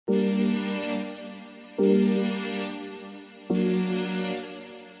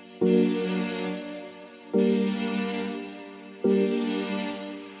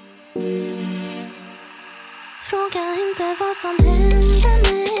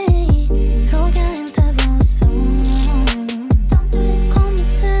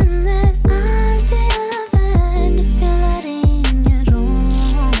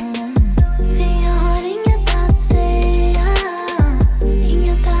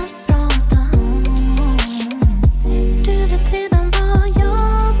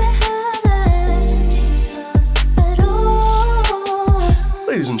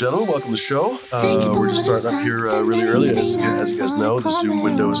gentlemen, welcome to the show. We're just starting up here really early. As you guys know, the Zoom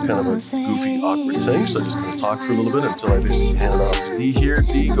window is kind of a goofy, awkward thing, so I'm just going to talk for a little bit until I basically hand it off to Dee here.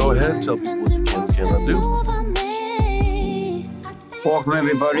 Dee, go ahead, tell people what you can and cannot do. Welcome,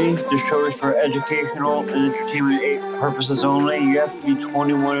 everybody. This show is for educational and entertainment purposes only. You have to be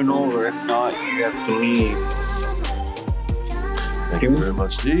 21 and over. If not, you have to leave. Thank you very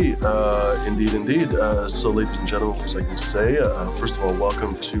much, Dee. Indeed. So, ladies and gentlemen, as I can say, first of all,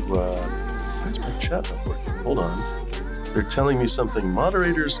 welcome to... why is my chat not working? Hold on. They're telling me something.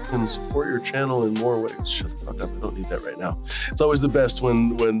 Moderators can support your channel in more ways. Shut the fuck up. I don't need that right now. It's always the best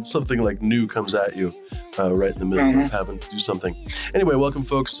when something like new comes at you. Right in the middle of having to do something. Anyway, welcome,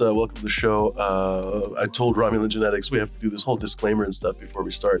 folks. Welcome to the show. I told Romulan Genetics we have to do this whole disclaimer and stuff before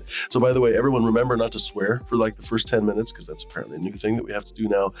we start. So, by the way, everyone remember not to swear for like the first 10 minutes, because that's apparently a new thing that we have to do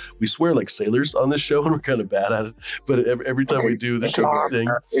now. We swear like sailors on this show, and we're kind of bad at it. But every time we do, the show gets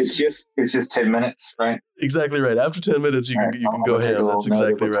dinged. It's just 10 minutes, right? Exactly right. After 10 minutes, you can go ham. That's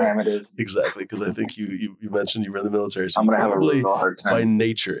exactly right. Exactly, because I think you mentioned you were in the military. So I'm going to have a real hard time. By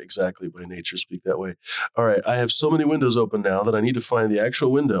nature, speak that way. All right, I have so many windows open now that I need to find the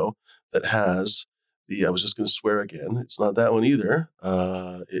actual window that has I was just going to swear again. It's not that one either.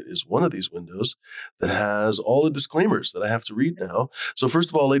 It is one of these windows that has all the disclaimers that I have to read now. So first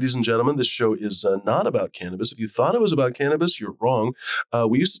of all, ladies and gentlemen, this show is not about cannabis. If you thought it was about cannabis, you're wrong.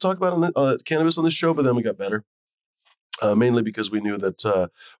 We used to talk about cannabis on this show, but then we got better. Mainly because we knew that,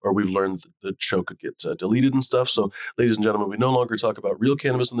 or we've learned that the show could get deleted and stuff. So, ladies and gentlemen, we no longer talk about real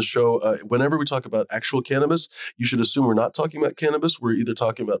cannabis on the show. Whenever we talk about actual cannabis, you should assume we're not talking about cannabis. We're either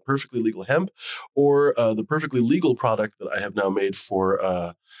talking about perfectly legal hemp or the perfectly legal product that I have now made for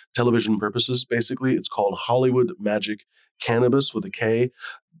television purposes. Basically, it's called Hollywood Magic Cannabis with a K.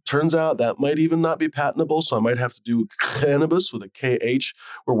 Turns out that might even not be patentable, so I might have to do cannabis with a KH.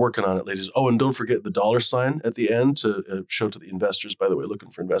 We're working on it, ladies. Oh, and don't forget the $ at the end to show to the investors. By the way, looking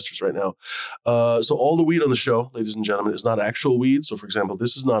for investors right now. So all the weed on the show, ladies and gentlemen, is not actual weed. So, for example,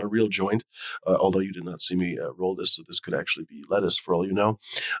 this is not a real joint, although you did not see me roll this, so this could actually be lettuce for all you know.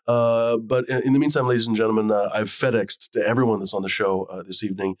 But in the meantime, ladies and gentlemen, I've FedExed to everyone that's on the show this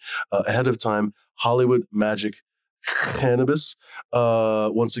evening ahead of time Hollywood Magic Cannabis.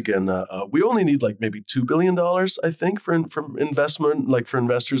 Once again, we only need like maybe $2 billion, I think, for investment, like for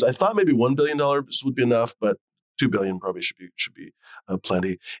investors. I thought maybe $1 billion would be enough, but $2 billion probably should be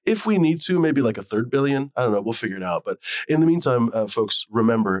plenty. If we need to, maybe like a $3 billion. I don't know. We'll figure it out. But in the meantime, folks,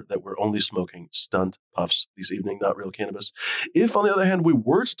 remember that we're only smoking stunt puffs this evening, not real cannabis. If, on the other hand, we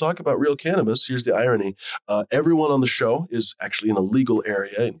were to talk about real cannabis, here's the irony. Everyone on the show is actually in a legal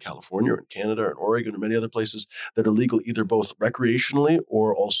area in California or in Canada or in Oregon or many other places that are legal either both recreationally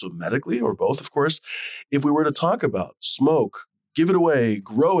or also medically, or both, of course. If we were to talk about smoke, give it away,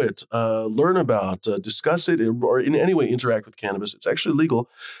 grow it, learn about, discuss it, or in any way interact with cannabis, it's actually legal.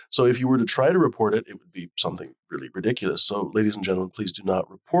 So if you were to try to report it, it would be something really ridiculous. So ladies and gentlemen, please do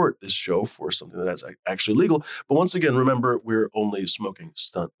not report this show for something that is actually legal. But once again, remember, we're only smoking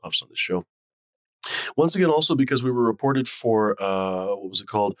stunt puffs on this show. Once again, also because we were reported for,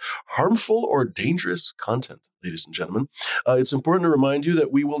 harmful or dangerous content, ladies and gentlemen. It's important to remind you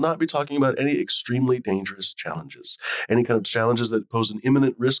that we will not be talking about any extremely dangerous challenges, any kind of challenges that pose an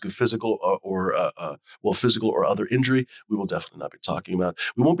imminent risk of physical or other injury. We will definitely not be talking about.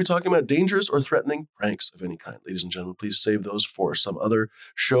 We won't be talking about dangerous or threatening pranks of any kind, ladies and gentlemen. Please save those for some other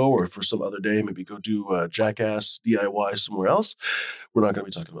show or for some other day. Maybe go do Jackass DIY somewhere else. We're not going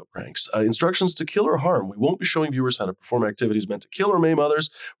to be talking about pranks. Instructions to kill or harm. We won't be showing viewers how to perform activities meant to kill or maim others.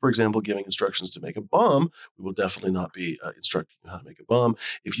 For example, giving instructions to make a bomb. We will definitely not be instructing you how to make a bomb.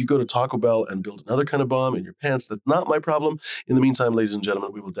 If you go to Taco Bell and build another kind of bomb in your pants, that's not my problem. In the meantime, ladies and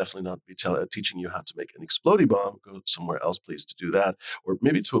gentlemen, we will definitely not be teaching you how to make an explodey bomb. Go somewhere else, please, to do that. Or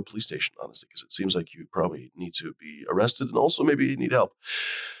maybe to a police station, honestly, because it seems like you probably need to be arrested and also maybe you need help.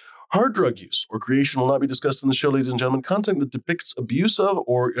 Hard drug use or creation will not be discussed in the show, ladies and gentlemen. Content that depicts abuse of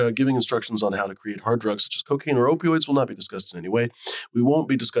or giving instructions on how to create hard drugs such as cocaine or opioids will not be discussed in any way. We won't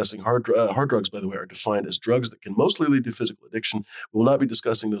be discussing hard drugs, by the way, are defined as drugs that can mostly lead to physical addiction. We will not be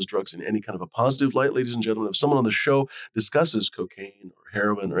discussing those drugs in any kind of a positive light, ladies and gentlemen. If someone on the show discusses cocaine or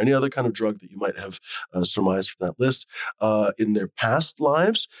heroin or any other kind of drug that you might have surmised from that list in their past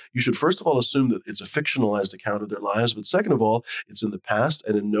lives, you should first of all assume that it's a fictionalized account of their lives, but second of all, it's in the past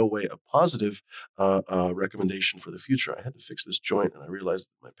and in no way a positive recommendation for the future. I had to fix this joint and I realized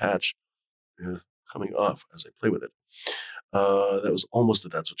that my patch is coming off as I play with it. That was almost a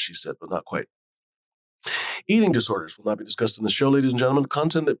That's What She Said, but not quite. Eating disorders will not be discussed in the show, ladies and gentlemen.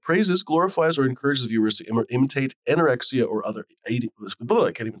 Content that praises, glorifies, or encourages viewers to imitate anorexia or other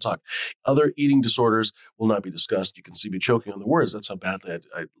other eating disorders will not be discussed. You can see me choking on the words. That's how badly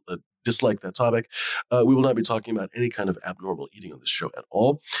I dislike that topic. We will not be talking about any kind of abnormal eating on this show at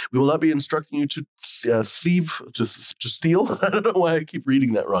all. We will not be instructing you to steal. I don't know why I keep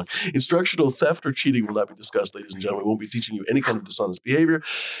reading that wrong. Instructional theft or cheating will not be discussed, ladies and gentlemen. We won't be teaching you any kind of dishonest behavior.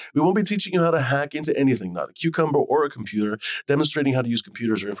 We won't be teaching you how to hack into anything, not a cucumber or a computer, demonstrating how to use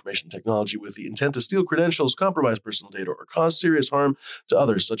computers or information technology with the intent to steal credentials, compromise personal data, or cause serious harm to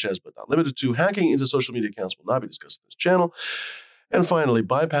others, such as, but not limited to, hacking into social media accounts will not be discussed in this channel. And finally,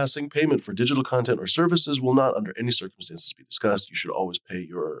 bypassing payment for digital content or services will not under any circumstances be discussed. You should always pay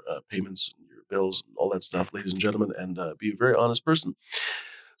your payments and your bills and all that stuff, ladies and gentlemen, and be a very honest person.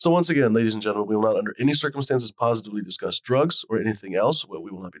 So once again, ladies and gentlemen, we will not under any circumstances positively discuss drugs or anything else. Well,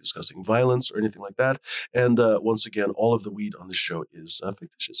 we will not be discussing violence or anything like that. And once again, all of the weed on this show is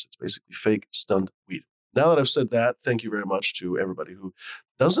fictitious. It's basically fake, stunned weed. Now that I've said that, thank you very much to everybody who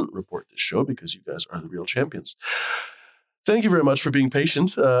doesn't report this show, because you guys are the real champions. Thank you very much for being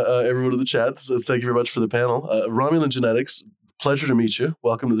patient, everyone in the chat. So thank you very much for the panel. Romulan Genetics, pleasure to meet you.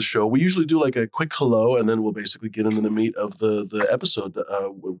 Welcome to the show. We usually do like a quick hello, and then we'll basically get into the meat of the episode.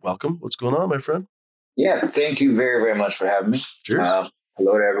 Welcome. What's going on, my friend? Yeah, thank you very, very much for having me. Cheers.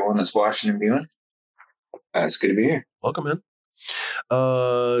 Hello to everyone that's watching and viewing. It's good to be here. Welcome, man.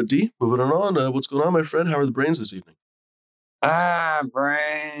 D, moving on. What's going on, my friend? How are the brains this evening?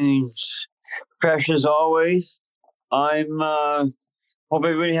 Brains. Fresh as always. I'm hope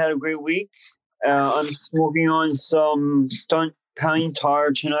everybody had a great week. I'm smoking on some stunt pine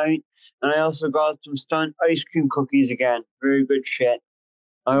tar tonight, and I also got some stunt ice cream cookies again. Very good shit.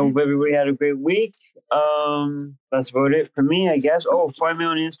 I hope everybody had a great week. That's about it for me, I guess. Oh, find me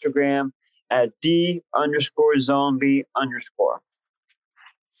on Instagram at D_zombie_.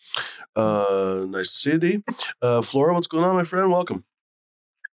 Nice to see you, D. Flora, what's going on, my friend? Welcome.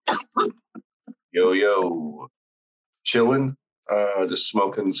 Yo. Chilling, just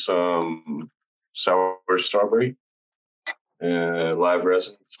smoking some sour strawberry, live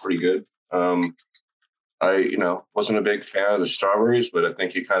resin. It's pretty good. I wasn't a big fan of the strawberries, but I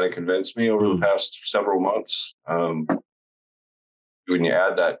think you kind of convinced me over the past several months. When you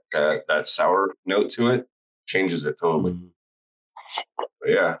add that sour note to it, changes it totally. But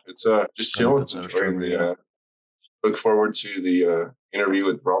yeah, it's just chilling. Look forward to the interview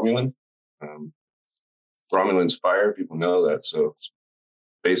with Romulan. Romulan's fire, people know that, so it's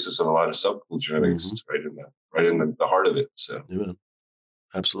the basis of a lot of subcool genetics. It's right in the heart of it. So, yeah,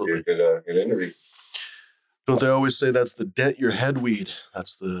 absolutely, good interview. Don't they always say that's the dent your head weed?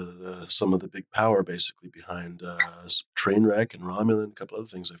 That's the some of the big power basically behind Trainwreck and Romulan. A couple other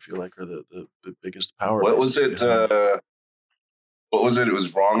things I feel like are the biggest power. What was it? What was it? It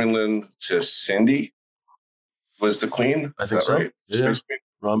was Romulan to Cindy. Was the queen? I think so. Right? Yeah.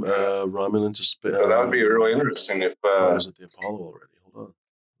 Romulan to so that would be really interesting if. Was it the Apollo already? Hold on.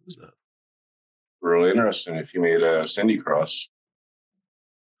 What is that? Really interesting if you made a Cindy cross.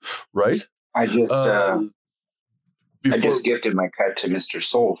 Right. I just gifted my cut to Mr.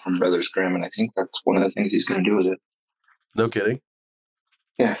 Soul from Brothers Grimm, and I think that's one of the things he's going to do with it. No kidding.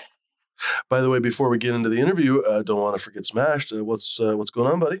 Yeah. By the way, before we get into the interview, don't want to forget Smashed. What's going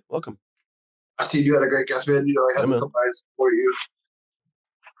on, buddy? Welcome. I see you had a great guest, man. I had a couple items for you.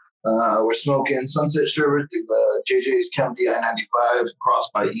 We're smoking Sunset Sherbet, the JJ's Chem DI-95,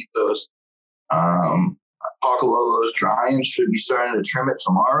 crossed by Ethos. Pocololo's drying, should be starting to trim it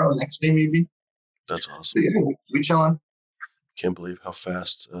tomorrow, next day maybe. That's awesome. So yeah, we chilling. Can't believe how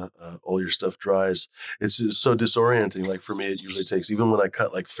fast all your stuff dries. It's just so disorienting. Like for me, it usually takes, even when I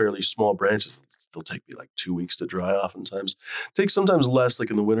cut like fairly small branches, it'll take me like 2 weeks to dry oftentimes. It takes sometimes less, like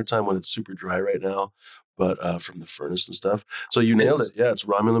in the wintertime when it's super dry right now, but from the furnace and stuff. So you nailed it. Yeah, it's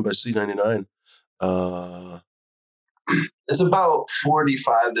Romulan by C99. It's about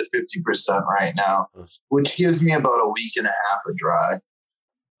 45 to 50% right now, which gives me about a week and a half of dry.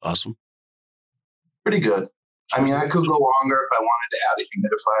 Awesome. Pretty good. I mean, I could go longer if I wanted to add a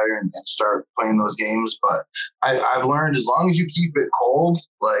humidifier and start playing those games, but I've learned as long as you keep it cold,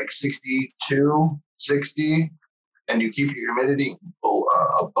 like 62, 60, and you keep your humidity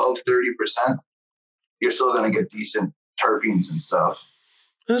above 30%, you're still going to get decent terpenes and stuff.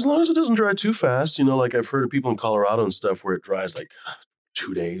 And as long as it doesn't dry too fast, like I've heard of people in Colorado and stuff where it dries like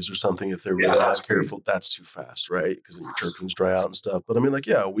 2 days or something. If they're really not careful, that's too fast, right? Because then your terpenes dry out and stuff. But I mean, like,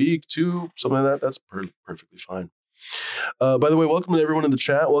 a week, 2, something like that, that's perfectly fine. By the way, welcome to everyone in the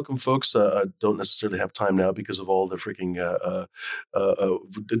chat. Welcome, folks. I don't necessarily have time now because of all the freaking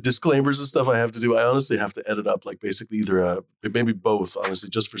disclaimers and stuff I have to do. I honestly have to edit up like basically either maybe both, honestly,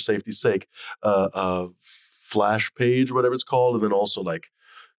 just for safety's sake, flash page, whatever it's called, and then also like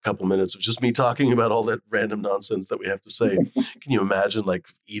a couple minutes of just me talking about all that random nonsense that we have to say. Can you imagine like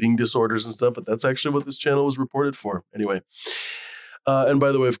eating disorders and stuff? But that's actually what this channel was reported for. Anyway. And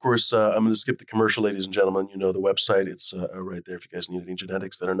by the way, of course, I'm going to skip the commercial, ladies and gentlemen. You know the website. It's right there if you guys need any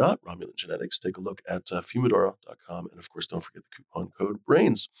genetics that are not Romulan genetics. Take a look at Fumadora.com. And, of course, don't forget the coupon code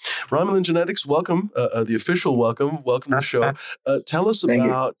BRAINS. Romulan Genetics, welcome. The official welcome. Welcome to the show. Tell us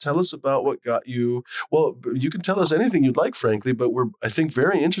about what got you. Well, you can tell us anything you'd like, frankly, but we're, I think,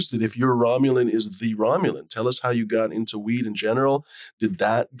 very interested if your Romulan is the Romulan. Tell us how you got into weed in general. Did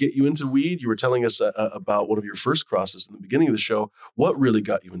that get you into weed? You were telling us about one of your first crosses in the beginning of the show. What really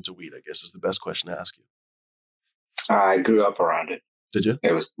got you into weed, I guess, is the best question to ask you. I grew up around it. Did you?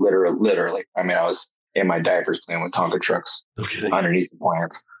 It was literally. I mean, I was in my diapers playing with Tonka trucks No kidding. underneath the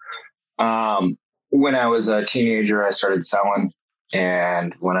plants. When I was a teenager, I started selling.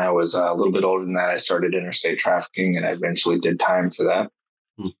 And when I was a little bit older than that, I started interstate trafficking, and I eventually did time for that.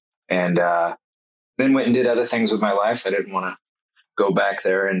 And then went and did other things with my life. I didn't want to go back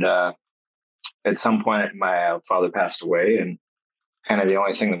there. And at some point, my father passed away, and kind of the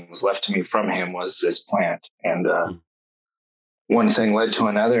only thing that was left to me from him was this plant. And one thing led to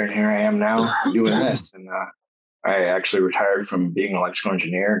another, and here I am now doing this. And I actually retired from being an electrical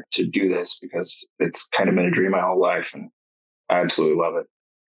engineer to do this because it's kind of been a dream my whole life, and I absolutely love it.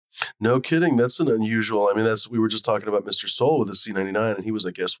 No kidding. That's an unusual. I mean, we were just talking about Mr. Soul with the C99, and he was,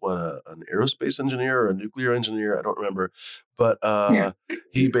 I guess, an aerospace engineer or a nuclear engineer. I don't remember. But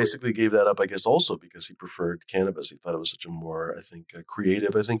he basically gave that up, I guess, also because he preferred cannabis. He thought it was such a more, I think,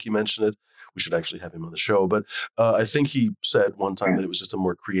 creative. I think he mentioned it. We should actually have him on the show. But I think he said one time that it was just a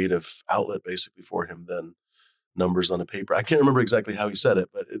more creative outlet, basically, for him than numbers on a paper. I can't remember exactly how he said it,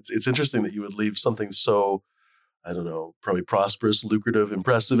 but it's interesting that you would leave something so, I don't know, probably prosperous, lucrative,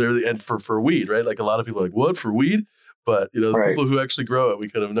 impressive, everything, and for weed, right? Like a lot of people are like, what, for weed? But, you know, the people who actually grow it, we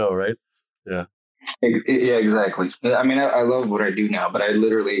kind of know, right? Yeah. Yeah, exactly. I mean, I love what I do now, but I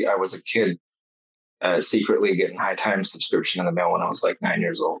was a kid secretly getting High Times subscription in the mail when I was like 9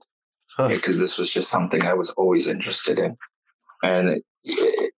 years old, because this was just something I was always interested in. And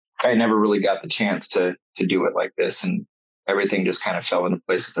I never really got the chance to do it like this. And everything just kind of fell into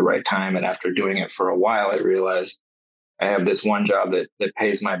place at the right time. And after doing it for a while, I realized I have this one job that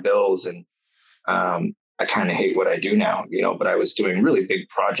pays my bills, and I kind of hate what I do now, you know, but I was doing really big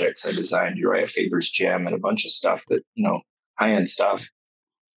projects. I designed Uriah Faber's gym and a bunch of stuff that, you know, high-end stuff,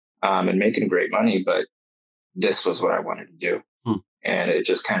 and making great money. But this was what I wanted to do. And it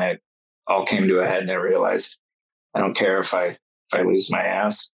just kind of all came to a head, and I realized I don't care if I lose my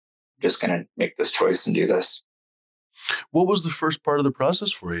ass, I'm just going to make this choice and do this. What was the first part of the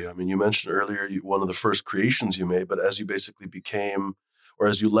process for you? I mean, you mentioned earlier one of the first creations you made, but as you basically became, or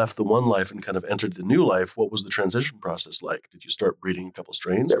as you left the one life and kind of entered the new life, what was the transition process like? Did you start breeding a couple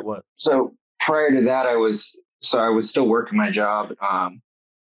strains or what? So prior to that, I was still working my job,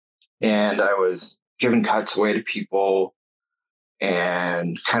 and I was giving cuts away to people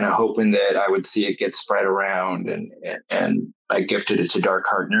and kind of hoping that I would see it get spread around. And I gifted it to Dark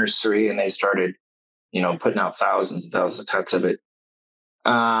Heart Nursery, and they started, you know, putting out thousands and thousands of cuts of it.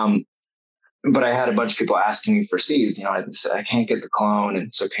 But I had a bunch of people asking me for seeds. You know, I can't get the clone,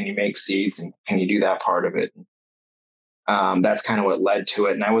 and so can you make seeds, and can you do that part of it? That's kind of what led to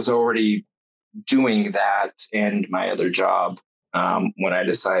it. And I was already doing that and my other job when I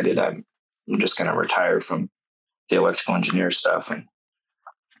decided I'm just going to retire from the electrical engineer stuff. And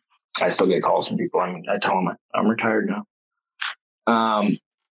I still get calls from people. I mean, I tell them I'm retired now.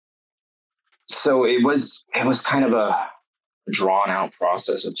 So it was kind of a drawn out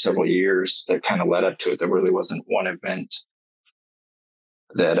process of several years that kind of led up to it. There really wasn't one event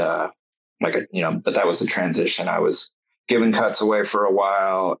that, but that was the transition. I was giving cuts away for a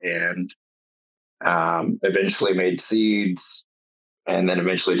while, and eventually made seeds, and then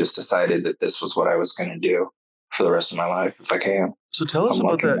eventually just decided that this was what I was going to do for the rest of my life if I can. So tell us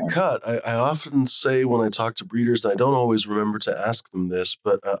about that cut. I often say when I talk to breeders, and I don't always remember to ask them this,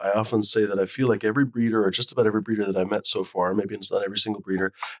 but I often say that I feel like every breeder, or just about every breeder that I met so far, maybe it's not every single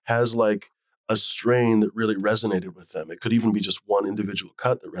breeder, has like a strain that really resonated with them. It could even be just one individual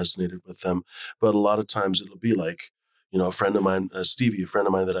cut that resonated with them. But a lot of times it'll be like, you know, a friend of mine, Stevie, a friend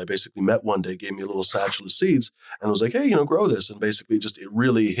of mine that I basically met one day, gave me a little satchel of seeds and was like, hey, you know, grow this. And basically it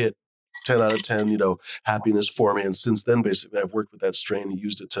really hit 10 out of 10, you know, happiness for me. And since then, basically, I've worked with that strain and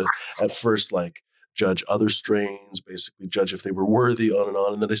used it to, at first, like, judge other strains, basically judge if they were worthy, on and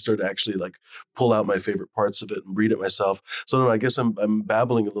on. And then I started to actually like pull out my favorite parts of it and read it myself. So I don't know, I guess I'm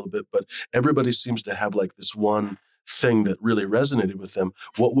babbling a little bit, but everybody seems to have like this one thing that really resonated with them.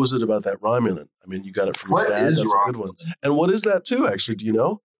 What was it about that Romulan? I mean, you got it from What your dad. is That's a good one. And what is that too, actually? Do you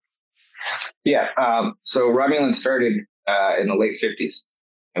know? Yeah. So Romulan started in the late 50s.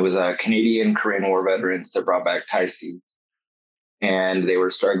 It was Canadian Korean War veterans that brought back Thai seeds. And they were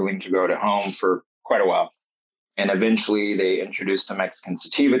struggling to grow it at home for quite a while. And eventually they introduced a Mexican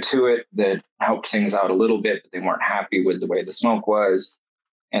sativa to it that helped things out a little bit, but they weren't happy with the way the smoke was.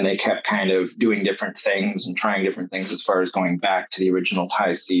 And they kept kind of doing different things and trying different things as far as going back to the original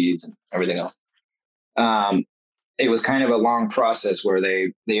Thai seeds and everything else. It was kind of a long process where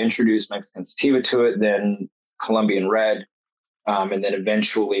they introduced Mexican sativa to it, then Colombian red, and then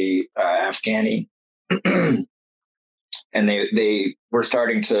eventually Afghani. And they were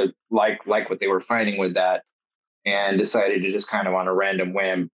starting to like what they were finding with that, and decided to just kind of on a random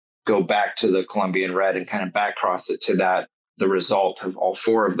whim go back to the Colombian red and kind of back cross it to that, the result of all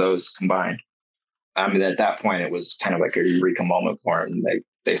four of those combined. And at that point, it was kind of like a eureka moment for them.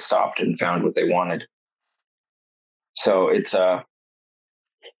 They stopped and found what they wanted. So it's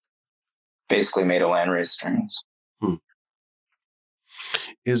basically made of landrace strains.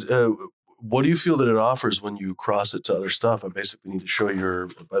 What do you feel that it offers when you cross it to other stuff? I basically need to show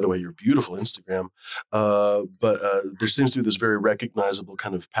by the way, your beautiful Instagram. But there seems to be this very recognizable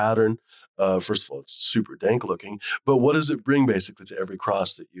kind of pattern. First of all, it's super dank looking, but what does it bring basically to every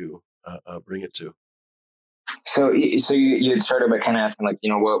cross that you bring it to? So you had started by kind of asking, like,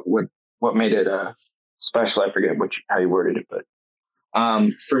 you know, what made it special? I forget how you worded it, but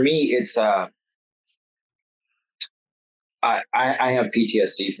for me, it's I have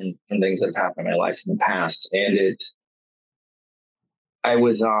PTSD from things that have happened in my life in the past, and I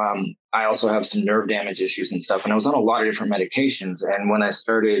also have some nerve damage issues and stuff, and I was on a lot of different medications. And when I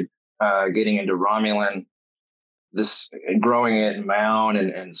started getting into Romulan, growing it in my own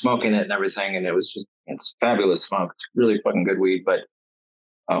and smoking it and everything, and it's fabulous smoke. It's really fucking good weed. But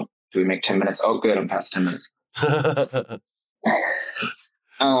do we make 10 minutes? Oh, good, I'm past 10 minutes.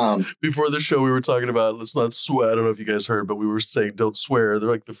 Before the show, we were talking about let's not swear. I don't know if you guys heard, but we were saying don't swear. They're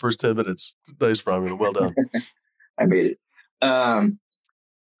like the first 10 minutes. Nice, Romulan. Well done. I made it.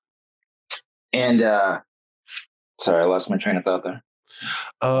 Sorry, I lost my train of thought there.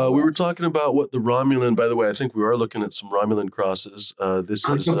 We were talking about what the Romulan. By the way, I think we are looking at some Romulan crosses. This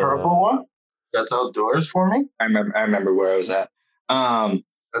is the purple one. That's outdoors for me. I remember where I was at.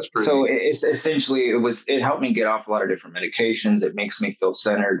 That's pretty. So it's essentially it helped me get off a lot of different medications. It makes me feel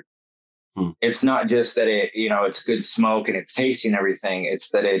centered. It's not just that it's good smoke and it's tasty and everything.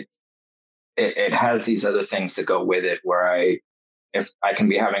 It's that it has these other things that go with it, where if I can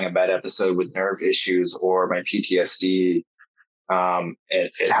be having a bad episode with nerve issues or my PTSD,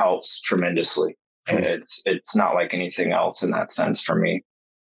 it helps tremendously. It's not like anything else in that sense for me.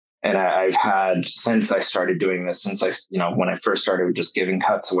 And I've had, since I started doing this, when I first started just giving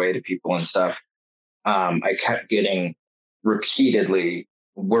cuts away to people and stuff, I kept getting repeatedly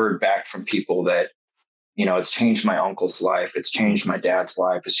word back from people that, it's changed my uncle's life. It's changed my dad's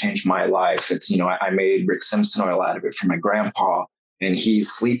life. It's changed my life. It's, I made Rick Simpson oil out of it for my grandpa, and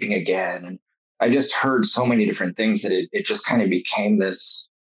he's sleeping again. And I just heard so many different things that it just kind of became this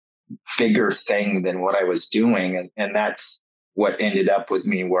bigger thing than what I was doing. And that's what ended up with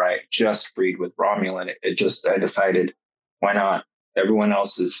me, where I just breed with Romulan. I decided, why not? Everyone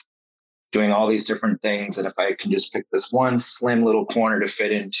else is doing all these different things. And if I can just pick this one slim little corner to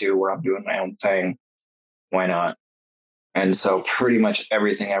fit into where I'm doing my own thing, why not? And so pretty much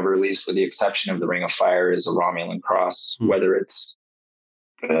everything I've released, with the exception of the Ring of Fire, is a Romulan cross, whether it's,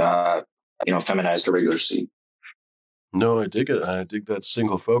 feminized or regular seed. No, I dig it. I dig that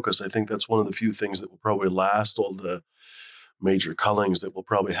single focus. I think that's one of the few things that will probably last all the major cullings that will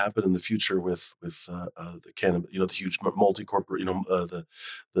probably happen in the future with the cannabis, the huge multi-corporate,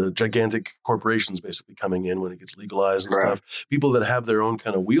 the gigantic corporations basically coming in when it gets legalized and stuff. People that have their own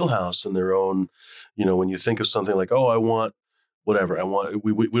kind of wheelhouse and their own, when you think of something like, oh, I want whatever,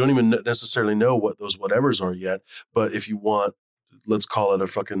 we don't even necessarily know what those whatevers are yet. But if you want, let's call it a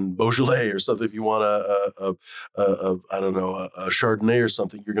fucking Beaujolais or something. If you want a Chardonnay or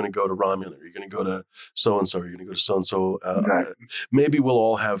something, you're going to go to Romulan, or you're going to go to so-and-so, or you're going to go to so-and-so. Maybe we'll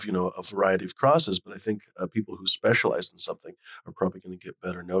all have, a variety of crosses, but I think people who specialize in something are probably going to get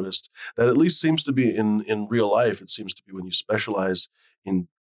better noticed. That at least seems to be in real life. It seems to be when you specialize in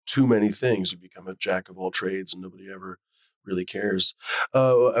too many things, you become a jack of all trades and nobody ever really cares.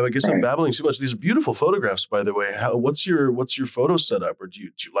 I guess I'm babbling too much. These are beautiful photographs, by the way. What's your photo setup, or do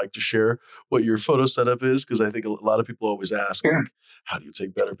you like to share what your photo setup is? Because I think a lot of people always ask, like, how do you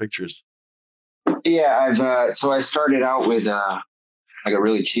take better pictures? Yeah, I've so I started out with like a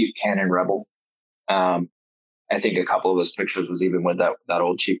really cheap Canon Rebel. I think a couple of those pictures was even with that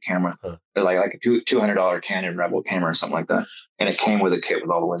old cheap camera, like a $200 Canon Rebel camera or something like that, and it came with a kit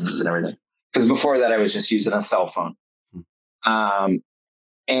with all the lenses and everything. Because before that, I was just using a cell phone. And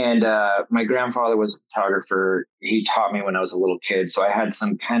my grandfather was a photographer. He taught me when I was a little kid, so I had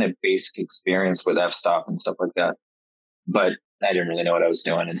some kind of basic experience with f-stop and stuff like that. But I didn't really know what I was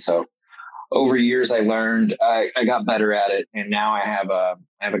doing, and so over years I learned. I got better at it, and now I have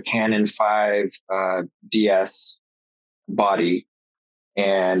a Canon 5 DS body,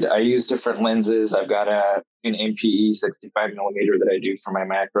 and I use different lenses. I've got an MPE 65 millimeter that I do for my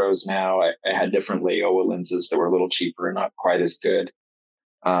macros now. I had different Laowa lenses that were a little cheaper and not quite as good.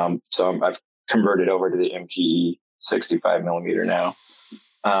 So I've converted over to the MPE 65 millimeter now.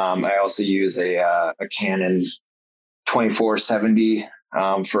 I also use a Canon 2470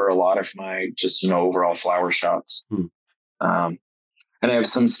 for a lot of my just, overall flower shots. And I have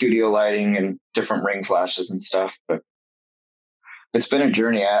some studio lighting and different ring flashes and stuff, but it's been a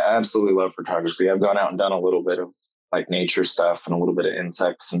journey. I absolutely love photography. I've gone out and done a little bit of like nature stuff and a little bit of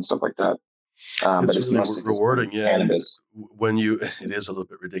insects and stuff like that. But it's really rewarding. Yeah. When it is a little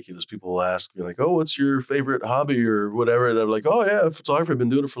bit ridiculous. People will ask me like, oh, what's your favorite hobby or whatever? And I'm like, oh yeah, photography. I've been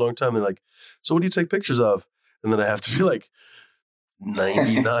doing it for a long time. They're like, so what do you take pictures of? And then I have to be like,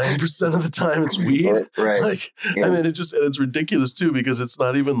 99% of the time it's weed. Right. Like, I mean, it's ridiculous too, because it's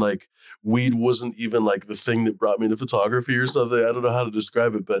not even like weed wasn't even like the thing that brought me to photography or something. I don't know how to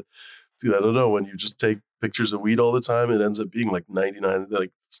describe it, but dude, I don't know. When you just take pictures of weed all the time, it ends up being like 99.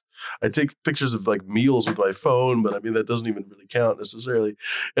 Like, I take pictures of like meals with my phone, but I mean, that doesn't even really count necessarily.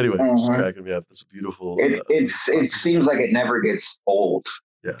 Anyway, it's cracking me up. That's a beautiful. It seems like it never gets old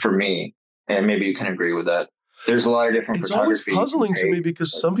for me. And maybe you can agree with that. There's a lot of different photography. It's always puzzling to me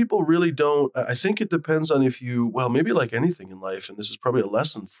because some people really don't. I think it depends on if you, maybe like anything in life, and this is probably a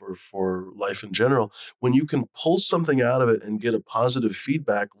lesson for life in general, when you can pull something out of it and get a positive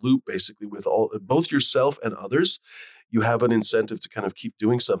feedback loop, basically with both yourself and others, you have an incentive to kind of keep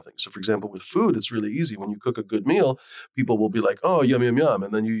doing something. So for example, with food, it's really easy. When you cook a good meal, people will be like, oh, yum, yum, yum.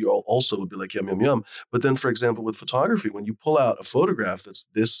 And then you also would be like, yum, yum, yum. But then, for example, with photography, when you pull out a photograph that's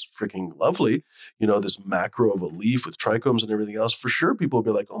this freaking lovely, this macro of a leaf with trichomes and everything else, for sure, people will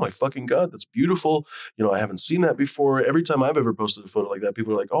be like, oh my fucking God, that's beautiful. I haven't seen that before. Every time I've ever posted a photo like that,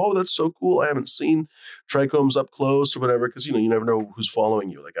 people are like, oh, that's so cool. I haven't seen trichomes up close or whatever. Because, you never know who's following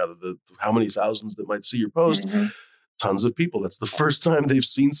you, like out of how many thousands that might see your post. Tons of people. That's the first time they've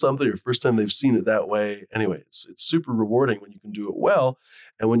seen something or first time they've seen it that way. Anyway, it's super rewarding when you can do it well.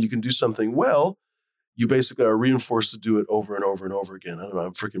 And when you can do something well, you basically are reinforced to do it over and over and over again. I don't know.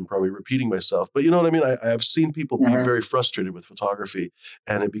 I'm freaking probably repeating myself, but you know what I mean? I have seen people be very frustrated with photography,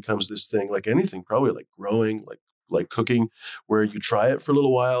 and it becomes this thing like anything, probably like growing, like cooking, where you try it for a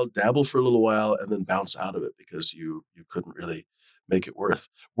little while, dabble for a little while, and then bounce out of it because you couldn't really make it work.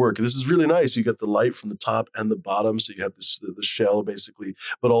 This is really nice. You get the light from the top and the bottom, so you have the shell basically,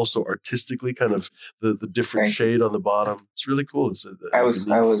 but also artistically, kind of the different shade on the bottom. It's really cool. It's I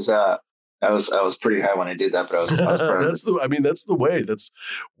was pretty high when I did that, but I was proud. That's the way. That's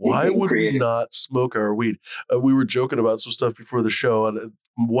why would we not smoke our weed? We were joking about some stuff before the show, and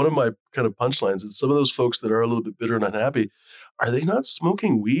one of my kind of punchlines is some of those folks that are a little bit bitter and unhappy. Are they not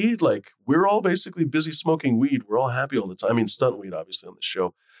smoking weed? Like, we're all basically busy smoking weed. We're all happy all the time. I mean, stunt weed, obviously, on the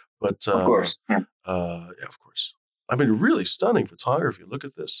show. But, of course. Yeah, of course. I mean, really stunning photography. Look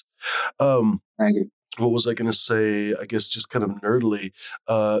at this. Thank you. What was I going to say? I guess just kind of nerdily,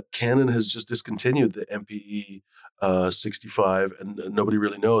 Canon has just discontinued the MPE 65, and nobody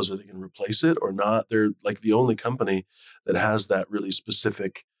really knows are they going to replace it or not. They're like the only company that has that really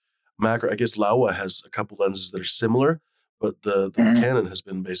specific macro. I guess Laowa has a couple lenses that are similar, but the Canon has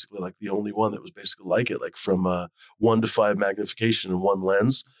been basically like the only one that was basically like it, like from 1 to 5 magnification in one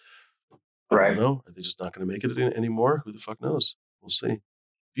lens. I don't know. Are they just not going to make it anymore? Who the fuck knows? We'll see.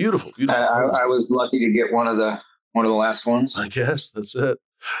 Beautiful. I was lucky to get one of the last ones. I guess that's it.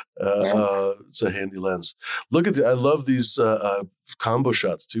 It's a handy lens. Look at I love these combo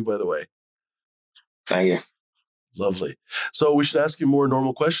shots too, by the way. Thank you. Lovely. So we should ask you more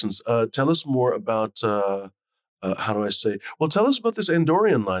normal questions. Tell us more about how do I say? Well, tell us about this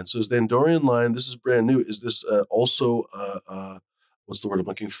Andorian line. So is the Andorian line, this is brand new. Is this also what's the word I'm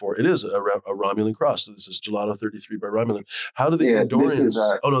looking for? It is a Romulan cross. So this is Gelato 33 by Romulan. How do the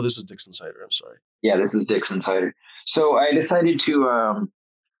Andorians? This is Dixon Cider. I'm sorry. Yeah, this is Dixon Cider. So I decided to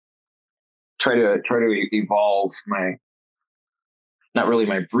try to evolve not really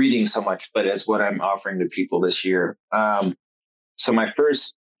my breeding so much, but as what I'm offering to people this year. So my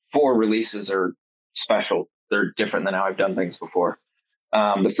first 4 releases are special. They're different than how I've done things before.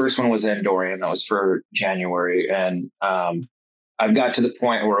 The first one was Andorian. That was for January. And I've got to the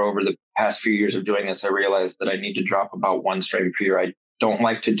point where over the past few years of doing this, I realized that I need to drop about 1 strain per year. I don't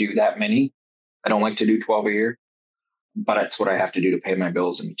like to do that many. I don't like to do 12 a year, but it's what I have to do to pay my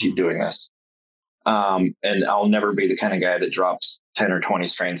bills and keep doing this. And I'll never be the kind of guy that drops 10 or 20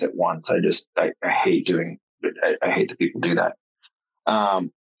 strains at once. I hate I hate that people do that.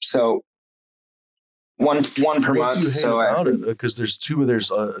 So one per month. What do you hate about it? Because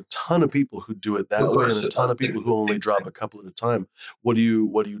there's a ton of people who do it that way, and a ton of people who only drop a couple at a time. What do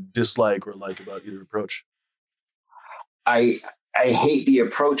you dislike or like about either approach? I hate the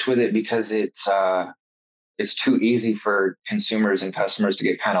approach with it because it's too easy for consumers and customers to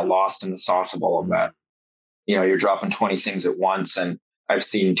get kind of lost in the sauce of all of that. You know, you're dropping 20 things at once, and I've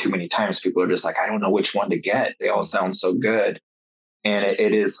seen too many times people are just like, I don't know which one to get. They all sound so good. And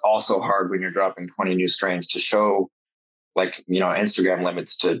it is also hard when you're dropping 20 new strains to show, like, you know, Instagram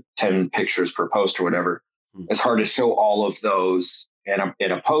limits to 10 pictures per post or whatever. It's hard to show all of those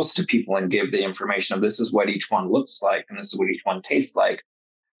in a post to people and give the information of this is what each one looks like and this is what each one tastes like.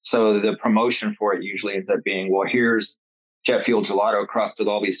 So the promotion for it usually ends up being, well, here's jet fuel gelato crossed with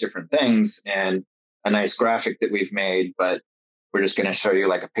all these different things and a nice graphic that we've made, but we're just going to show you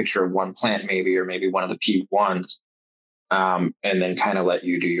like a picture of one plant maybe, or maybe one of the P1s. And then kind of let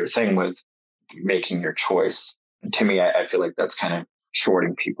you do your thing with making your choice. And to me, I feel like that's kind of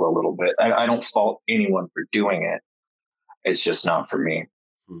shorting people a little bit. I don't fault anyone for doing it. It's just not for me.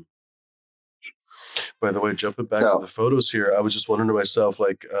 By the way, jumping back to the photos here, I was just wondering to myself,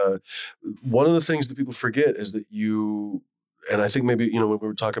 like, one of the things that people forget is that and I think maybe, you know, when we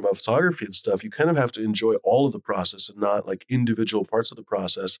were talking about photography and stuff, you kind of have to enjoy all of the process and not like individual parts of the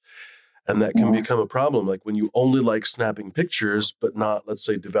process. And that can become a problem. Like when you only like snapping pictures, but not, let's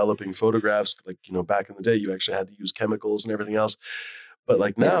say, developing photographs, like, you know, back in the day, you actually had to use chemicals and everything else. But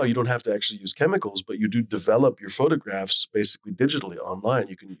like now you don't have to actually use chemicals, but you do develop your photographs basically digitally online.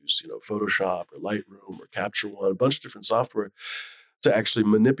 You can use, you know, Photoshop or Lightroom or Capture One, a bunch of different software to actually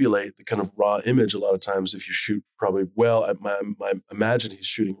manipulate the kind of raw image. A lot of times if you shoot probably I imagine he's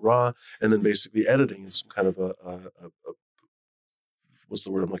shooting raw and then basically editing in some kind of a what's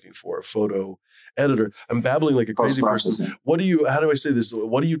the word I'm looking for? A photo editor. I'm babbling like a crazy person. How do I say this?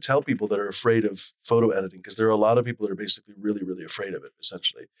 What do you tell people that are afraid of photo editing? Because there are a lot of people that are basically really, really afraid of it,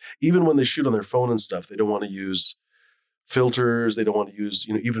 essentially. Even when they shoot on their phone and stuff, they don't want to use filters. They don't want to use,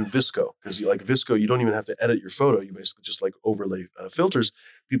 you know, even VSCO. Because like VSCO, you don't even have to edit your photo. You basically just like overlay filters.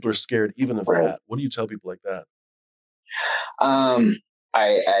 People are scared even of that. What do you tell people like that?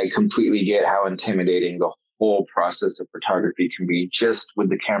 I completely get how intimidating the whole process of photography can be just with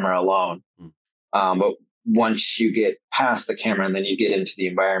the camera alone. But once you get past the camera and then you get into the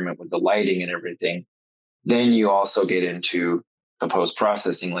environment with the lighting and everything, then you also get into the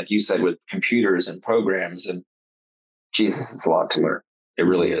post-processing, like you said, with computers and programs. And Jesus, it's a lot to learn. It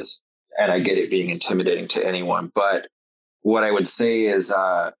really is. And I get it being intimidating to anyone. But what I would say is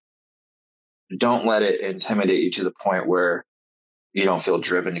don't let it intimidate you to the point where you don't feel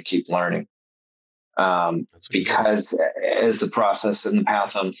driven to keep learning. Because as the process and the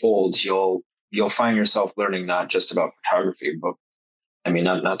path unfolds, you'll find yourself learning not just about photography, but I mean,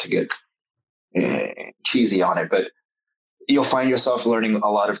 not to get cheesy on it, but you'll find yourself learning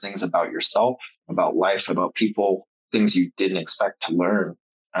a lot of things about yourself, about life, about people, things you didn't expect to learn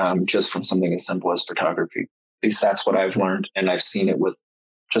just from something as simple as photography. At least that's what I've learned, and I've seen it with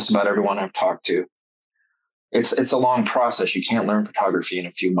just about everyone I've talked to. It's a long process. You can't learn photography in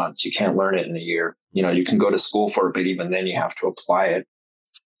a few months. You can't learn it in a year. You know, you can go to school for it, but even then you have to apply it.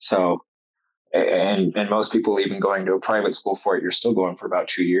 So, and most people even going to a private school for it, you're still going for about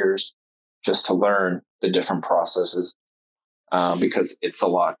 2 years just to learn the different processes because it's a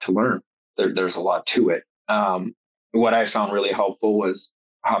lot to learn. There's a lot to it. What I found really helpful was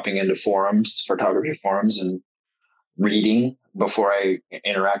hopping into forums, photography forums, and reading before I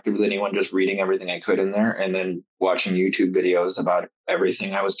interacted with anyone, just reading everything I could in there, and then watching YouTube videos about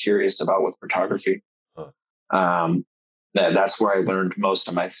everything I was curious about with photography. That's where I learned most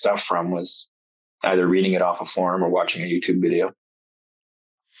of my stuff from, was either reading it off a forum or watching a YouTube video.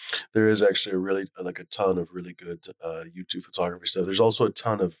 There is actually a ton of really good YouTube photography stuff. There's also a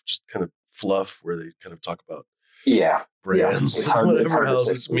ton of just kind of fluff where they kind of talk about Yeah. brands, It's hard whatever to else,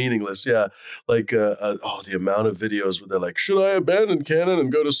 say. it's meaningless. Yeah. Like, the amount of videos where they're like, should I abandon Canon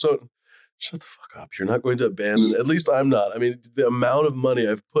and go to Sony? Shut the fuck up. You're not going to abandon, at least I'm not. I mean, the amount of money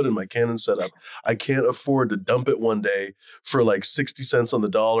I've put in my Canon setup, I can't afford to dump it one day for like 60 cents on the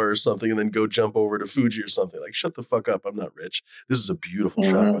dollar or something and then go jump over to Fuji or something. Like, shut the fuck up. I'm not rich. This is a beautiful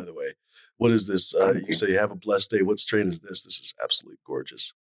shot, by the way. What is this? You say you have a blessed day. What strain is this? This is absolutely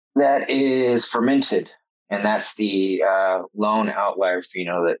gorgeous. That is fermented. And that's the lone outlier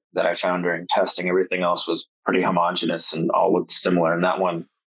pheno that I found during testing. Everything else was pretty homogeneous and all looked similar. And that one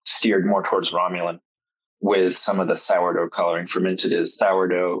steered more towards Romulan with some of the sourdough coloring. Fermented is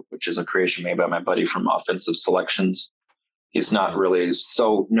sourdough, which is a creation made by my buddy from Offensive Selections. He's not really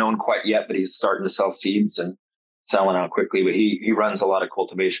so known quite yet, but he's starting to sell seeds and selling out quickly. But he runs a lot of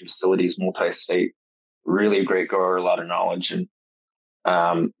cultivation facilities, multi-state, really great grower, a lot of knowledge. And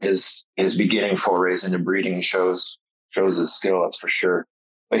his beginning forays into breeding shows his skill, that's for sure.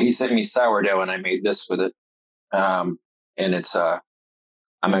 But he sent me sourdough and I made this with it. And it's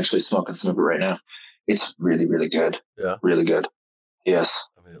I'm actually smoking some of it right now. It's really, really good. Yeah. Really good. Yes.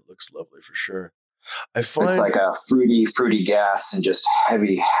 I mean, it looks lovely for sure. I find it's like a fruity gas and just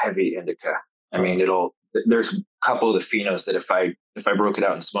heavy indica. I mean, there's a couple of the phenos that if I broke it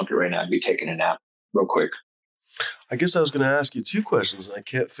out and smoked it right now, I'd be taking a nap real quick. I guess I was going to ask you two questions, and I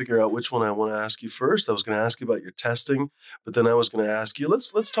can't figure out which one I want to ask you first. I was going to ask you about your testing, but then I was going to ask you,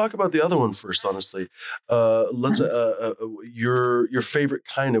 let's talk about the other one first, honestly. Your favorite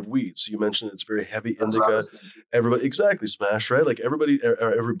kind of weed. So you mentioned it's very heavy indica. Everybody, exactly, Smash, right? Like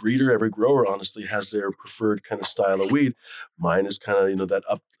every breeder, every grower, honestly, has their preferred kind of style of weed. Mine is kind of, that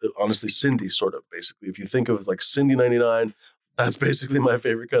up, honestly, Cindy sort of, basically. If you think of like Cindy 99, that's basically my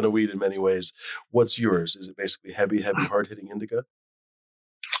favorite kind of weed in many ways. What's yours? Is it basically heavy, hard-hitting indica?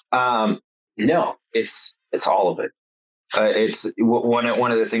 No, it's all of it. It's one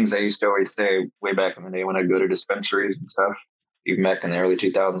of the things I used to always say way back in the day when I'd go to dispensaries and stuff, even back in the early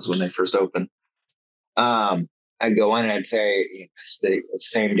 2000s when they first opened. I'd go in and I'd say the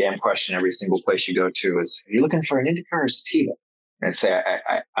same damn question every single place you go to is, are you looking for an indica or a sativa? And I'd say,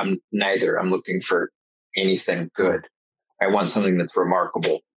 I'm neither. I'm looking for anything good. I want something that's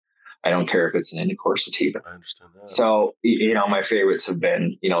remarkable. I don't care if it's an indica or sativa. I understand that. So, my favorites have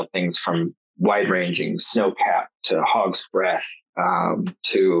been, things from wide-ranging Snowcap to Hog's Breath,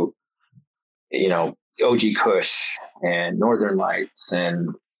 to, OG Kush and Northern Lights and,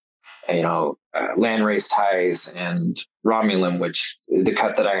 Landrace Ties and Romulan, which the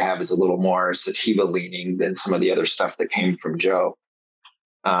cut that I have is a little more sativa leaning than some of the other stuff that came from Joe,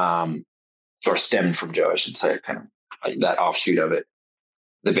 or stemmed from Joe, I should say, kind of like that offshoot of it.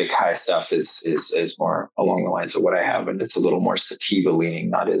 The big high stuff is more along the lines of what I have, and it's a little more sativa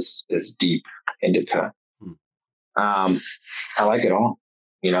leaning, not as deep indica. I like it all.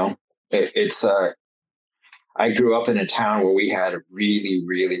 It's I grew up in a town where we had really,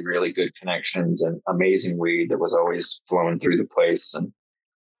 really, really good connections and amazing weed that was always flowing through the place. And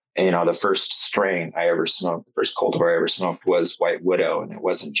the first strain I ever smoked, the first cultivar I ever smoked was White Widow, and it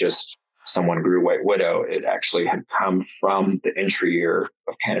wasn't just someone grew White Widow. It actually had come from the entry year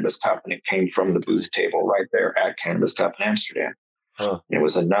of Cannabis Cup, and it came from the booth table right there at Cannabis Cup in Amsterdam. And it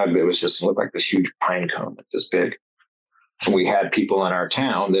was a nug that was just looked like this huge pine cone, like this big. And we had people in our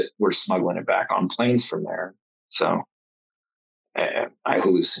town that were smuggling it back on planes from there. So I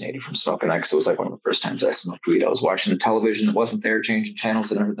hallucinated from smoking that because it was like one of the first times I smoked weed. I was watching the television that wasn't there, changing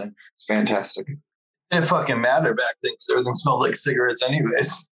channels and everything. It's fantastic. It didn't fucking matter back then because everything smelled like cigarettes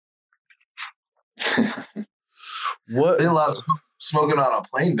anyways. What they allowed smoking on a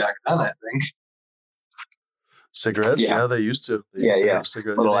plane back then, I think. Cigarettes? Yeah, they used to. They used to have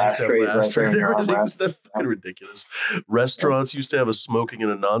cigarettes. Little ashtrays ashtray and everything. It was fucking ridiculous. Restaurants used to have a smoking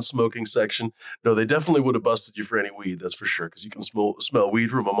and a non-smoking section. No, they definitely would have busted you for any weed, that's for sure, because you can smell weed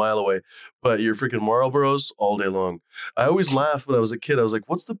from a mile away. But your freaking Marlboros all day long. I always laughed when I was a kid. I was like,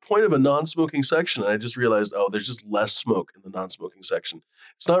 what's the point of a non-smoking section? And I just realized, there's just less smoke in the non-smoking section.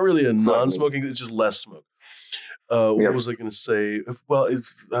 It's not really a non-smoking, it's just less smoke. What was I going to say? Well,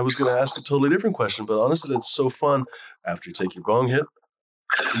 I was going to ask a totally different question, but honestly, that's so fun after you take your bong hit.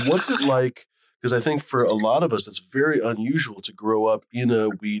 What's it like? Because I think for a lot of us, it's very unusual to grow up in a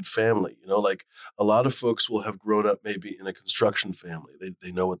weed family. Like a lot of folks will have grown up maybe in a construction family.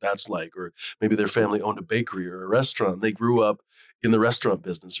 They know what that's like. Or maybe their family owned a bakery or a restaurant. They grew up in the restaurant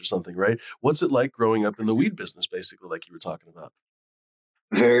business or something, right? What's it like growing up in the weed business, basically, like you were talking about?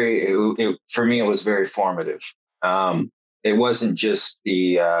 For me, it was very formative. It wasn't just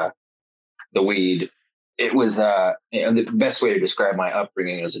the weed. it was the best way to describe my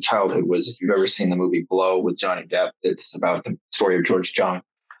upbringing as a childhood was, if you've ever seen the movie Blow with Johnny Depp, it's about the story of George Jung.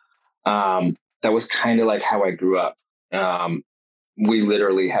 That was kind of like how I grew up. We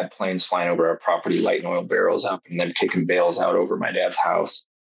literally had planes flying over our property, lighting oil barrels up, and then kicking bales out over my dad's house.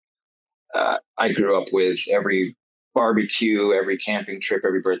 I grew up with every barbecue, every camping trip,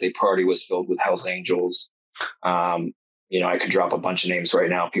 every birthday party was filled with Hell's Angels. I could drop a bunch of names right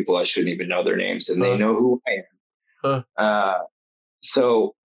now, people I shouldn't even know their names, and they know who I am.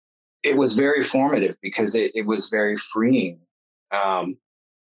 So it was very formative because it was very freeing. I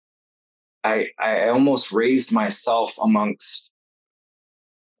almost raised myself amongst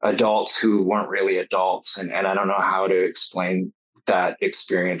adults who weren't really adults. And I don't know how to explain that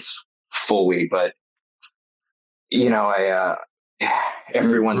experience fully, but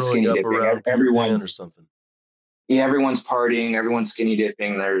everyone's skinny dipping, everyone or something. Yeah, everyone's partying, everyone's skinny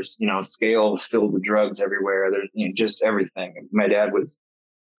dipping. There's, scales filled with drugs everywhere. There's just everything. My dad was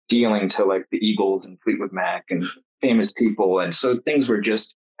dealing to like the Eagles and Fleetwood Mac and famous people. And so things were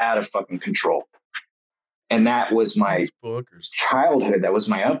just out of fucking control. And that was my childhood. That was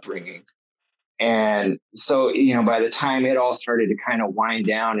my upbringing. And so, by the time it all started to kind of wind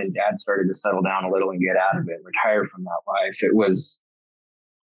down and dad started to settle down a little and get out of it, retire from that life, it was,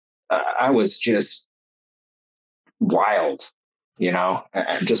 I was just wild,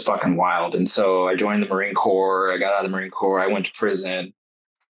 just fucking wild. And so I joined the Marine Corps. I got out of the Marine Corps. I went to prison.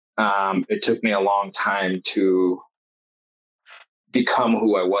 It took me a long time to become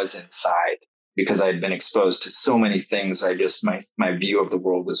who I was inside because I had been exposed to so many things. My view of the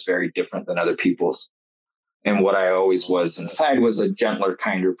world was very different than other people's. And what I always was inside was a gentler,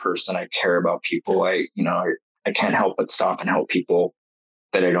 kinder person. I care about people. I can't help but stop and help people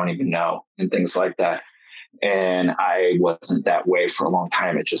that I don't even know and things like that. And I wasn't that way for a long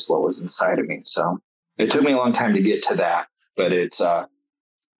time. It just what was inside of me. So it took me a long time to get to that, but it's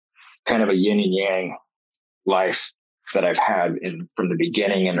kind of a yin and yang life that I've had from the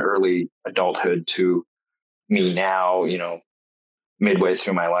beginning and early adulthood to me now, midway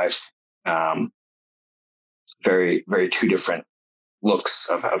through my life. Very, very two different looks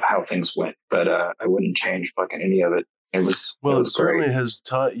of how things went, but I wouldn't change fucking any of it. It certainly has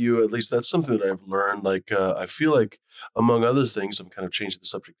taught you, at least that's something that I've learned. Like, I feel like, among other things, I'm kind of changing the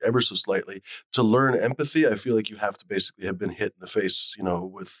subject ever so slightly. To learn empathy, I feel like you have to basically have been hit in the face,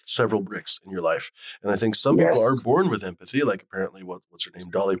 with several bricks in your life. And I think some people are born with empathy, like apparently, what's her name?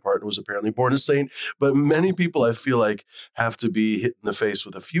 Dolly Parton was apparently born a saint. But many people, I feel like, have to be hit in the face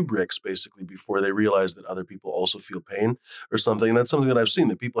with a few bricks, basically, before they realize that other people also feel pain or something. And that's something that I've seen,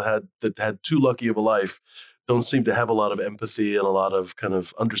 that people had too lucky of a life don't seem to have a lot of empathy and a lot of kind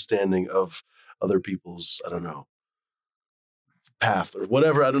of understanding of other people's, I don't know, path or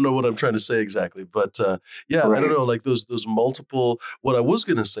whatever. I don't know what I'm trying to say exactly, but right. I don't know, like those multiple, what I was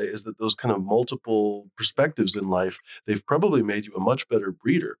going to say is that those kind of multiple perspectives in life, they've probably made you a much better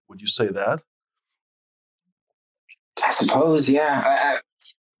breeder. Would you say that? I suppose, yeah.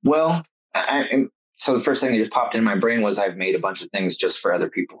 So the first thing that just popped in my brain was I've made a bunch of things just for other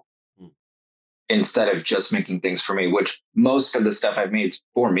people. Instead of just making things for me, which most of the stuff I've made is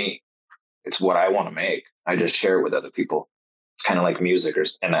for me. It's what I want to make. I just share it with other people. It's kind of like music or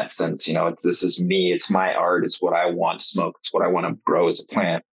in that sense, this is me. It's my art. It's what I want to smoke. It's what I want to grow as a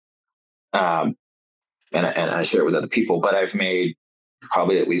plant. And I share it with other people, but I've made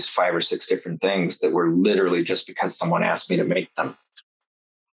probably at least 5 or 6 different things that were literally just because someone asked me to make them.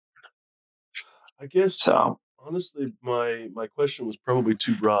 I guess, so honestly, my question was probably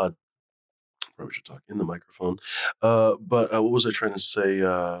too broad. Probably should talk in the microphone. But what was I trying to say?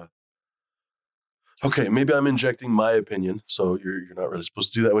 Okay, maybe I'm injecting my opinion. So you're not really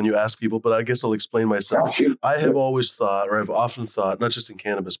supposed to do that when you ask people, but I guess I'll explain myself. I have always thought, or I've often thought, not just in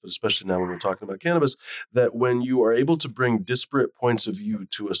cannabis, but especially now when we're talking about cannabis, that when you are able to bring disparate points of view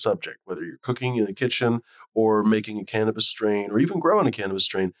to a subject, whether you're cooking in the kitchen or making a cannabis strain or even growing a cannabis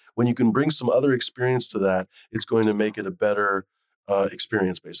strain, when you can bring some other experience to that, it's going to make it a better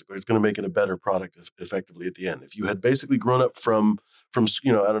experience, basically. It's going to make it a better product effectively at the end. If you had basically grown up from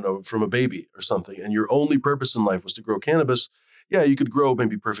a baby or something, and your only purpose in life was to grow cannabis, you could grow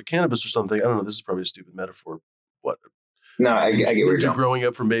maybe perfect cannabis or something. I don't know. This is probably a stupid metaphor. What? No, I get where you're going. Growing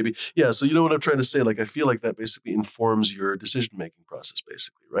up from baby. Yeah. So you know what I'm trying to say? Like, I feel like that basically informs your decision-making process,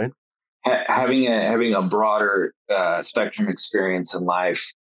 basically, right? Having a broader spectrum experience in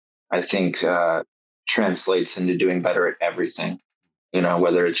life, I think translates into doing better at everything.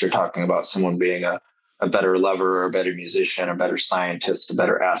 Whether it's you're talking about someone being a better lover or a better musician, a better scientist, a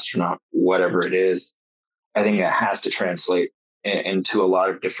better astronaut, whatever it is, I think that has to translate into a lot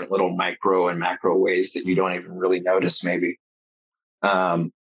of different little micro and macro ways that you don't even really notice maybe.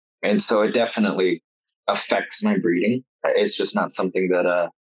 And so it definitely affects my breeding. It's just not something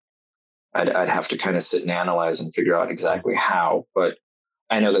that I'd have to kind of sit and analyze and figure out exactly how. But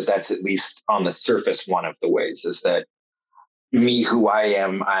I know that that's at least on the surface one of the ways, is that me, who I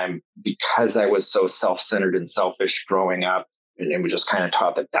am, because I was so self-centered and selfish growing up, and was just kind of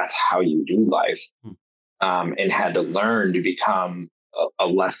taught that that's how you do life, and had to learn to become a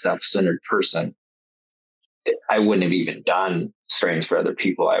less self-centered person. I wouldn't have even done strains for other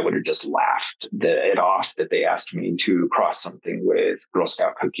people. I would have just laughed it off that they asked me to cross something with Girl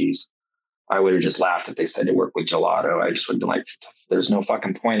Scout cookies. I would have just laughed if they said to work with gelato. I just would have been like, there's no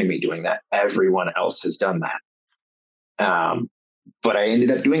fucking point in me doing that. Everyone else has done that. But I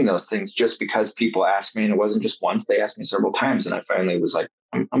ended up doing those things just because people asked me, and it wasn't just once. They asked me several times, and I finally was like,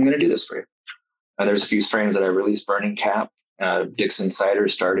 I'm going to do this for you. And there's a few strains that I released. Burning Cap, Dixon Cider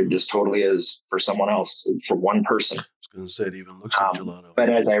started just totally as for someone else, for one person. I was going to say, it even looks like gelato. But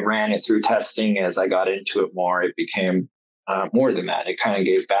as I ran it through testing, as I got into it more, it became more than that. It kind of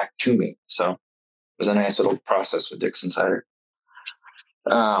gave back to me. So it was a nice little process with Dixon Cider.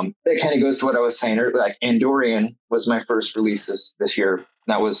 That kind of goes to what I was saying earlier. Like Andorian was my first release this year.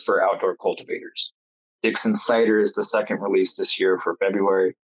 That was for outdoor cultivators. Dixon Cider is the second release this year for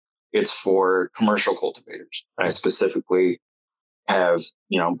February. It's for commercial cultivators. I specifically have,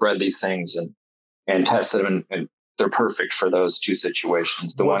 bred these things and tested them, and they're perfect for those two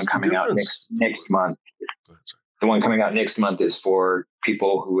situations. The one coming out next month. Go ahead, sir. The one coming out next month is for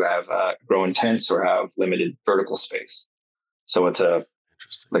people who have grown tents or have limited vertical space. So it's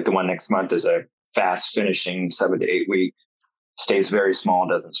like the one next month is a fast finishing 7 to 8 week, stays very small,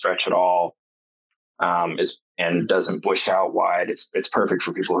 doesn't stretch at all, and doesn't bush out wide. It's perfect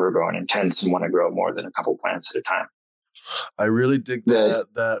for people who are growing in tents and want to grow more than a couple plants at a time. I really dig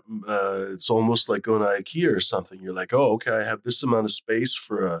that it's almost like going to IKEA or something. You're like, oh, okay, I have this amount of space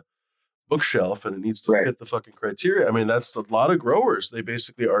for a bookshelf and it needs to fit the fucking criteria. I mean, that's a lot of growers. They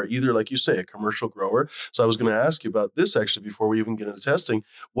basically are either, like you say, a commercial grower. So I was going to ask you about this actually before we even get into testing.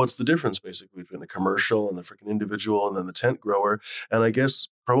 What's the difference basically between the commercial and the freaking individual and then the tent grower? And I guess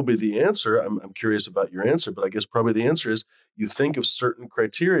probably the answer, I'm curious about your answer, but I guess probably the answer is you think of certain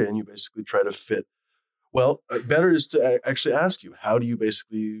criteria and you basically try to fit. Well, better is to actually ask you, how do you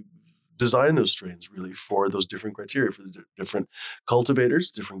basically design those strains really for those different criteria, for the different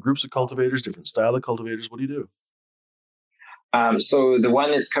cultivators, different groups of cultivators, different style of cultivators? What do you do? So the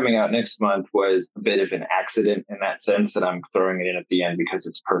one that's coming out next month was a bit of an accident in that sense, that I'm throwing it in at the end because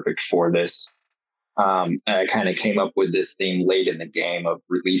it's perfect for this. And I kind of came up with this theme late in the game of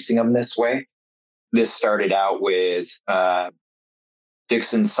releasing them this way. This started out with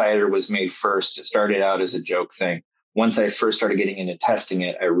Dixon Cider was made first. It started out as a joke thing. Once I first started getting into testing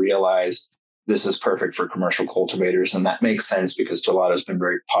it, I realized this is perfect for commercial cultivators. And that makes sense because gelato has been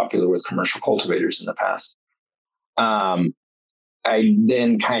very popular with commercial cultivators in the past. I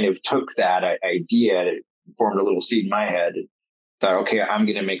then kind of took that idea, it formed a little seed in my head, thought, okay, I'm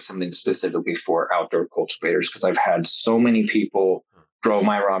going to make something specifically for outdoor cultivators because I've had so many people grow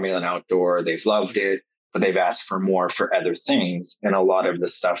my Romulan outdoor. They've loved it, but they've asked for more for other things. And a lot of the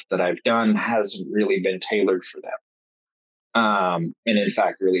stuff that I've done hasn't really been tailored for them. And in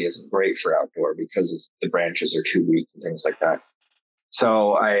fact, really isn't great for outdoor because the branches are too weak and things like that.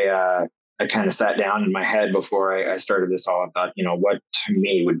 So I kind of sat down in my head before I started this all. I thought, what to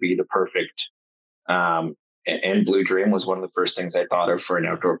me would be the perfect, and Blue Dream was one of the first things I thought of for an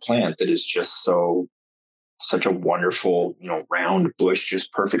outdoor plant that is just such a wonderful, round bush,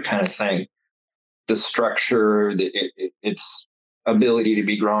 just perfect kind of thing. The structure, its ability to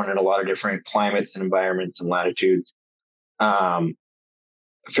be grown in a lot of different climates and environments and latitudes. I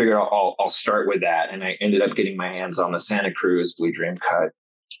figured I'll start with that. And I ended up getting my hands on the Santa Cruz Blue Dream cut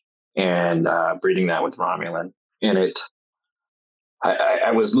and breeding that with Romulan. And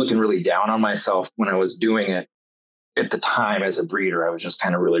I was looking really down on myself when I was doing it at the time as a breeder. I was just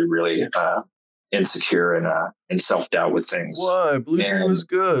kind of really, really insecure and self-doubt with things. Why? Blue Dream is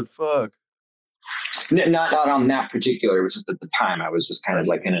good. Fuck. Not on that particular. It was just at the time I was just kind of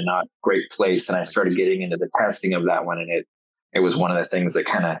like in a not great place, and I started getting into the testing of that one, and it was one of the things that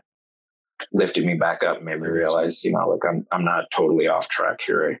kind of lifted me back up and made me realize, I'm not totally off track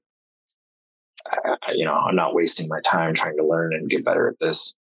here. I'm not wasting my time trying to learn and get better at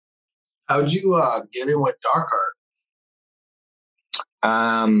this. How'd you get in with dark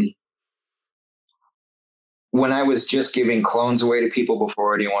art? when I was just giving clones away to people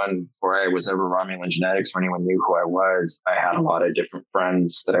before I was ever Romulan Genetics or anyone knew who I was, I had a lot of different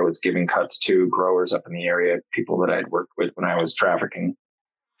friends that I was giving cuts to, growers up in the area, people that I'd worked with when I was trafficking.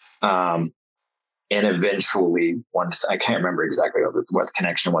 And eventually, once, I can't remember exactly what the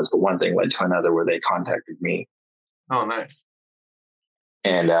connection was, but one thing led to another where they contacted me. Oh, nice.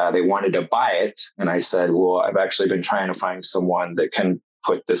 And they wanted to buy it. And I said, well, I've actually been trying to find someone that can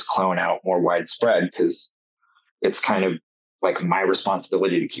put this clone out more widespread, because it's kind of like my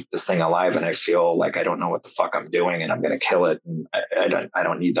responsibility to keep this thing alive. And I feel like I don't know what the fuck I'm doing and I'm going to kill it. And I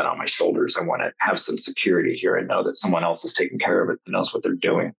don't need that on my shoulders. I want to have some security here and know that someone else is taking care of it, that knows what they're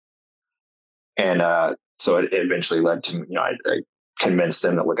doing. And so it eventually led to, I convinced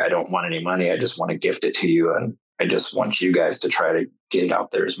them that, look, I don't want any money. I just want to gift it to you. And I just want you guys to try to get it out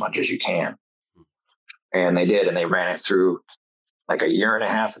there as much as you can. And they did. And they ran it through like a year and a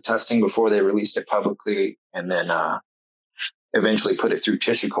half of testing before they released it publicly. And then eventually put it through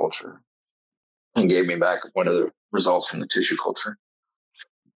tissue culture and gave me back one of the results from the tissue culture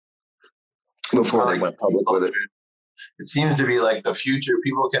before they went public with it. It seems to be like the future.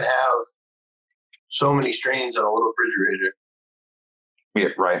 People can have so many strains in a little refrigerator. Yeah,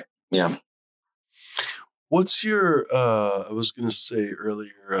 right. Yeah. What's your, I was going to say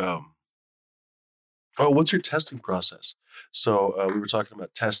earlier, what's your testing process? So we were talking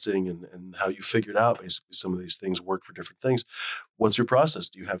about testing and how you figured out basically some of these things work for different things. What's your process?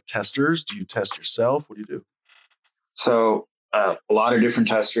 Do you have testers? Do you test yourself? What do you do? So a lot of different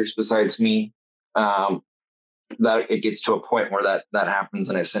testers besides me. That it gets to a point where that happens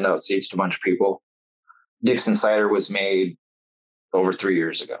and I send out seeds to a bunch of people. Dixon cider was made over 3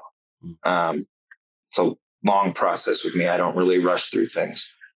 years ago. It's a long process with me. I don't really rush through things.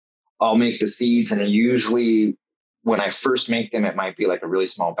 I'll make the seeds, and usually when I first make them, it might be like a really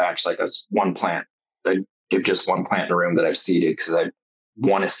small batch, like one plant. I give just one plant in a room that I've seeded because I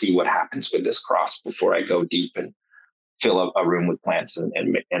want to see what happens with this cross before I go deep and fill up a room with plants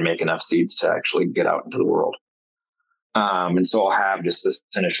and make enough seeds to actually get out into the world. And so I'll have just this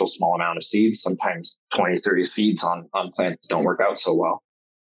initial small amount of seeds, sometimes 20, 30 seeds on plants that don't work out so well.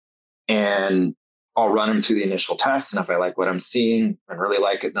 And I'll run them through the initial test. And if I like what I'm seeing and really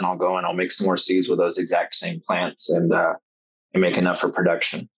like it, then I'll go and I'll make some more seeds with those exact same plants and make enough for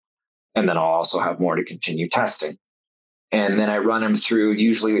production. And then I'll also have more to continue testing. And then I run them through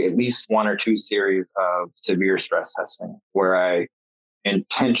usually at least 1 or 2 series of severe stress testing where I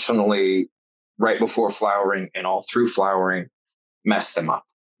intentionally, right before flowering and all through flowering, mess them up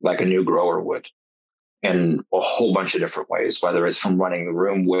like a new grower would in a whole bunch of different ways, whether it's from running the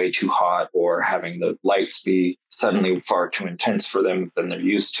room way too hot or having the lights be suddenly far too intense for them than they're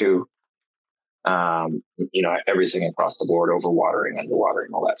used to. Everything across the board, overwatering,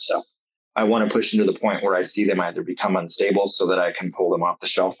 underwatering, all that stuff. I want to push them to the point where I see them either become unstable so that I can pull them off the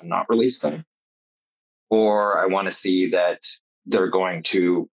shelf and not release them. Or I want to see that they're going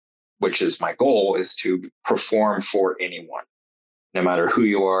to, which is my goal, is to perform for anyone. No matter who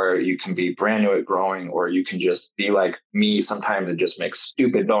you are, you can be brand new at growing, or you can just be like me sometimes and just make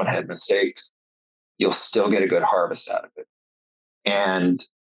stupid bonehead mistakes. You'll still get a good harvest out of it. And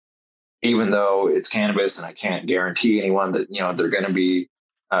even though it's cannabis and I can't guarantee anyone that, they're going to be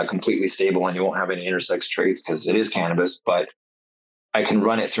completely stable and you won't have any intersex traits because it is cannabis, but I can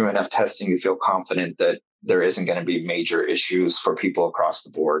run it through enough testing to feel confident that there isn't going to be major issues for people across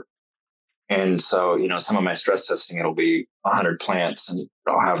the board. And so, some of my stress testing, it'll be 100 plants and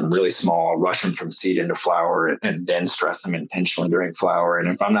I'll have them really small, I'll rush them from seed into flower and then stress them intentionally during flower. And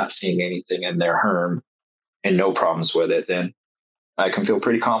if I'm not seeing anything in their herm and no problems with it, then I can feel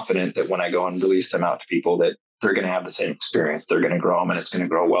pretty confident that when I go and release them out to people that they're going to have the same experience. They're going to grow them and it's going to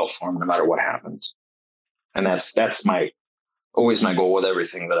grow well for them no matter what happens. And that's always my goal with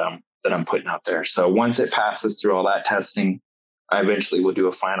everything that I'm putting out there. So once it passes through all that testing, I eventually will do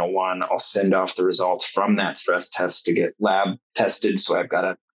a final one. I'll send off the results from that stress test to get lab tested. So I've got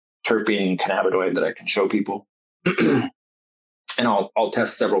a terpene cannabinoid that I can show people. And I'll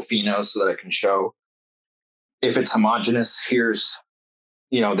test several phenos so that I can show if it's homogeneous, here's,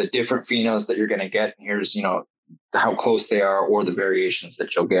 the different phenos that you're going to get. Here's, how close they are or the variations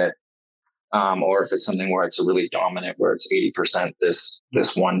that you'll get. Or if it's something where it's a really dominant, where it's 80% this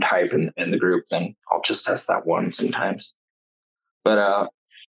one type in the group, then I'll just test that one sometimes. But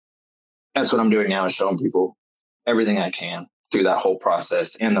that's what I'm doing now, is showing people everything I can through that whole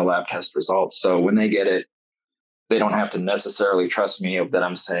process and the lab test results. So when they get it, they don't have to necessarily trust me that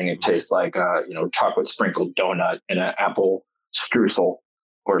I'm saying it tastes like chocolate sprinkled donut in an apple streusel.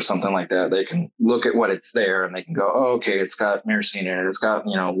 or something like that, they can look at what it's there and they can go, oh, okay, it's got myrcene in it. It's got,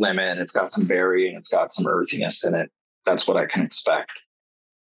 lemon, it's got some berry, and it's got some earthiness in it. That's what I can expect.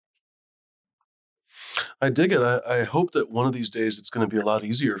 I dig it. I hope that one of these days it's going to be a lot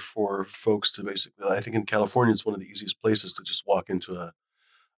easier for folks to basically, I think in California, it's one of the easiest places to just walk into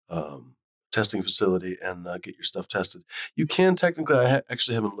a testing facility and get your stuff tested. You can technically, I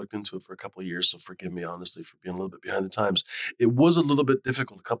actually haven't looked into it for a couple of years, so forgive me, honestly, for being a little bit behind the times. It was a little bit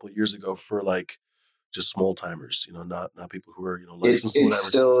difficult a couple of years ago for like just small timers, not people who are, licensed or whatever.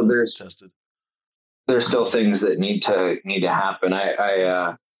 Still, there's tested. There's still things that need to happen.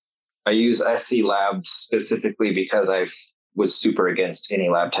 I use SC Labs specifically because I was super against any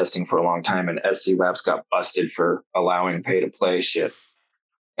lab testing for a long time, and SC Labs got busted for allowing pay to play shit.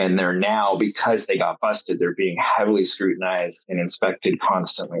 And they're now, because they got busted, they're being heavily scrutinized and inspected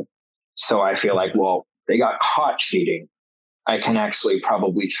constantly. So I feel like, well, they got caught cheating. I can actually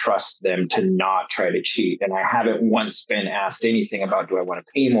probably trust them to not try to cheat. And I haven't once been asked anything about, do I want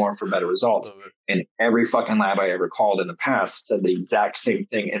to pay more for better results? And every fucking lab I ever called in the past said the exact same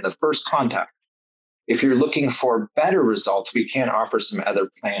thing in the first contact. If you're looking for better results, we can offer some other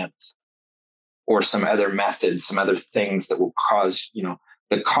plans or some other methods, some other things that will cause,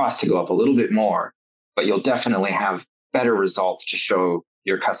 the cost to go up a little bit more, but you'll definitely have better results to show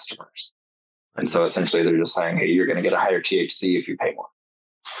your customers. And so essentially they're just saying, hey, you're going to get a higher THC if you pay more.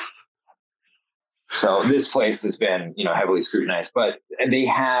 So this place has been, heavily scrutinized, but they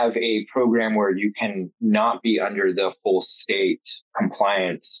have a program where you can not be under the full state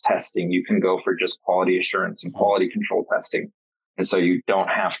compliance testing. You can go for just quality assurance and quality control testing. And so you don't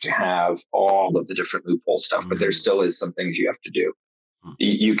have to have all of the different loophole stuff, but there still is some things you have to do.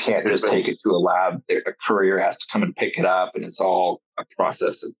 You can't just take it to a lab. A courier has to come and pick it up, and it's all a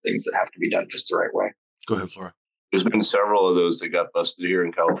process of things that have to be done just the right way. Go ahead, Flora. There's been several of those that got busted here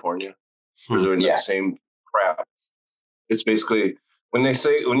in California. They're doing that same crap. It's basically when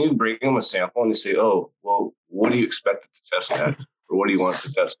you bring them a sample and they say, oh, well, what do you expect it to test at? Or what do you want it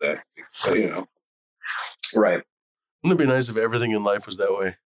to test at? So, Right. Wouldn't it be nice if everything in life was that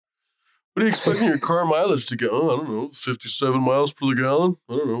way? What are you expecting your car mileage to go? Oh, I don't know, 57 miles per gallon.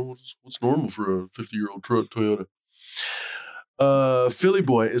 I don't know. What's normal for a 50-year-old Toyota? Philly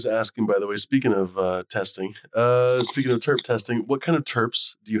Boy is asking, by the way, speaking of testing, speaking of terp testing, what kind of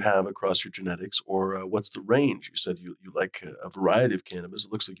terps do you have across your genetics, or what's the range? You said you like a variety of cannabis.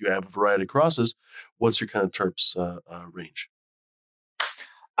 It looks like you have a variety of crosses. What's your kind of terps range?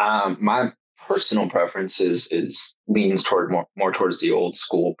 My personal preference is leans toward more towards the old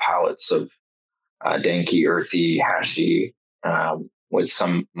school palettes of danky, earthy, hashy, with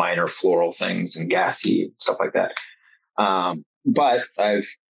some minor floral things and gassy stuff like that. But I've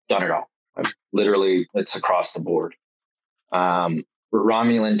done it all. It's across the board.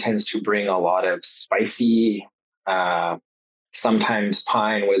 Romulan tends to bring a lot of spicy, sometimes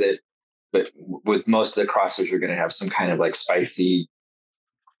pine with it, but with most of the crosses, you're going to have some kind of like spicy,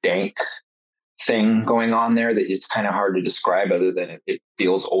 dank thing going on there that it's kind of hard to describe other than it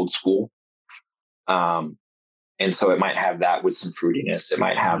feels old school. And so it might have that with some fruitiness. It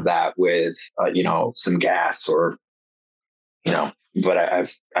might have that with, some gas or, but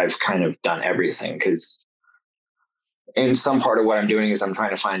I've kind of done everything because in some part of what I'm doing is I'm trying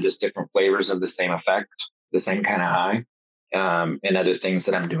to find just different flavors of the same effect, the same kind of high. And other things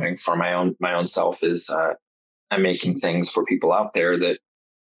that I'm doing for my own self is I'm making things for people out there that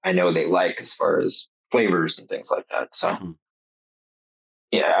I know they like as far as flavors and things like that. So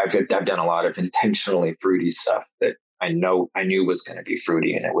yeah, I've done a lot of intentionally fruity stuff that I knew was going to be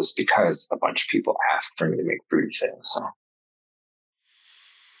fruity, and it was because a bunch of people asked for me to make fruity things. So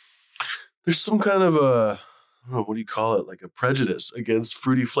there's some kind of I don't know, what do you call it? Like a prejudice against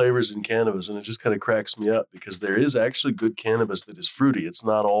fruity flavors in cannabis. And it just kind of cracks me up because there is actually good cannabis that is fruity. It's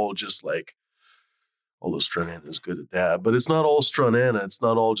not all just like, although Stronana is good at that, but it's not all Stronana. It's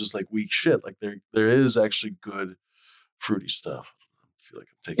not all just like weak shit. Like there is actually good fruity stuff. I feel like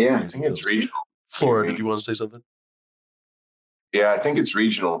I'm taking I think it's regional. Flora, did you want to say something? Yeah, I think it's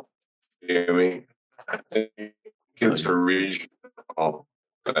regional. I think it's a regional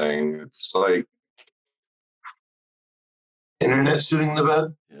thing. It's like internet shooting the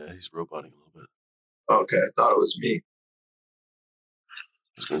bed? Yeah, he's roboting a little bit. Okay, I thought it was me.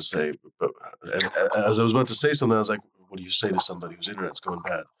 I was going to say, but as I was about to say something, I was like, what do you say to somebody whose internet's going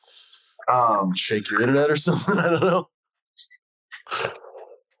bad? Shake your internet or something? I don't know.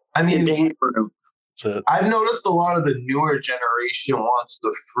 I mean, I've noticed a lot of the newer generation wants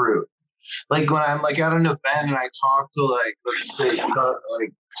the fruit. Like when I'm like at an event and I talk to like, let's say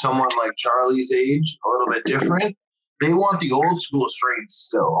like someone like Charlie's age, a little bit different, they want the old school strains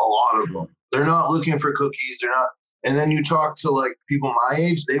still, a lot of them. They're not looking for cookies. They're not. And then you talk to like people my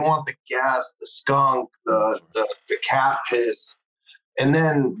age, they want the gas, the skunk, the cat piss. And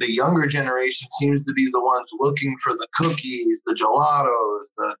then the younger generation seems to be the ones looking for the cookies, the gelatos,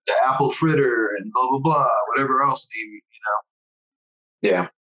 the apple fritter, and blah, blah, blah, whatever else Yeah.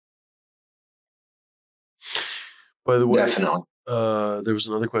 By the way, definitely. There was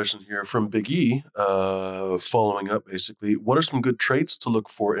another question here from Big E, following up basically. What are some good traits to look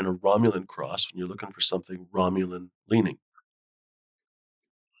for in a Romulan cross when you're looking for something Romulan leaning?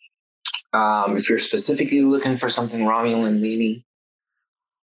 If you're specifically looking for something Romulan leaning,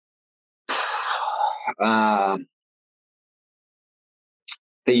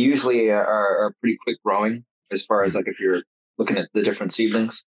 they usually are pretty quick growing as far as like if you're looking at the different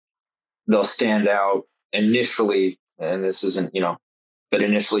seedlings. They'll stand out initially, and this isn't, but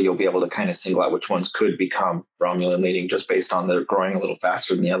initially you'll be able to kind of single out which ones could become Romulan leaning just based on their growing a little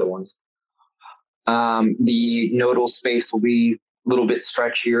faster than the other ones. The nodal space will be a little bit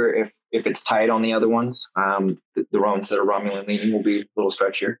stretchier if it's tight on the other ones. The ones that are Romulan leaning will be a little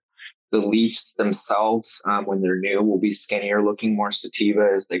stretchier. The leaves themselves, when they're new, will be skinnier looking, more sativa.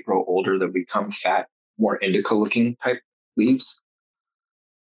 As they grow older, they'll become fat, more indica looking type leaves.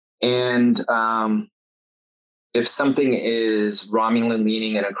 And if something is Romulan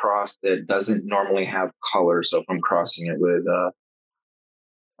leaning in a cross that doesn't normally have color, so if I'm crossing it with,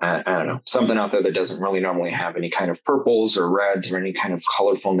 I don't know, something out there that doesn't really normally have any kind of purples or reds or any kind of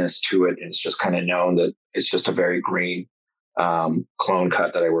colorfulness to it, and it's just kind of known that it's just a very green clone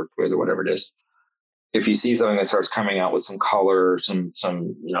cut that I worked with or whatever it is. If you see something that starts coming out with some color, some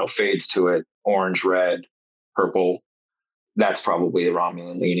fades to it, orange, red, purple, that's probably the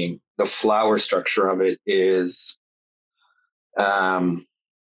Romulan leaning. The flower structure of it is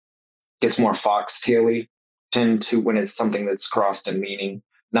gets more foxtaily tend to when it's something that's crossed in leaning.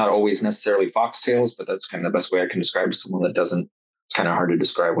 Not always necessarily foxtails, but that's kind of the best way I can describe someone that doesn't. It's kind of hard to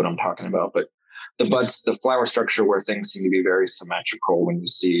describe what I'm talking about. But the buds, the flower structure where things seem to be very symmetrical when you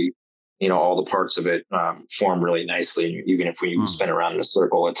see, all the parts of it form really nicely. And even if you spin around in a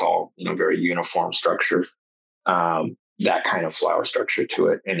circle, it's all, very uniform structure. That kind of flower structure to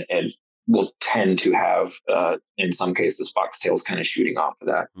it. And will tend to have, in some cases, foxtails kind of shooting off of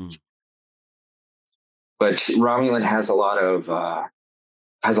that. But Romulan has a lot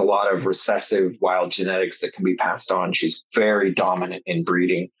of recessive wild genetics that can be passed on. She's very dominant in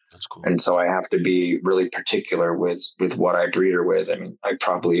breeding. That's cool. And so I have to be really particular with what I breed her with. I mean, I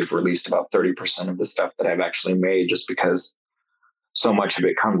probably have released about 30% of the stuff that I've actually made just because so much of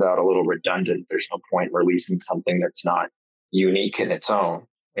it comes out a little redundant. There's no point releasing something that's not unique in its own.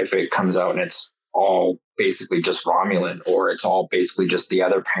 If it comes out and it's all basically just Romulan or it's all basically just the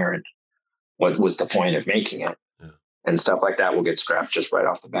other parent, what was the point of making it? Yeah. And stuff like that will get scrapped just right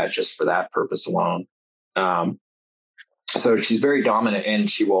off the bat, just for that purpose alone. So she's very dominant, and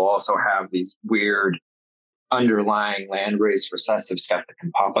she will also have these weird underlying landrace recessive stuff that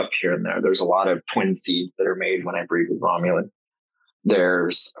can pop up here and there. There's a lot of twin seeds that are made when I breed with Romulan.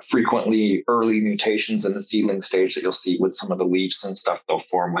 There's frequently early mutations in the seedling stage that you'll see with some of the leaves and stuff. They'll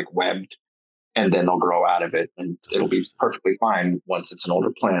form like webbed, and then they'll grow out of it, and it'll be perfectly fine once it's an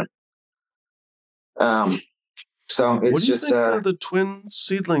older plant. So it's what do you just think the twin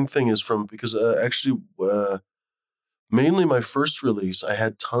seedling thing is from? Because actually, mainly my first release, I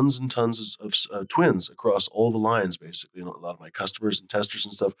had tons and tons of twins across all the lines. Basically, a lot of my customers and testers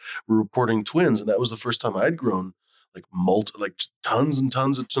and stuff were reporting twins, and that was the first time I'd grown like tons and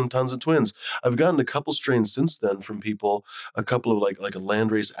tons of twins. I've gotten a couple strains since then from people. A couple of like a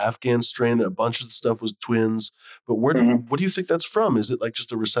landrace Afghan strain. A bunch of stuff was twins. But what do you think that's from? Is it like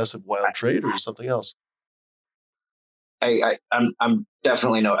just a recessive wild trait or something else? I'm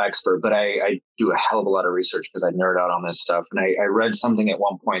definitely no expert, but I do a hell of a lot of research because I nerd out on this stuff. And I read something at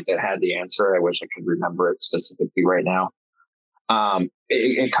one point that had the answer. I wish I could remember it specifically right now.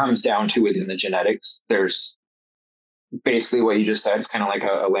 It comes down to within the genetics. There's basically what you just said, kind of like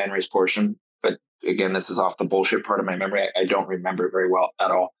a landrace portion. But again, this is off the bullshit part of my memory. I don't remember it very well at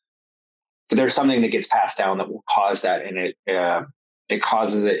all. But there's something that gets passed down that will cause that, and it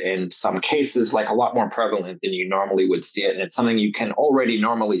causes it in some cases like a lot more prevalent than you normally would see it. And it's something you can already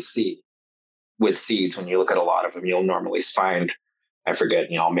normally see with seeds. When you look at a lot of them, you'll normally find, I forget,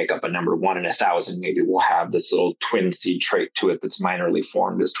 I'll make up a number, 1 in 1,000. Maybe we'll have this little twin seed trait to it that's minorly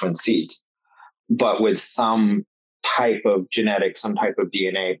formed as twin seeds. But with some type of genetic, some type of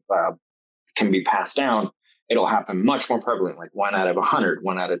DNA can be passed down, it'll happen much more prevalent, like 1 out of 100,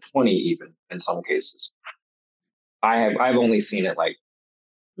 1 out of 20, even in some cases. I've only seen it like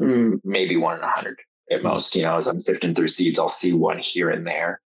maybe 1 in 100 at most. As I'm sifting through seeds, I'll see one here and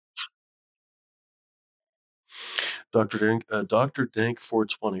there. Dr. Dank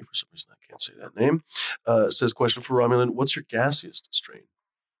 420, for some reason I can't say that name, says, question for Romulan, what's your gassiest strain?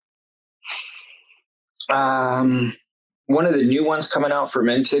 One of the new ones coming out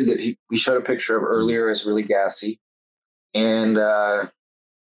fermented that we showed a picture of earlier is really gassy. And right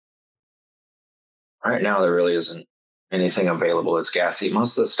now there really isn't anything available that's gassy.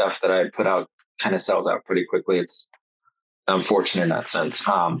 Most of the stuff that I put out kind of sells out pretty quickly. It's unfortunate in that sense.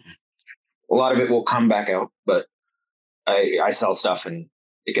 A lot of it will come back out, but I sell stuff and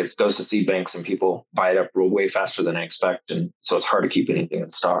it goes to seed banks and people buy it up way faster than I expect. And so it's hard to keep anything in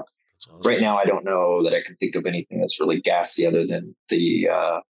stock. Awesome. Right now, I don't know that I can think of anything that's really gassy other than the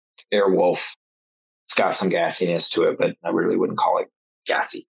Airwolf. It's got some gassiness to it, but I really wouldn't call it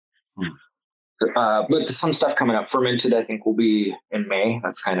gassy. But some stuff coming up. Fermented, I think, will be in May.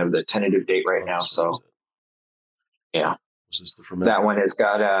 That's kind of the tentative date right now. So, yeah. Was this the fermented? That one has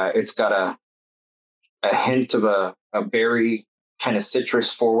got it's got a hint of a berry, kind of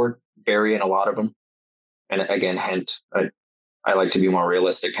citrus forward berry in a lot of them. And again, hint. I like to be more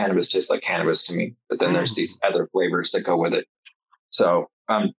realistic. Cannabis tastes like cannabis to me, but then there's these other flavors that go with it. So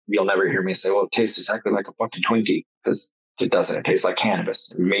you'll never hear me say, well, it tastes exactly like a fucking Twinkie, because it doesn't. It tastes like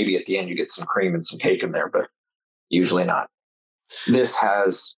cannabis. Maybe at the end you get some cream and some cake in there, but usually not. This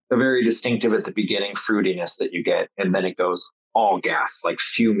has a very distinctive at the beginning fruitiness that you get, and then it goes all gas, like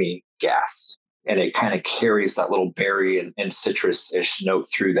fumy gas. And it kind of carries that little berry and citrus-ish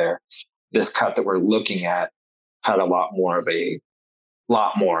note through there. This cut that we're looking at had a lot more of a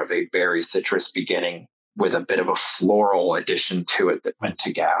berry citrus beginning with a bit of a floral addition to it that went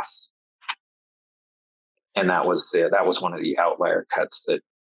to gas. And that was one of the outlier cuts that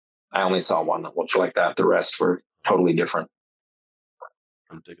I only saw one that looked like that. The rest were totally different.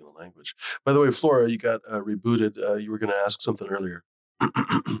 I'm digging the language. By the way, Flora, you got rebooted. You were going to ask something earlier.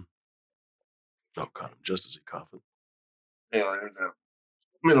 Oh, God, I'm just as he coughing. Yeah, I don't know.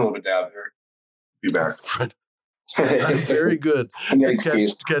 I'm in a little bit dab here. Be back. I'm very good at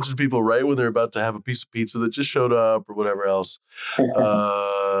catching people right when they're about to have a piece of pizza that just showed up or whatever else. What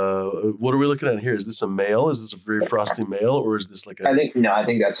are we looking at here? Is this a male? Is this a very frosty male, or is this like a... I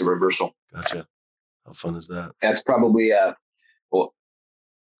think that's a reversal. Gotcha. How fun is that? That's probably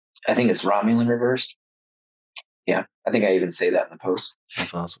I think it's Romulan reversed. Yeah, I think I even say that in the post.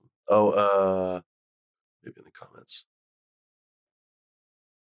 That's awesome. Oh, maybe in the comments.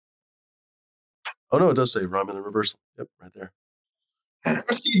 Oh, no, it does say Romulan reversal. Yep, right there.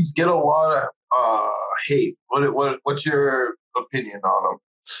 Seeds get a lot of hate. What's your opinion on them?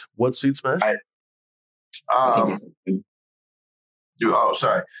 What seed smash?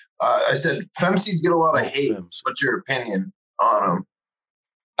 Sorry. I said fem seeds get a lot of hate. Fems. What's your opinion on them?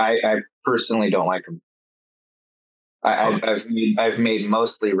 I personally don't like them. I've made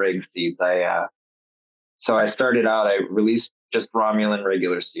mostly rig seeds. So I started out, I released just Romulan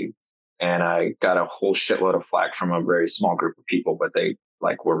regular seeds, and I got a whole shitload of flack from a very small group of people, but they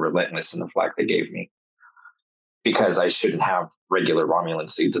were relentless in the flack they gave me because I shouldn't have regular Romulan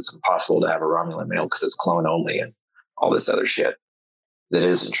seeds. It's impossible to have a Romulan male because it's clone only and all this other shit that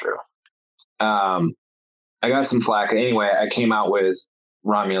isn't true. I got some flack. Anyway, I came out with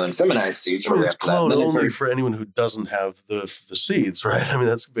Romulan feminized seeds. I mean, it's clone only for anyone who doesn't have the seeds, right? I mean,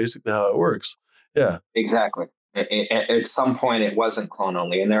 that's basically how it works. Yeah, exactly. At some point, it wasn't clone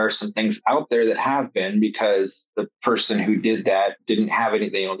only, and there are some things out there that have been because the person who did that didn't have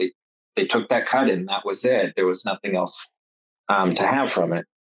anything. They took that cut and that was it. There was nothing else to have from it.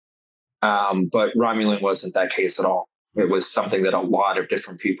 But Romulan wasn't that case at all. It was something that a lot of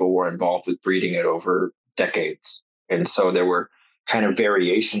different people were involved with breeding it over decades, and so there were kind of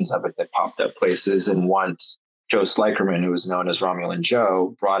variations of it that popped up places. And once Joe Slikerman, who was known as Romulan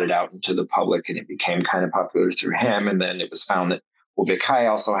Joe, brought it out into the public, and it became kind of popular through him. And then it was found that Vic Hai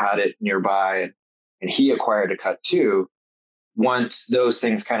also had it nearby, and he acquired a cut too. Once those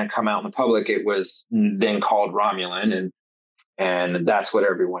things kind of come out in the public, it was then called Romulan, and that's what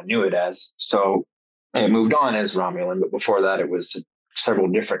everyone knew it as. So it moved on as Romulan, but before that, it was several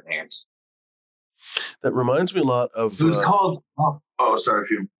different names. That reminds me a lot of... It was called... sorry if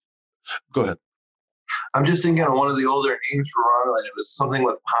you... Go ahead. I'm just thinking of one of the older names for Romulan. It was something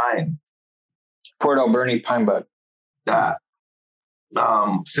with pine. Port Alberni pine bud. That.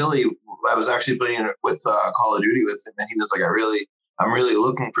 Philly, I was actually playing it with Call of Duty with him, and he was like, I'm really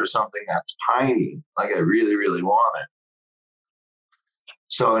looking for something that's piney. Like, I really, really want it.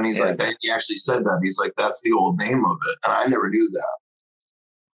 So, and he's like, then he actually said that. He's like, that's the old name of it. And I never knew that.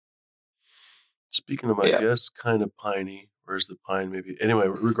 Speaking of, I guess, kind of piney, Where's the pine? Maybe. Anyway,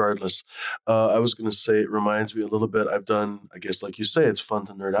 regardless, I was going to say it reminds me a little bit. I've done, I guess, like you say, it's fun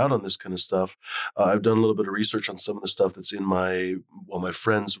to nerd out on this kind of stuff. I've done a little bit of research on some of the stuff that's in my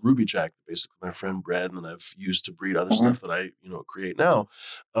friend's Ruby Jack, basically my friend bred, and then I've used to breed other stuff that I, create now.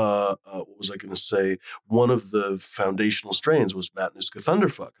 What was I going to say? One of the foundational strains was Matanuska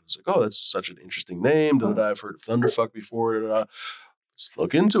Thunderfuck. And I was like, oh, that's such an interesting name. I've heard of Thunderfuck before. Let's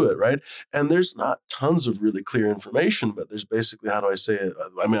look into it, right? And there's not tons of really clear information, but there's basically, how do I say it?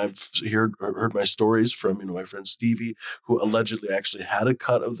 I mean, I've heard my stories from, my friend Stevie, who allegedly actually had a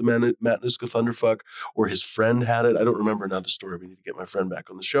cut of the Matanuska Thunderfuck, or his friend had it. I don't remember now the story. We need to get my friend back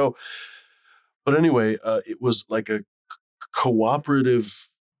on the show. But anyway, it was like a cooperative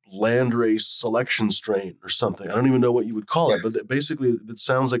landrace selection strain or something. I don't even know what you would call it, but basically it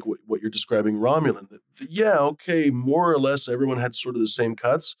sounds like what you're describing, Romulan. Yeah, okay, more or less everyone had sort of the same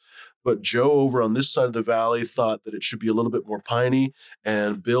cuts, but Joe over on this side of the valley thought that it should be a little bit more piney,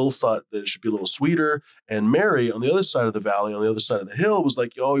 and Bill thought that it should be a little sweeter, and Mary on the other side of the valley, on the other side of the hill, was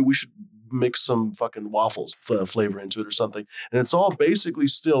like, oh, we should mix some fucking waffles flavor into it or something. And it's all basically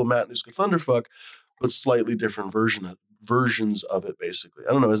still Matanuska Thunderfuck, but slightly different versions of it, basically.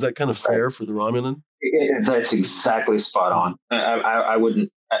 I don't know. Is that kind of fair for the Romulan? That's exactly spot on. I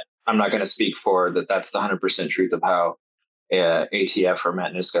wouldn't. I'm not going to speak for that. That's the 100% truth of how ATF or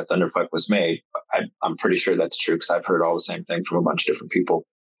Matanuska Thunderfuck was made. I'm pretty sure that's true because I've heard all the same thing from a bunch of different people.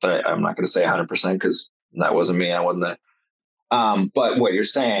 But I'm not going to say 100% because that wasn't me. I wasn't that. But what you're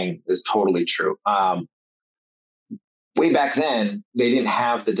saying is totally true. Way back then, they didn't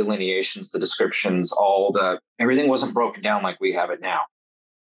have the delineations, the descriptions, everything wasn't broken down like we have it now.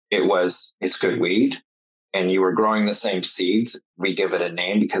 It's good weed, and you were growing the same seeds. We give it a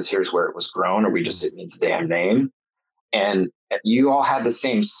name because here's where it was grown, or it needs a damn name. And you all had the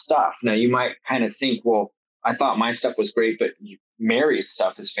same stuff. Now you might kind of think, well, I thought my stuff was great, but Mary's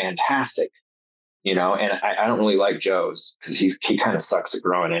stuff is fantastic, and I don't really like Joe's because he kind of sucks at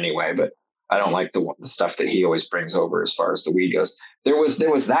growing anyway, but I don't like the stuff that he always brings over as far as the weed goes. There was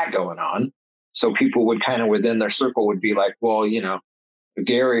that going on. So people would kind of within their circle would be like, well,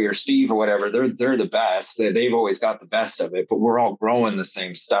 Gary or Steve or whatever, they're the best. They've always got the best of it, but we're all growing the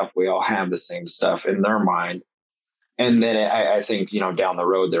same stuff. We all have the same stuff in their mind. And then I think, down the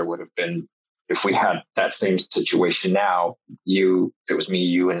road, there would have been, if we had that same situation now, if it was me,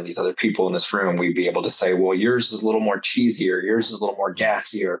 you, and these other people in this room, we'd be able to say, well, yours is a little more cheesy, or yours is a little more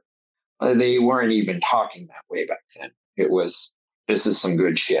gassier. They weren't even talking that way back then. It was, this is some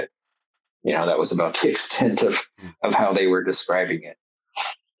good shit. That was about the extent of how they were describing it.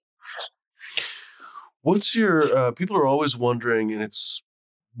 What's your, people are always wondering, and it's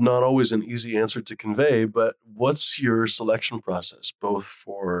not always an easy answer to convey, but what's your selection process, both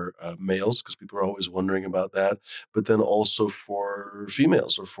for males, because people are always wondering about that, but then also for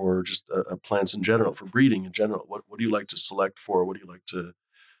females, or for just plants in general, for breeding in general? What do you like to select for? What do you like to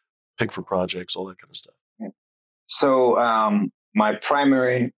pick for projects, all that kind of stuff? So my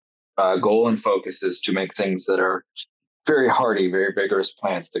primary goal and focus is to make things that are very hardy, very vigorous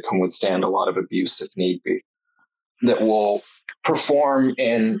plants that can withstand a lot of abuse if need be, that will perform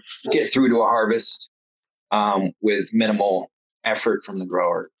and get through to a harvest with minimal effort from the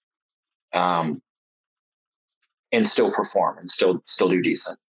grower, and still perform and still do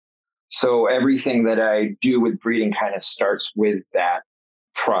decent. So everything that I do with breeding kind of starts with that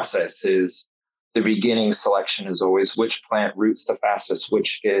process. Is the beginning selection is always which plant roots the fastest,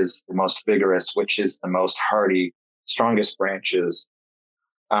 which is the most vigorous, which is the most hardy, strongest branches,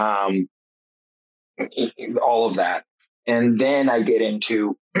 all of that. And then I get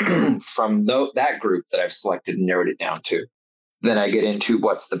into, from that group that I've selected and narrowed it down to, then I get into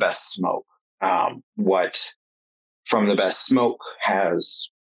what's the best smoke. What from the best smoke has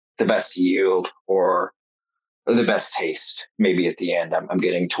the best yield or the best taste. Maybe at the end, I'm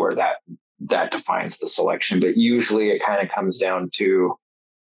getting to where that defines the selection. But usually it kind of comes down to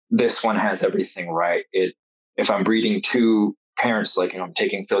this one has everything right. If I'm breeding two parents, like, I'm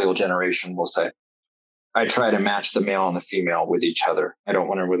taking filial generation, we'll say, I try to match the male and the female with each other. I don't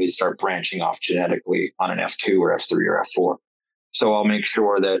want to really start branching off genetically on an F2 or F3 or F4. So I'll make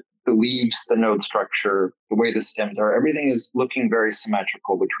sure that the leaves, the node structure, the way the stems are, everything is looking very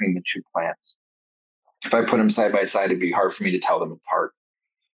symmetrical between the two plants. If I put them side by side, it'd be hard for me to tell them apart.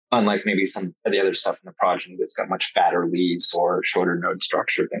 Unlike maybe some of the other stuff in the progeny that's got much fatter leaves or shorter node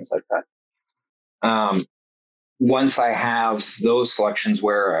structure, things like that. Once I have those selections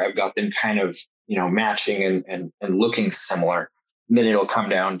where I've got them kind of, matching and looking similar, then it'll come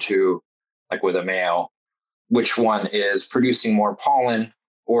down to, like with a male, which one is producing more pollen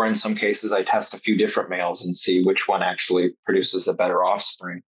or in some cases, I test a few different males and see which one actually produces a better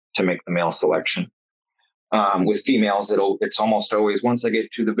offspring to make the male selection. With females, it's almost always, once I get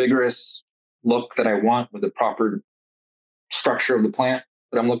to the vigorous look that I want with the proper structure of the plant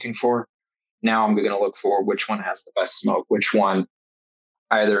that I'm looking for, now I'm going to look for which one has the best smoke, which one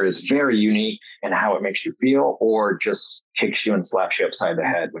either is very unique in how it makes you feel or just kicks you and slaps you upside the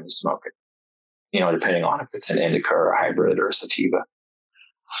head when you smoke it, depending on if it's an indica or a hybrid or a sativa.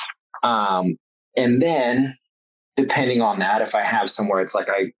 And then depending on that, if I have somewhere it's like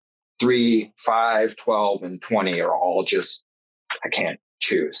 3, 5, 12, and 20 are all just, I can't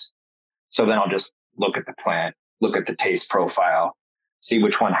choose. So then I'll just look at the plant, look at the taste profile, see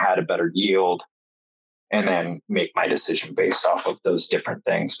which one had a better yield, and then make my decision based off of those different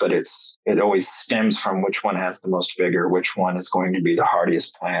things. But it always stems from which one has the most vigor, which one is going to be the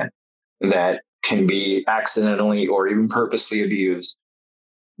hardiest plant that can be accidentally or even purposely abused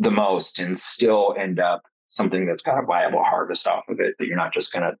the most and still end up something that's got a viable harvest off of it, that you're not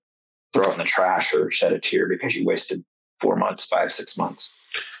just going to throw it in the trash or shed a tear because you wasted 4 months, 5, 6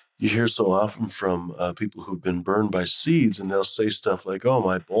 months. You hear so often from people who've been burned by seeds, and they'll say stuff like, "Oh,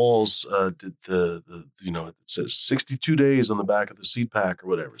 my balls did it says 62 days on the back of the seed pack or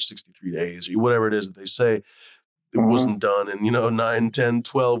whatever, 63 days or whatever it is that they say. It wasn't done in 9, 10,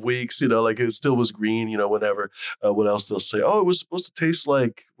 12 weeks. Like it still was green. Whatever. What else they'll say? Oh, it was supposed to taste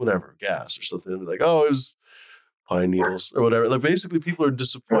like whatever gas or something. And like, oh, it was pine needles or whatever. Like basically people are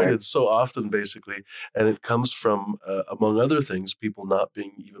disappointed so often basically. And it comes from, among other things, people not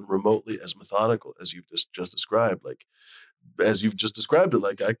being even remotely as methodical as you've just described. Like, as you've just described it,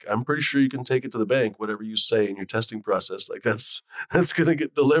 like I'm pretty sure you can take it to the bank, whatever you say in your testing process, like that's going to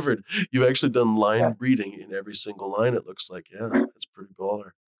get delivered. You've actually done line breeding in every single line. It looks like, that's pretty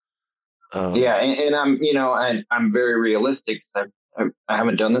baller. And I'm very realistic. I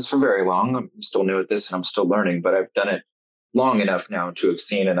haven't done this for very long. I'm still new at this and I'm still learning, but I've done it long enough now to have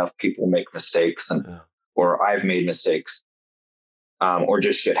seen enough people make mistakes or I've made mistakes, or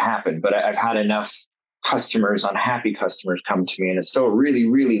just shit happen. But I've had enough customers, unhappy customers, come to me, and it's still a really,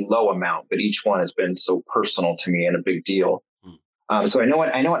 really low amount, but each one has been so personal to me and a big deal. So I know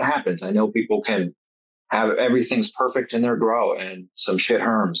what happens. I know people can have everything's perfect in their grow and some shit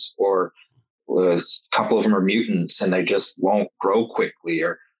herms, or a couple of them are mutants and they just won't grow quickly,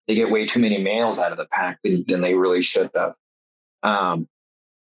 or they get way too many males out of the pack than they really should have.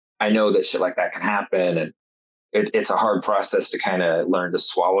 I know that shit like that can happen, and it's a hard process to kind of learn to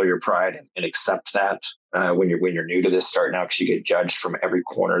swallow your pride and accept that when you're new to this starting out, because you get judged from every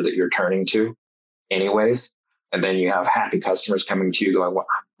corner that you're turning to anyways. And then you have happy customers coming to you going, well,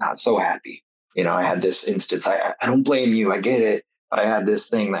 I'm not so happy. I had this instance. I don't blame you. I get it. But I had this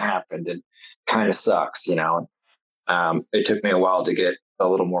thing that happened and kind of sucks, It took me a while to get a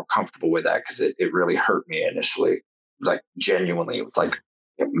little more comfortable with that because it really hurt me initially. Like genuinely, it's like,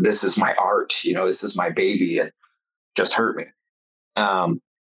 this is my art, this is my baby, and just hurt me.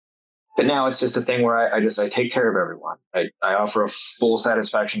 But now it's just a thing where I take care of everyone. I offer a full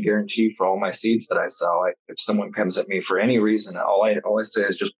satisfaction guarantee for all my seeds that I sell. If someone comes at me for any reason, all I say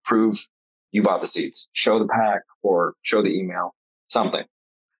is just prove you bought the seeds, show the pack or show the email, something.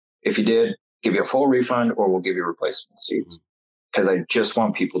 If you did, give you a full refund or we'll give you replacement seeds. Because I just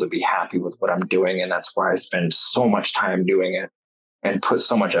want people to be happy with what I'm doing. And that's why I spend so much time doing it and put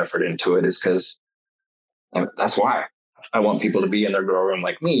so much effort into it, is because that's why. I want people to be in their grow room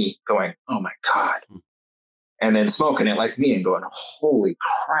like me going, oh my God. And then smoking it like me and going, holy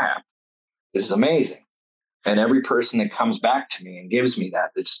crap, this is amazing. And every person that comes back to me and gives me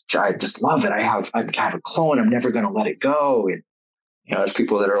that, I just love it. I have a clone. I'm never going to let it go. And, there's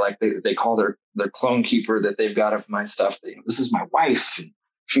people that are like, they call their clone keeper that they've got of my stuff. This is my wife. And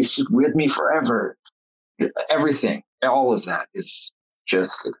she's with me forever. Everything, all of that is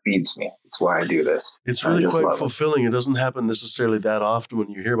just, it feeds me. It's why I do this. It's really quite fulfilling. It doesn't happen necessarily that often when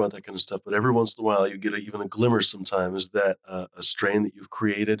you hear about that kind of stuff, but every once in a while you get even a glimmer sometimes that a strain that you've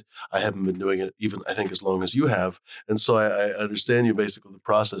created. I haven't been doing it even, I think, as long as you have. And so I understand you basically, the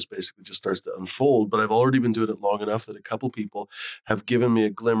process basically just starts to unfold, but I've already been doing it long enough that a couple people have given me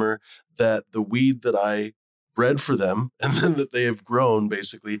a glimmer that the weed that I bred for them and then that they have grown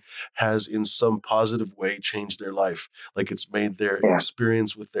basically has in some positive way changed their life. Like it's made their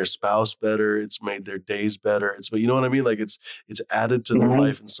experience with their spouse better. It's made their days better. You know what I mean? Like it's added to their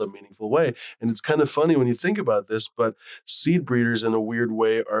life in some meaningful way. And it's kind of funny when you think about this, but seed breeders in a weird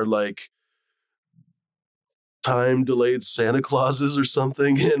way are like time delayed Santa Clauses or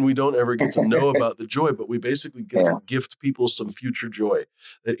something, and we don't ever get to know about the joy, but we basically get to gift people some future joy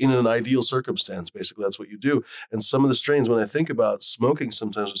in an ideal circumstance. Basically, that's what you do. And some of the strains, when I think about smoking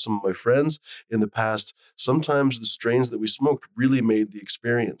sometimes with some of my friends in the past, sometimes the strains that we smoked really made the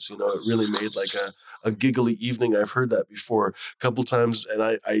experience. It really made like a giggly evening. I've heard that before a couple times, and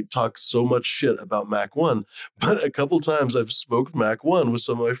I talk so much shit about Mac 1, but a couple times I've smoked Mac 1 with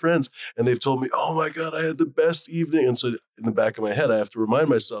some of my friends, and they've told me, oh my God, I had the best evening. And so in the back of my head, I have to remind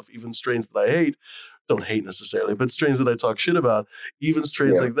myself, even strains that I don't hate necessarily, but strains that I talk shit about, even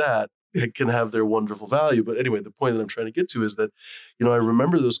strains like that, it can have their wonderful value. But anyway, the point that I'm trying to get to is that, I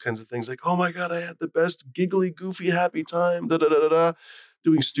remember those kinds of things like, oh my God, I had the best giggly, goofy, happy time,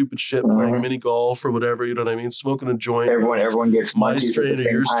 doing stupid shit, playing mini golf or whatever, you know what I mean? Smoking a joint. Everyone gets my strain or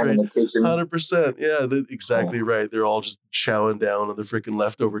your strain. 100%. Yeah, exactly right. They're all just chowing down on the freaking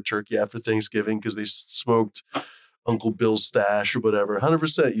leftover turkey after Thanksgiving because they smoked Uncle Bill's stash or whatever.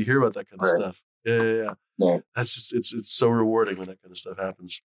 100%. You hear about that kind of stuff. Yeah. That's just, it's so rewarding when that kind of stuff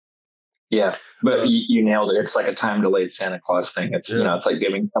happens. Yeah, but you nailed it. It's like a time delayed Santa Claus thing. It's it's like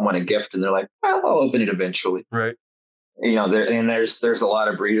giving someone a gift and they're like, well, I'll open it eventually. Right. There's a lot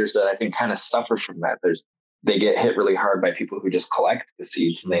of breeders that I think kind of suffer from that. They get hit really hard by people who just collect the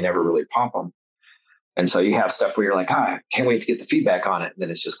seeds and they never really pop them. And so you have stuff where you're like, I can't wait to get the feedback on it. And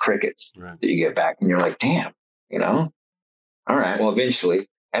then it's just crickets that you get back and you're like, damn, all right, well, eventually.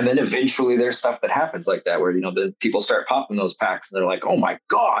 And then eventually there's stuff that happens like that where, the people start popping those packs and they're like, oh my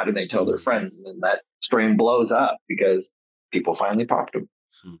God. And they tell their friends and then that strain blows up because people finally popped them.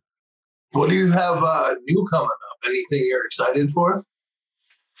 What do you have new coming up? Anything you're excited for?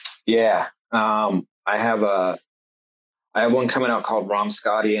 Yeah. I have one coming out called Rom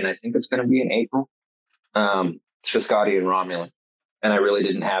Scotty, and I think it's going to be in April. It's for Scotty and Romulan. And I really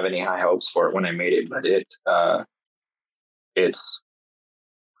didn't have any high hopes for it when I made it, but it's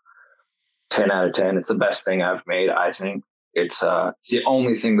 10 out of 10. It's the best thing I've made, I think. It's the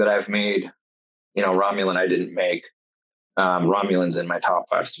only thing that I've made. Romulan I didn't make. Romulan's in my top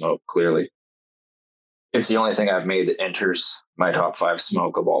 5 smoke, clearly. It's the only thing I've made that enters my top 5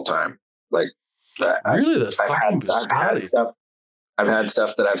 smoke of all time. Like, really, that's fucking Biscotti. I've had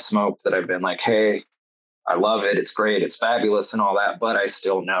stuff that I've smoked that I've been like, hey, I love it. It's great. It's fabulous and all that. But I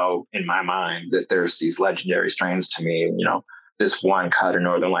still know in my mind that there's these legendary strains to me. This one cut of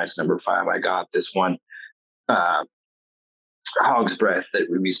Northern Lights number 5 I got. This one Hog's Breath that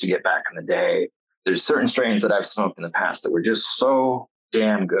we used to get back in the day. There's certain strains that I've smoked in the past that were just so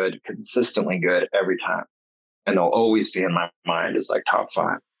damn good, consistently good every time. And they'll always be in my mind as like top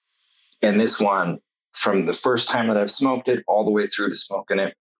 5. And this one, from the first time that I've smoked it all the way through to smoking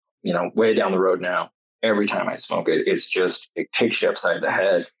it, way down the road now, every time I smoke it, it kicks you upside the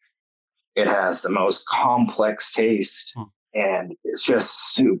head. It has the most complex taste and it's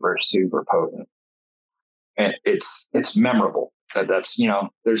just super, super potent. And it's memorable. That's,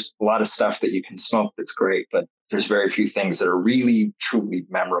 there's a lot of stuff that you can smoke that's great, but there's very few things that are really, truly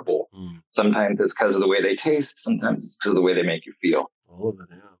memorable. Sometimes it's because of the way they taste. Sometimes it's because of the way they make you feel. All of it,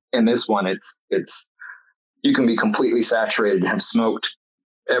 yeah. And this one, it's you can be completely saturated and have smoked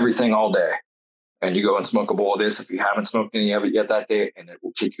everything all day. And you go and smoke a bowl of this if you haven't smoked any of it yet that day, and it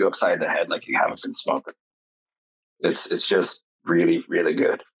will kick you upside the head like you haven't been smoking. It's just really, really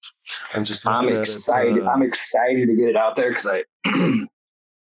good. I'm excited. I'm excited to get it out there because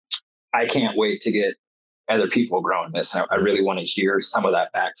I can't wait to get other people growing this. I really want to hear some of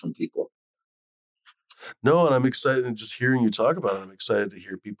that back from people. No, and I'm excited. And just hearing you talk about it, I'm excited to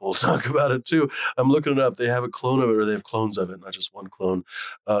hear people talk about it too. I'm looking it up. They have a clone of it, or they have clones of it, not just one clone,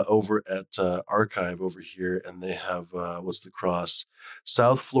 over at Archive over here. And they have, what's the cross?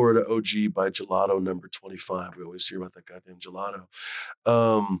 South Florida OG by Gelato number 25. We always hear about that goddamn Gelato.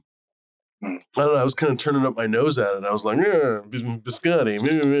 I don't know. I was kind of turning up my nose at it. I was like, biscotti,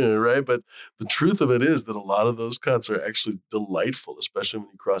 right? But the truth of it is that a lot of those cuts are actually delightful, especially when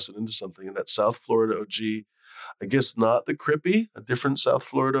you cross it into something. And that South Florida OG, I guess not the Crippy, a different South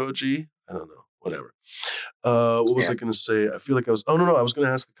Florida OG. I don't know. Whatever. What was I going to say? I feel like I was. Oh no! I was going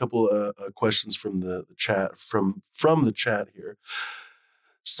to ask a couple questions from the chat from the chat here.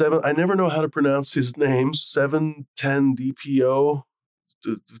 I never know how to pronounce his name. 710 DPO.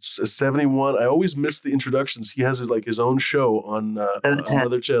 It's 71. I always miss the introductions. He has his own show on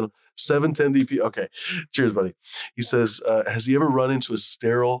another channel. 710 DP. Okay. Cheers, buddy. He says, has he ever run into a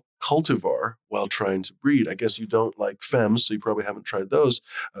sterile cultivar while trying to breed? I guess you don't like femmes, so you probably haven't tried those,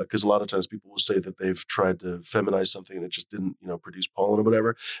 because a lot of times people will say that they've tried to feminize something and it just didn't, produce pollen or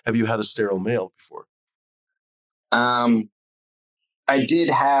whatever. Have you had a sterile male before? I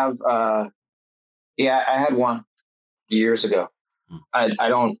did have Yeah, I had one years ago. I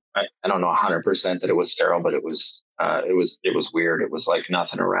don't know 100% that it was sterile, but it was weird. It was like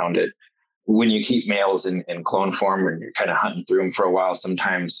nothing around it. When you keep males in clone form and you're kind of hunting through them for a while,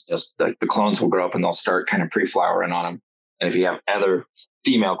 sometimes just the clones will grow up and they'll start kind of pre-flowering on them. And if you have other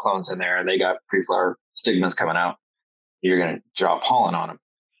female clones in there and they got pre-flower stigmas coming out, you're going to drop pollen on them.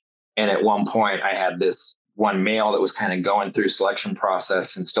 And at one point I had this one male that was kind of going through selection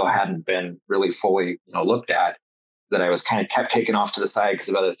process and still hadn't been really fully, looked at, that I was kind of kept taking off to the side because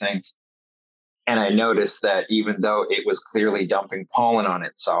of other things. And I noticed that even though it was clearly dumping pollen on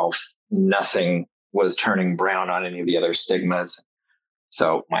itself, nothing was turning brown on any of the other stigmas.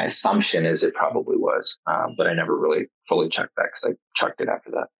 So my assumption is it probably was, but I never really fully checked that because I chucked it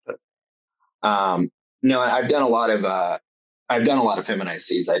after that. But no, I've done a lot of feminized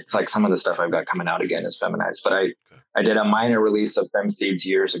seeds. It's like some of the stuff I've got coming out again is feminized, but I did a minor release of fem seeds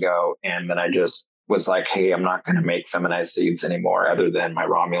years ago. And then I just was like, hey, I'm not going to make feminized seeds anymore other than my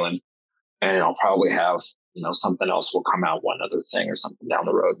Romulan. And I'll probably have, something else will come out, one other thing or something down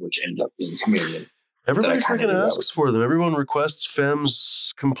the road, which ended up being Chameleon. Everybody freaking asks for them. Everyone requests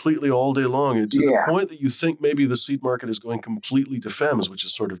fems completely all day long. And to the point that you think maybe the seed market is going completely to fems, which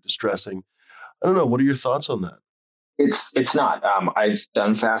is sort of distressing. I don't know. What are your thoughts on that? It's not. I've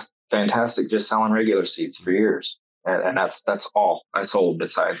done fantastic just selling regular seeds for years. And that's all I sold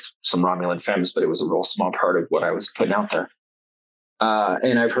besides some Romulan fems, but it was a real small part of what I was putting out there.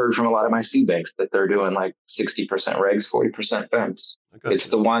 And I've heard from a lot of my seed banks that they're doing like 60% regs, 40% fems. It's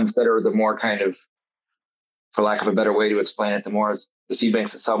the ones that are the more kind of, for lack of a better way to explain it, the more it's the seed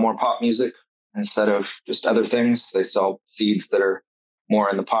banks that sell more pop music instead of just other things. They sell seeds that are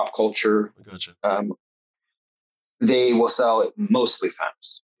more in the pop culture. They will sell it mostly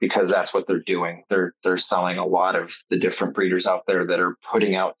fems because that's what they're doing. They're selling a lot of the different breeders out there that are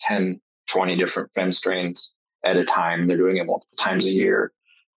putting out 10, 20 different fem strains at a time. They're doing it multiple times a year.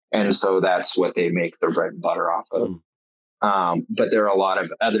 And so that's what they make their bread and butter off of. But there are a lot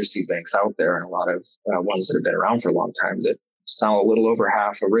of other seed banks out there and a lot of ones that have been around for a long time that sell a little over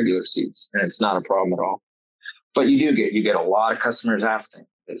half of regular seeds. And it's not a problem at all. But you get a lot of customers asking,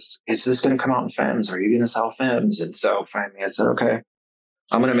 is this going to come out in fems? Are you going to sell fems? And so finally I said, okay,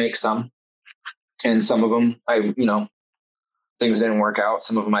 I'm going to make some. And some of them, things didn't work out.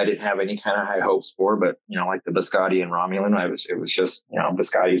 Some of them I didn't have any kind of high hopes for, but like the Biscotti and Romulan, it was just,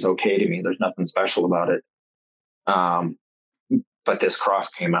 Biscotti's okay to me. There's nothing special about it. But this cross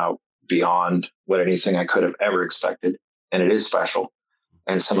came out beyond what anything I could have ever expected. And it is special.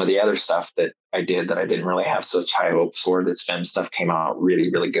 And some of the other stuff that I did that I didn't really have such high hopes for, this fem stuff came out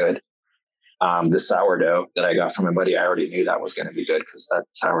really, really good. The sourdough that I got from my buddy, I already knew that was going to be good because that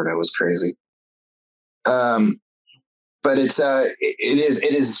sourdough was crazy. But it is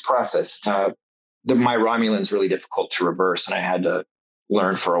this process. My Romulan's really difficult to reverse, and I had to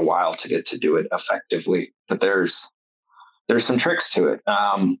learn for a while to get to do it effectively. But there's some tricks to it.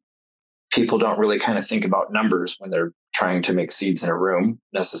 People don't really kind of think about numbers when they're trying to make seeds in a room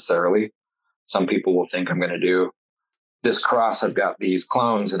necessarily. Some people will think I'm going to do this cross. I've got these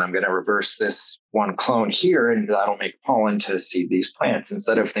clones and I'm going to reverse this one clone here and that'll make pollen to seed these plants.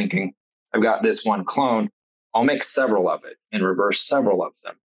 Instead of thinking I've got this one clone, I'll make several of it and reverse several of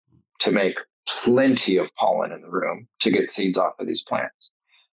them to make plenty of pollen in the room to get seeds off of these plants.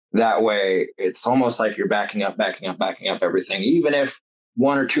 That way, it's almost like you're backing up everything. Even if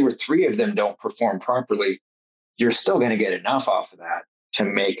one or two or three of them don't perform properly, you're still going to get enough off of that to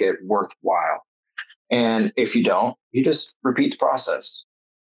make it worthwhile. And if you don't, you just repeat the process.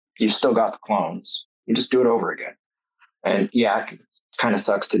 You've still got the clones. You just do it over again. And yeah, it kind of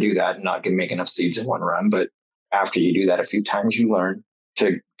sucks to do that and not make enough seeds in one run. But after you do that a few times, you learn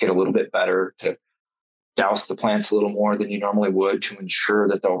to get a little bit better, to douse the plants a little more than you normally would to ensure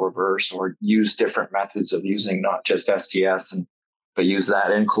that they'll reverse, or use different methods of using not just STS, but use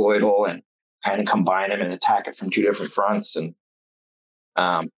that in colloidal and kind of combine them and attack it from two different fronts. And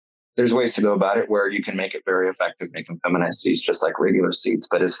there's ways to go about it where you can make it very effective, making feminized seeds just like regular seeds.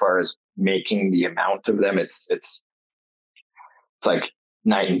 But as far as making the amount of them, it's like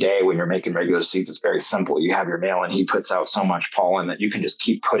night and day. When you're making regular seeds, it's very simple. You have your male and he puts out so much pollen that you can just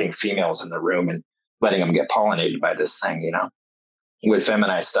keep putting females in the room and letting them get pollinated by this thing, With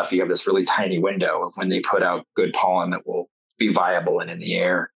feminized stuff, you have this really tiny window of when they put out good pollen that will be viable and in the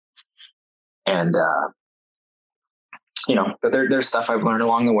air. And, but there's stuff I've learned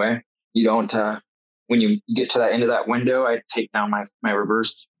along the way. You don't, when you get to that end of that window, I take down my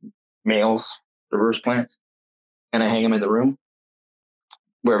reversed males, reverse plants, and I hang them in the room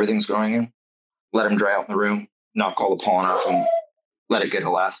where everything's growing in, let them dry out in the room, knock all the pollen off them, let it get a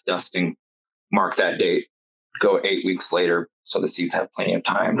last dusting, mark that date, go 8 weeks later, so the seeds have plenty of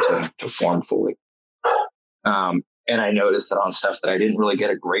time to form fully. And I noticed that on stuff that I didn't really get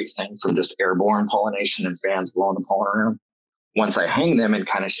a great thing from just airborne pollination and fans blowing the pollen around. Once I hang them and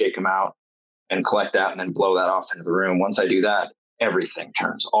kind of shake them out and collect that and then blow that off into the room, once I do that, everything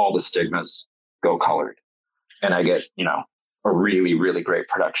turns. All the stigmas go colored. And I get, a really, really great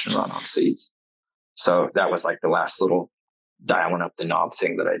production run on seeds. So that was like the last little dialing up the knob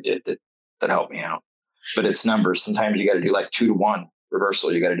thing that I did that helped me out. But it's numbers. Sometimes you got to do like 2-to-1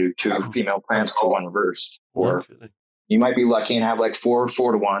 reversal. You got to do 2 female plants to 1 reversed. Or you might be lucky and have like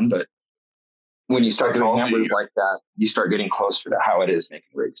 4-to-1. But when you start doing numbers like that, you start getting closer to how it is making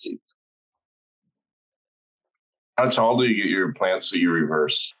great seeds. How tall do you get your plants that you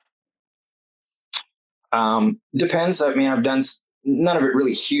reverse? Depends. I mean, I've done none of it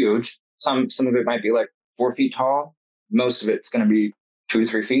really huge. Some of it might be like 4 feet tall. Most of it's going to be 2 to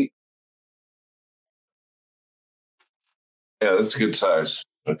 3 feet. Yeah, that's a good size.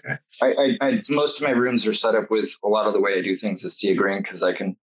 Okay. I most of my rooms are set up with a lot of the way I do things is sea green, because I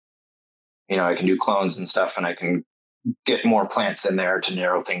can do clones and stuff, and I can get more plants in there to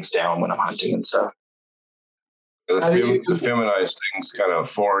narrow things down when I'm hunting and stuff. The feminized thing's kind of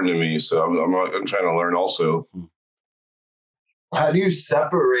foreign to me, so I'm trying to learn also. How do you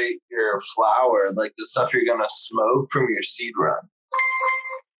separate your flower, like the stuff you're gonna smoke, from your seed run?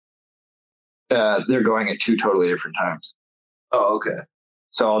 They're going at 2 totally different times. Oh, okay.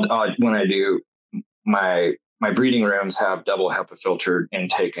 So when I do my breeding rooms have double HEPA filtered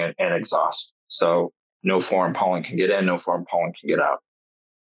intake and exhaust, so no foreign pollen can get in, no foreign pollen can get out.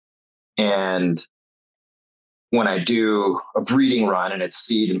 And when I do a breeding run and it's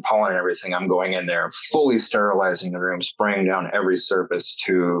seed and pollen and everything, I'm going in there fully sterilizing the room, spraying down every surface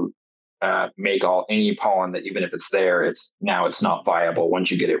to make any pollen that, even if it's there, it's not viable.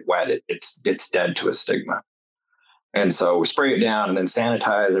 Once you get it wet, it's dead to a stigma. And so we spray it down and then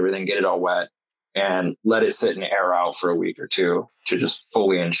sanitize everything, get it all wet, and let it sit and air out for a week or 2 to just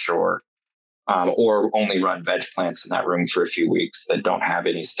fully ensure, or only run veg plants in that room for a few weeks that don't have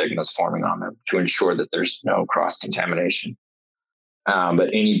any stigmas forming on them to ensure that there's no cross-contamination. But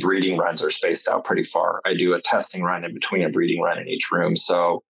any breeding runs are spaced out pretty far. I do a testing run in between a breeding run in each room.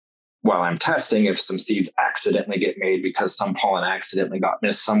 So while I'm testing, if some seeds accidentally get made because some pollen accidentally got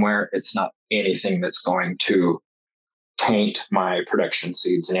missed somewhere, it's not anything that's going to taint my production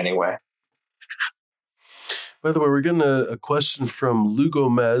seeds in any way. By the way, we're getting a question from Lou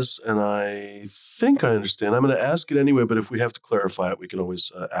Gomez, and I think I understand. I'm going to ask it anyway, but if we have to clarify it, we can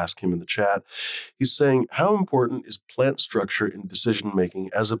always ask him in the chat. He's saying, how important is plant structure in decision-making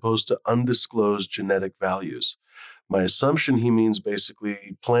as opposed to undisclosed genetic values? My assumption he means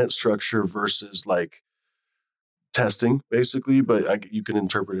basically plant structure versus like testing, basically, but you can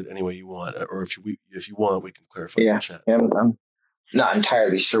interpret it any way you want, or if you want, we can clarify in the chat. Yeah, I'm not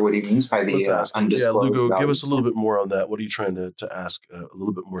entirely sure what he means by the undisclosed. Yeah, Lugo, values. give us a little bit more on that. What are you trying to ask a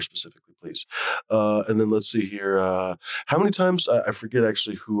little bit more specifically, please? And then let's see here. How many times, I forget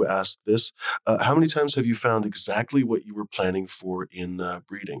actually who asked this, how many times have you found exactly what you were planning for in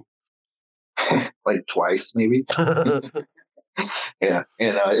breeding? Like twice, maybe. Yeah,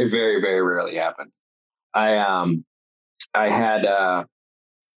 it very, very rarely happens. I had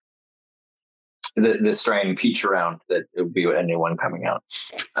the strain peach around that it would be a new one coming out.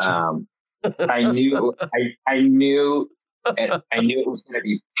 I knew it was going to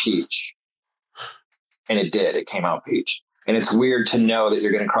be peach, and it did. It came out peach, and it's weird to know that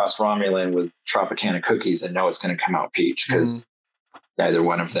you're going to cross Romulan with Tropicana cookies and know it's going to come out peach, because neither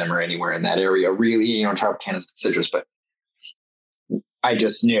one of them are anywhere in that area. Really, Tropicana's citrus, but I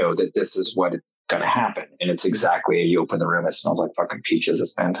just knew that this is what it's going to happen, and it's exactly. You open the room, it smells like fucking peaches.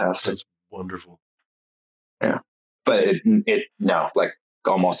 It's fantastic. That's wonderful. Yeah, but like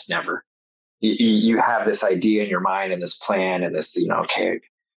almost never. You have this idea in your mind and this plan and this, okay.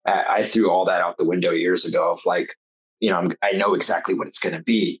 I threw all that out the window years ago of like, I know exactly what it's going to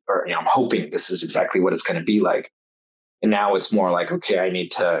be, or I'm hoping this is exactly what it's going to be like. And now it's more like, okay,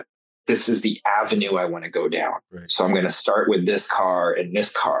 this is the avenue I want to go down. Right. So I'm going to start with this car and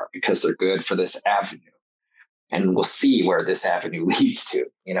this car because they're good for this avenue. And we'll see where this avenue leads to.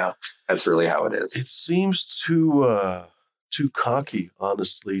 That's really how it is. It seems too cocky,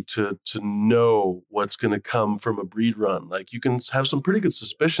 honestly, to know what's going to come from a breed run. Like, you can have some pretty good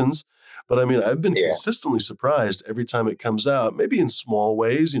suspicions, but I mean, I've been consistently surprised every time it comes out. Maybe in small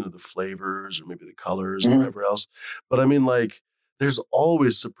ways, the flavors or maybe the colors or whatever else. But I mean, like, there's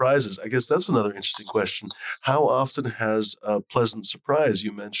always surprises. I guess that's another interesting question. How often has a pleasant surprise?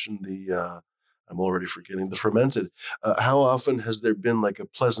 You mentioned the I'm already forgetting the fermented. How often has there been like a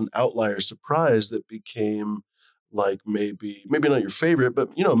pleasant outlier surprise that became like maybe not your favorite, but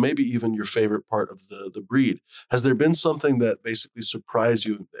maybe even your favorite part of the breed? Has there been something that basically surprised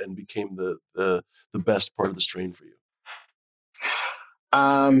you and became the best part of the strain for you?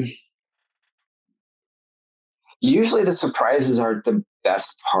 Usually the surprises are the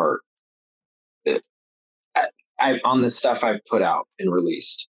best part. On the stuff I've put out and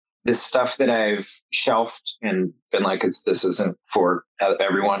released, this stuff that I've shelved and been like, this isn't for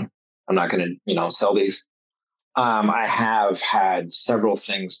everyone. I'm not going to, sell these. I have had several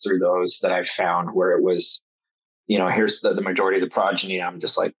things through those that I've found where it was, here's the majority of the progeny. And I'm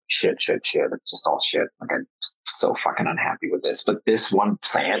just like, shit. It's just all shit. Like, I'm just so fucking unhappy with this. But this one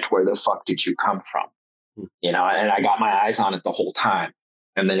plant, where the fuck did you come from? And I got my eyes on it the whole time.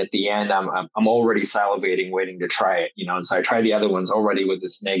 And then at the end, I'm already salivating, waiting to try it, And so I tried the other ones already with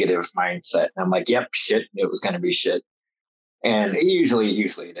this negative mindset. And I'm like, yep, shit. It was going to be shit. And usually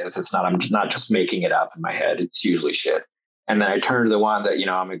it is. It's not. I'm not just making it up in my head. It's usually shit. And then I turn to the one that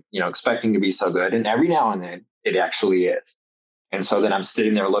I'm expecting to be so good, and every now and then it actually is. And so then I'm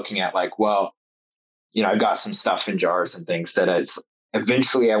sitting there looking at like, well, I've got some stuff in jars and things that it's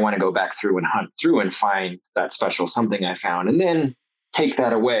eventually I want to go back through and hunt through and find that special something I found, and then take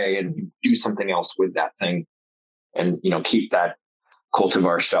that away and do something else with that thing, and keep that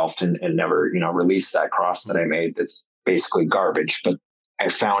cultivar shelved and never release that cross that I made that's basically garbage. But I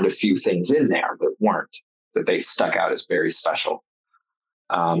found a few things in there that they stuck out as very special.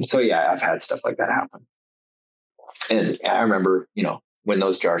 So yeah, I've had stuff like that happen. And I remember, when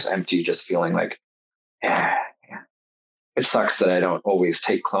those jars empty, just feeling like, it sucks that I don't always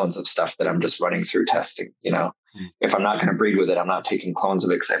take clones of stuff that I'm just running through testing. If I'm not going to breed with it, I'm not taking clones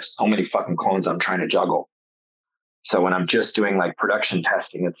of it, because I have so many fucking clones I'm trying to juggle. So when I'm just doing like production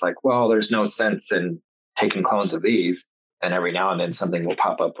testing, it's like, well, there's no sense in taking clones of these. And every now and then something will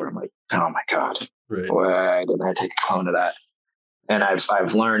pop up where I'm like, oh my God, why didn't I take a clone of that? And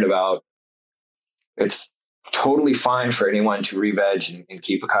I've learned about, it's totally fine for anyone to re-veg and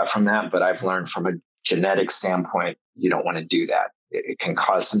keep a cut from that. But I've learned from a genetic standpoint, you don't want to do that. It can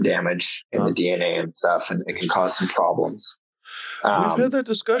cause some damage in the DNA and stuff, and it can cause some problems. We've had that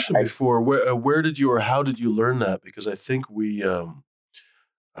discussion before. Where did you, or how did you learn that? Because I think we,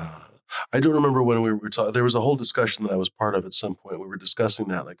 I don't remember when we were talking. There was a whole discussion that I was part of at some point. We were discussing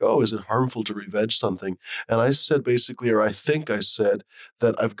that, like, oh, is it harmful to re-veg something? And I said basically, or I think I said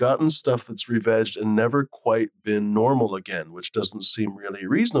that I've gotten stuff that's re-vegged and never quite been normal again, which doesn't seem really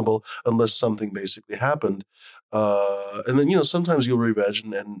reasonable unless something basically happened. And then, sometimes you'll re-veg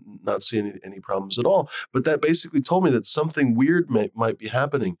and not see any problems at all. But that basically told me that something weird might be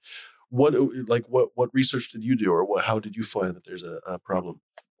happening. What research did you do, or how did you find that there's a problem?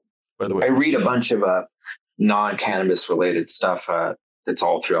 By the way, I read a bunch of non-cannabis related stuff that's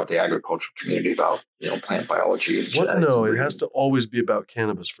all throughout the agricultural community about plant biology and genetics. No, it has to always be about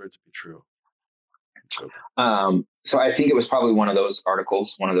cannabis for it to be true. So I think it was probably one of those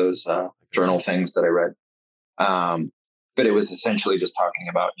articles, one of those journal things that I read. But it was essentially just talking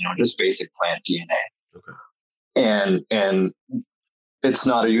about just basic plant DNA. Okay. And it's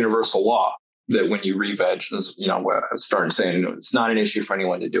not a universal law that when you re-veg, what I was starting saying, it's not an issue for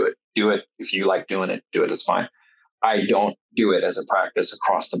anyone to do it. Do it. If you like doing it, do it. It's fine. I don't do it as a practice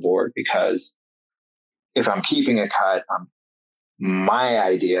across the board, because if I'm keeping a cut, my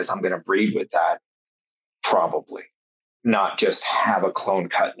idea is I'm going to breed with that, probably not just have a clone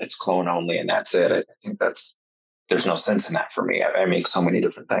cut and it's clone only and that's it. I think there's no sense in that for me. I make so many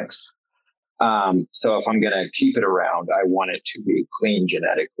different things. So if I'm going to keep it around, I want it to be clean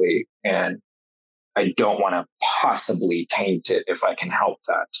genetically, and I don't want to possibly taint it if I can help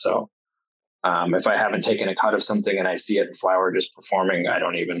that. So if I haven't taken a cut of something and I see it in flower just performing,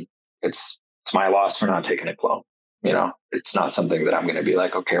 it's my loss for not taking a clone. It's not something that I'm going to be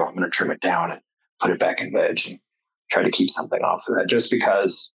like, okay, well, I'm going to trim it down and put it back in veg and try to keep something off of that, just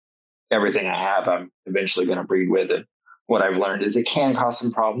because everything I have, I'm eventually going to breed with it. What I've learned is it can cause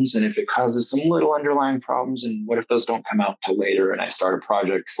some problems. And if it causes some little underlying problems, and what if those don't come out till later and I start a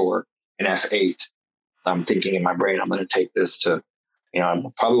project for an F8, I'm thinking in my brain, I'm going to take this to, I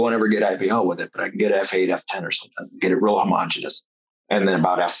probably won't ever get IPL with it, but I can get F8, F10 or something, get it real homogeneous. And then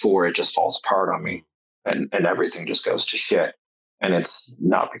about F4, it just falls apart on me and everything just goes to shit. And it's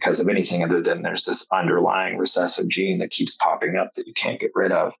not because of anything other than there's this underlying recessive gene that keeps popping up that you can't get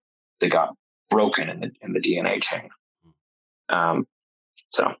rid of, that got broken in the DNA chain.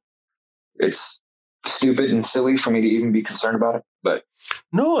 So it's stupid and silly for me to even be concerned about it. But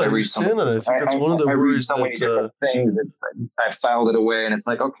no, I understand it. I think that's one of the worries that things. I filed it away, and it's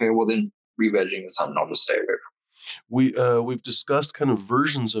like, okay, well then re-vegging is something I'll just stay away from. We've discussed kind of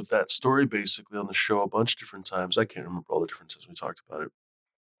versions of that story basically on the show a bunch of different times. I can't remember all the different times we talked about it.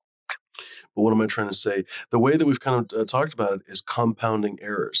 But what am I trying to say? The way that we've kind of talked about it is compounding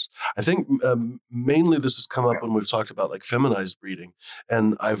errors. I think mainly this has come up when we've talked about like feminized breeding.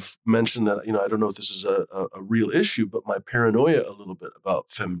 And I've mentioned that, I don't know if this is a real issue, but my paranoia a little bit about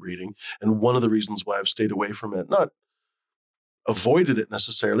fem breeding. And one of the reasons why I've stayed away from it, not avoided it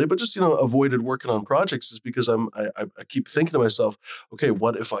necessarily, but just, avoided working on projects is because I keep thinking to myself, okay,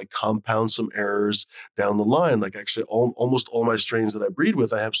 what if I compound some errors down the line? Like actually almost all my strains that I breed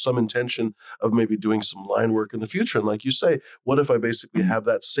with, I have some intention of maybe doing some line work in the future. And like you say, what if I basically have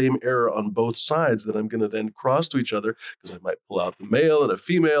that same error on both sides that I'm going to then cross to each other? Because I might pull out the male and a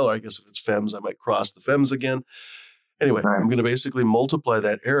female, or I guess if it's femmes, I might cross the femmes again. Anyway, I'm going to basically multiply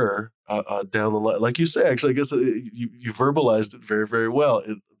that error down the line. Like you say, actually, I guess you verbalized it very, very well.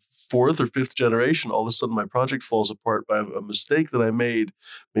 In fourth or fifth generation, all of a sudden my project falls apart by a mistake that I made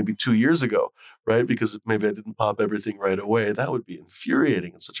maybe 2 years ago, right? Because maybe I didn't pop everything right away. That would be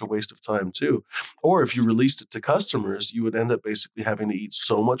infuriating and such a waste of time too. Or if you released it to customers, you would end up basically having to eat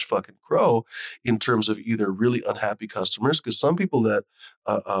so much fucking crow in terms of either really unhappy customers, because some people that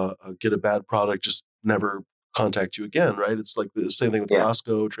get a bad product just never contact you again, right? It's like the same thing with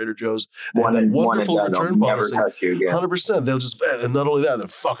Costco, Trader Joe's. They have that wonderful return policy. 100%. They'll just, and not only that, they're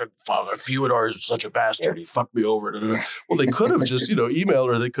fucking Feuidor is such a bastard. He fucked me over. Well, they could have just, emailed,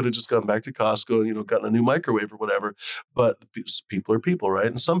 or they could have just gone back to Costco and, gotten a new microwave or whatever. But people are people, right?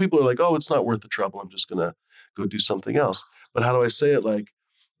 And some people are like, oh, it's not worth the trouble. I'm just going to go do something else. But how do I say it? Like,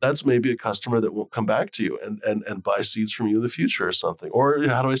 that's maybe a customer that won't come back to you and buy seeds from you in the future or something. Or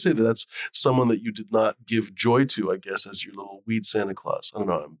how do I say that? That's someone that you did not give joy to, I guess, as your little weed Santa Claus. I don't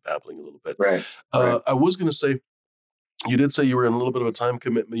know. I'm babbling a little bit. Right. I was going to say, you did say you were in a little bit of a time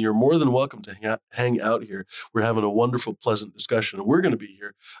commitment. You're more than welcome to hang out here. We're having a wonderful, pleasant discussion, and we're going to be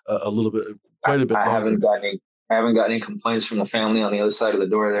here a little bit, quite a bit longer. I haven't got any complaints from the family on the other side of the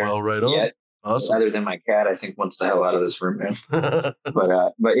door there. Well, right on. Yet. Awesome. Other than my cat, I think wants the hell out of this room, man.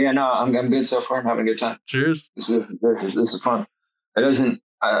 but yeah, no, I'm good so far. I'm having a good time. Cheers. This is fun. It doesn't.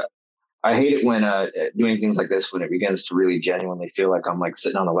 I hate it when doing things like this, when it begins to really genuinely feel like I'm like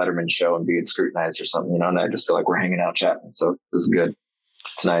sitting on a Letterman show and being scrutinized or something, and I just feel like we're hanging out chatting. So this is good.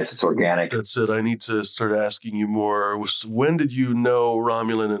 It's nice. It's organic. That's it. I need to start asking you more. When did you know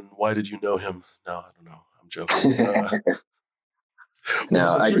Romulan, and why did you know him? No, I don't know. I'm joking. No,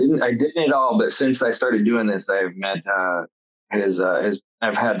 I didn't at all. But since I started doing this, I've met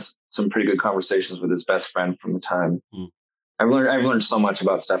I've had some pretty good conversations with his best friend from the time. I've learned so much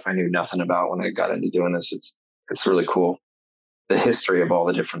about stuff I knew nothing about when I got into doing this. It's really cool. The history of all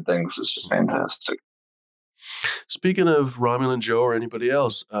the different things is just fantastic. Speaking of Romulan Joe or anybody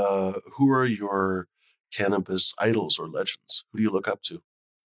else, who are your cannabis idols or legends? Who do you look up to?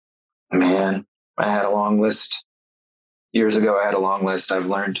 Man, I had a long list. Years ago, I had a long list. I've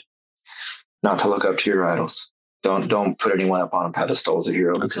learned not to look up to your idols. Don't put anyone up on a pedestal as a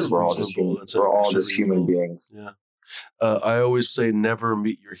hero, because we're all just human beings. Yeah. I always say never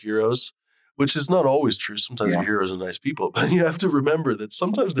meet your heroes, which is not always true. Sometimes your heroes are nice people, but you have to remember that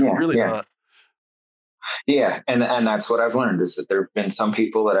sometimes they're really not. Yeah, and that's what I've learned, is that there have been some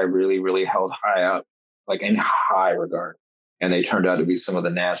people that I really, really held high up, like in high regard, and they turned out to be some of the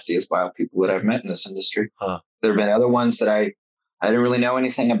nastiest, vile people that I've met in this industry. There have been other ones that I didn't really know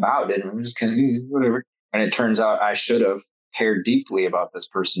anything about, and I'm just kind of whatever. And it turns out I should have cared deeply about this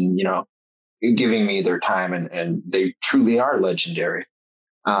person, giving me their time, and they truly are legendary.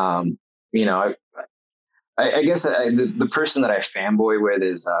 I guess the person that I fanboy with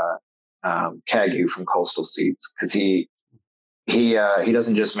is Kagu from Coastal Seeds, because he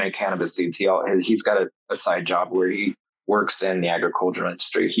doesn't just make cannabis seeds. He's got a side job where he works in the agricultural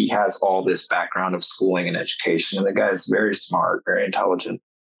industry. He has all this background of schooling and education, and the guy is very smart, very intelligent.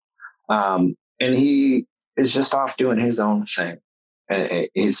 And he is just off doing his own thing. And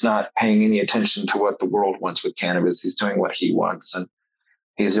he's not paying any attention to what the world wants with cannabis. He's doing what he wants, and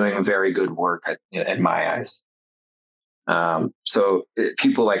he's doing very good work in my eyes. So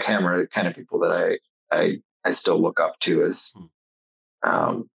people like him are the kind of people that I still look up to, as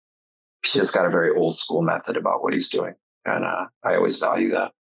he's just got a very old school method about what he's doing. And I always value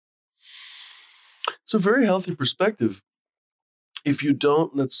that. It's a very healthy perspective. If you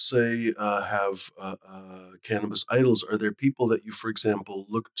don't, let's say, have cannabis idols, are there people that you, for example,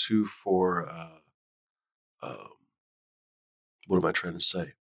 look to for, what am I trying to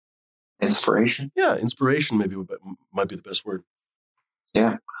say? Inspiration? Yeah, inspiration maybe might be the best word.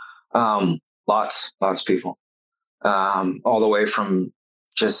 Yeah. Lots of people. All the way from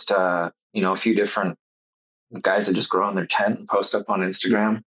just a few different guys that just grow in their tent and post up on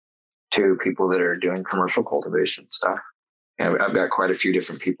Instagram to people that are doing commercial cultivation stuff. I've got quite a few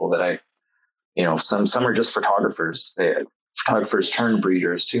different people that some are just photographers. Photographers turn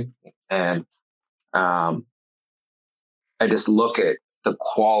breeders too. And I just look at the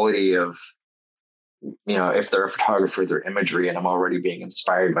quality of, if they're a photographer, their imagery, and I'm already being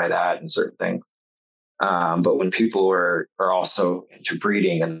inspired by that and certain things. But when people are also into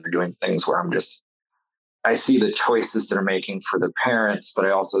breeding and they're doing things where I see the choices they're making for their parents, but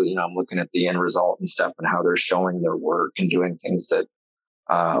I also, I'm looking at the end result and stuff and how they're showing their work and doing things that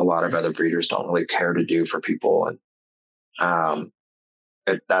a lot of other breeders don't really care to do for people. And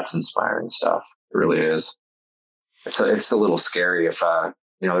that's inspiring stuff. It really is. It's a little scary if,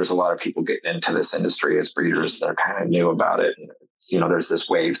 there's a lot of people getting into this industry as breeders that are kind of new about it. And there's this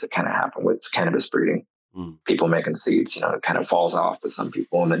waves that kind of happen with cannabis breeding. People making seeds, it kind of falls off with some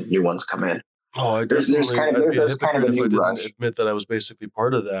people and then new ones come in. Oh, I'd be a hypocrite if I didn't admit that I was basically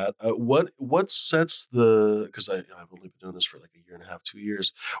part of that. What sets because I've only been doing this for like a year and a half, 2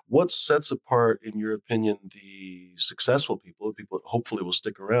 years. What sets apart, in your opinion, the successful people, the people that hopefully will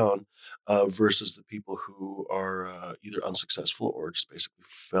stick around, versus the people who are either unsuccessful or just basically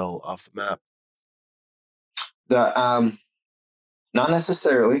fell off the map? Not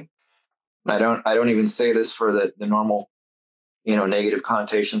necessarily. I don't even say this for the normal, negative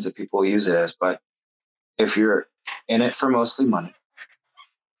connotations that people use it as, but if you're in it for mostly money,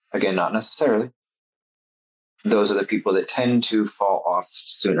 again, not necessarily, those are the people that tend to fall off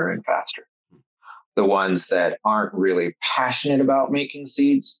sooner and faster. The ones that aren't really passionate about making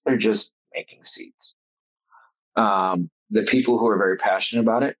seeds, they're just making seeds. The people who are very passionate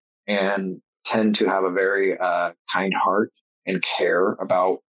about it and tend to have a very kind heart and care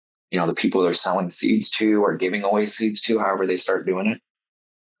about the people they're selling seeds to or giving away seeds to, however they start doing it.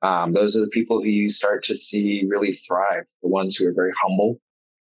 Those are the people who you start to see really thrive, the ones who are very humble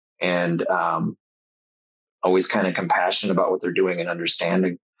and always kind of compassionate about what they're doing and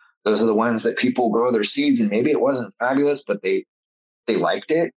understanding. Those are the ones that people grow their seeds and maybe it wasn't fabulous, but they liked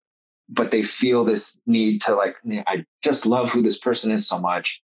it, but they feel this need to I just love who this person is so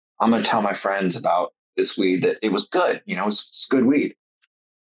much. I'm going to tell my friends about this weed that it was good, it's good weed.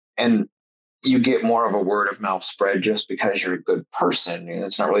 And you get more of a word of mouth spread just because you're a good person.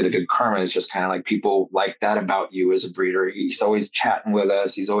 It's not really the good karma. It's just kind of like people like that about you as a breeder. He's always chatting with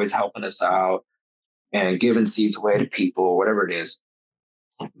us. He's always helping us out and giving seeds away to people, whatever it is.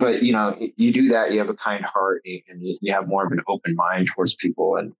 But, you do that, you have a kind heart and you have more of an open mind towards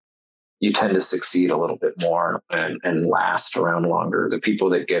people and you tend to succeed a little bit more and last around longer. The people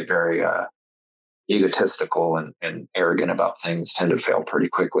that get very egotistical and arrogant about things tend to fail pretty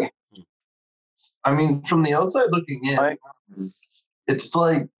quickly. I mean, from the outside looking in, it's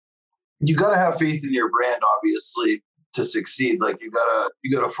like you got to have faith in your brand, obviously, to succeed. Like you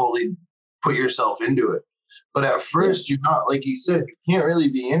gotta fully put yourself into it. But at first, you're not, like he said, you can't really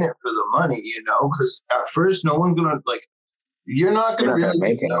be in it for the money, because at first, no one's gonna you're not gonna really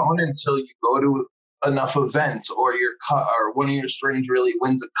be known until you go to enough events or your cup or one of your strains really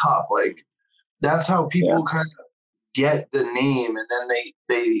wins a cup. Like that's how people kind of get the name, and then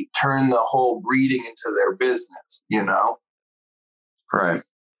they turn the whole breeding into their business, Right.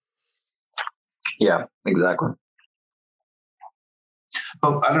 Yeah, exactly.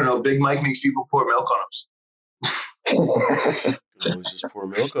 But I don't know, Big Mike makes people pour milk on him. Always just pour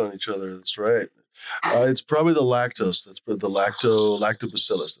milk on each other. That's right. It's probably the lactose. That's the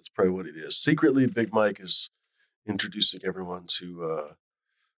lactobacillus. That's probably what it is. Secretly, Big Mike is introducing everyone to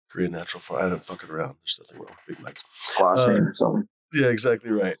Korean natural farm. I don't fuck it around. There's nothing wrong with Big Mike. Yeah,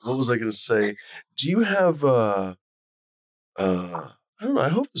 exactly right. What was I going to say? Do you have I don't know. I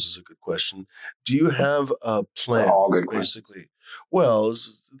hope this is a good question. Do you have a plan, basically? Well,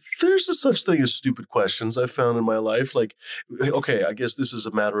 there's a such thing as stupid questions I've found in my life. Like, okay, I guess this is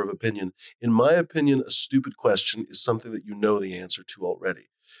a matter of opinion. In my opinion, a stupid question is something that you know the answer to already.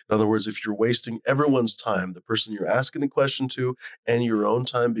 In other words, if you're wasting everyone's time, the person you're asking the question to, and your own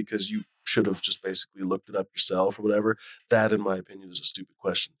time because you should have just basically looked it up yourself or whatever, that, in my opinion, is a stupid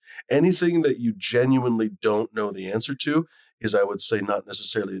question. Anything that you genuinely don't know the answer to is, I would say, not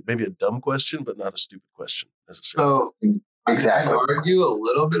necessarily, maybe a dumb question, but not a stupid question necessarily. So exactly. I'd argue a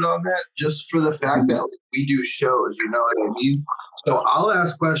little bit on that just for the fact that we do shows, you know what I mean? So I'll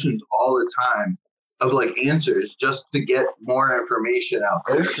ask questions all the time of answers just to get more information out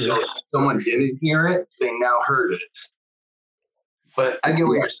there. So if someone didn't hear it, they now heard it. But I get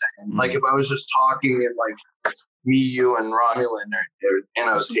what you're saying. Like if I was just talking and me, you, and Romulan are in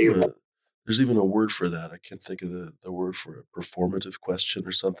a table. There's even a word for that. I can't think of the word for a performative question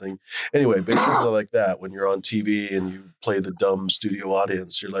or something. Anyway, basically like that. When you're on TV and you play the dumb studio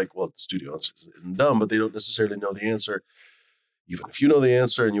audience, you're like, well, the studio audience isn't dumb, but they don't necessarily know the answer. Even if you know the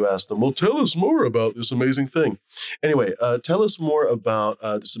answer and you ask them, well, tell us more about this amazing thing. Anyway, tell us more about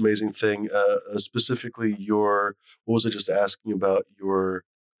this amazing thing, specifically what was I just asking about your...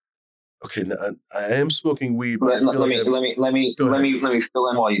 Okay, now, I am smoking weed. But let me fill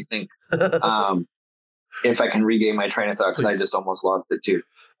in while you think. If I can regain my train of thought, because I just almost lost it too.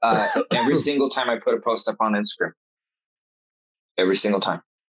 Every single time I put a post up on Instagram, every single time,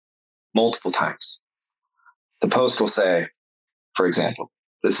 multiple times, the post will say, for example,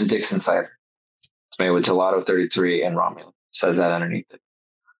 this is Dixon Cider. It's made with Gelato 33 and Romulan. Says that underneath it.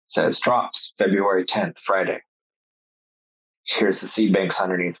 Says drops February 10th, Friday. Here's the seed banks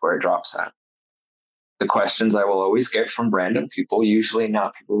underneath where it drops at. The questions I will always get from random people, usually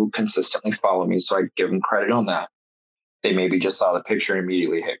not people who consistently follow me, so I give them credit on that. They maybe just saw the picture and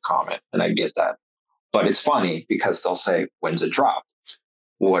immediately hit comment, and I get that. But it's funny because they'll say, when's it drop?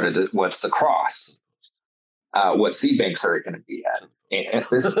 What's the cross? What seed banks are it going to be at? And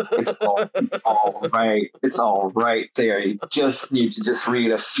it's all right. It's all right there. You just need to just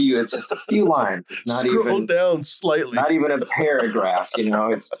read a few. It's just a few lines. It's not Scroll down slightly. Not even a paragraph.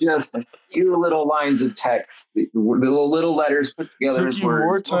 It's just a few little lines of text, little letters put together. It took you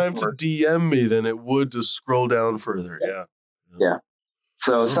more time to DM me than it would to scroll down further. Yeah.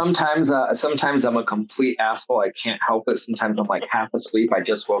 So sometimes I'm a complete asshole. I can't help it. Sometimes I'm like half asleep. I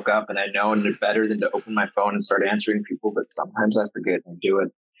just woke up and I know better than to open my phone and start answering people. But sometimes I forget and do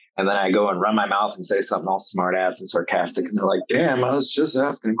it. And then I go and run my mouth and say something all smart ass and sarcastic. And they're like, damn, I was just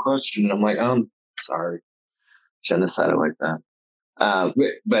asking a question. And I'm like, sorry. Shouldn't have said it like that.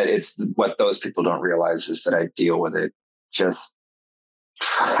 But it's what those people don't realize is that I deal with it just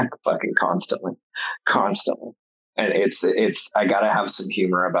fucking constantly. And it's I gotta have some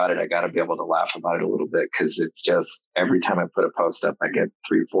humor about it. I gotta be able to laugh about it a little bit because it's just every time I put a post up, I get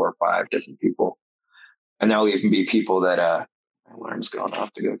 3, 4, 5 different people, and there'll even be people that my alarm's going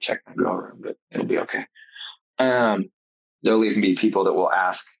off to go check my grow room, but it'll be okay. There'll even be people that will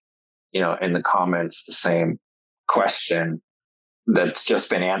ask, in the comments the same question that's just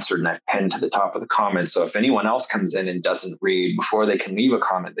been answered, and I've pinned to the top of the comment. So if anyone else comes in and doesn't read before they can leave a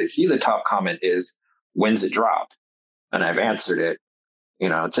comment, they see the top comment is, when's it drop? And I've answered it.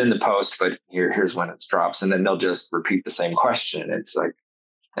 It's in the post, but here's when it drops. And then they'll just repeat the same question. It's like,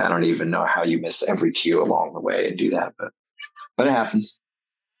 I don't even know how you miss every cue along the way and do that, but it happens.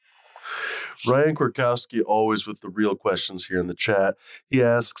 Ryan Kwiatkowski, always with the real questions here in the chat. He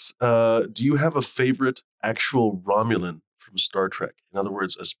asks, do you have a favorite actual Romulan from Star Trek? In other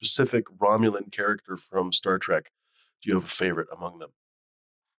words, a specific Romulan character from Star Trek. Do you have a favorite among them?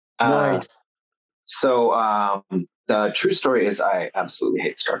 Nice. So the true story is I absolutely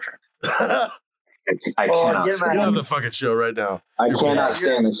hate Star Trek. I cannot get out of the fucking show right now. I cannot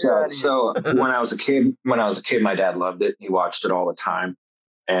stand the show. So when I was a kid, my dad loved it. He watched it all the time,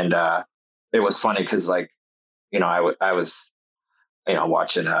 and it was funny because, I was,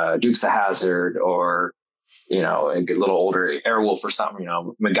 watching Dukes of Hazzard or a little older Airwolf or something,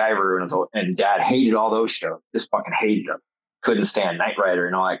 MacGyver, and Dad hated all those shows. Just fucking hated them. Couldn't stand Knight Rider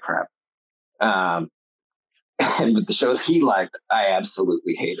and all that crap. And the shows he liked, I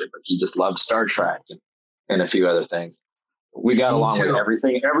absolutely hated. But he just loved Star Trek and a few other things. We got along with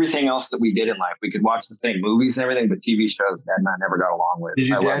everything else that we did in life. We could watch the same movies and everything, but TV shows, Dad and I never got along with. Did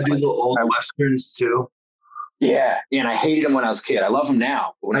your dad do the old westerns too? Yeah, and I hated them when I was a kid. I love them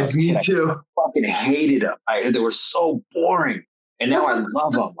now, but when I was a kid, I fucking hated them. They were so boring. And now I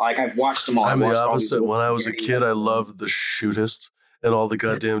love them. Like, I've watched them all. I'm the opposite. When I was a kid, I loved The Shootist and all the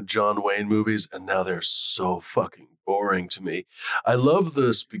goddamn John Wayne movies, and now they're so fucking boring to me. I love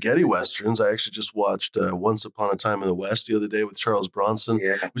the spaghetti westerns. I actually just watched Once Upon a Time in the West the other day with Charles Bronson,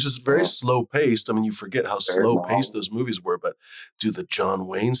 which is very slow paced. I mean, you forget how slow paced those movies were, but dude, the John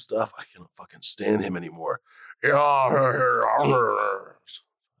Wayne stuff, I can't fucking stand him anymore. Oh my God.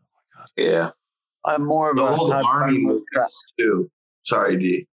 Yeah. I'm more of the a old army movies too. Sorry,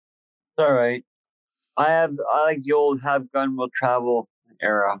 D. It's all right. I like the old Have Gun Will Travel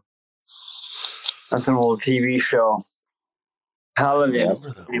era. That's an old TV show. Paladin.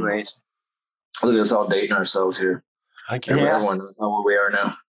 Anyways. Look at us all dating ourselves here. I can't. Everyone knows what we are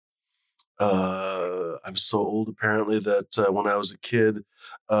now. I'm so old, apparently, that when I was a kid,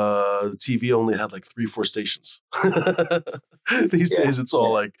 the TV only had like 3-4 stations. These days, it's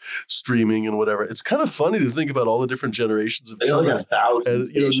all like streaming and whatever. It's kind of funny to think about all the different generations of children. Like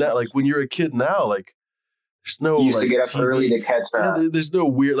 1,000 and, now, like when you're a kid now, like There's no You used like to get up TV. early to catch there's no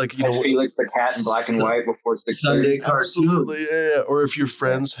weird like Felix the cat in black and white before Sunday cartoons. Absolutely, yeah. Or if your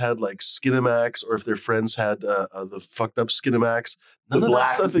friends had like Skinamax, or if their friends had the fucked up Skinamax, none of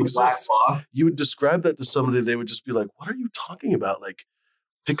that stuff exists. You would describe that to somebody, they would just be like, "What are you talking about?" Like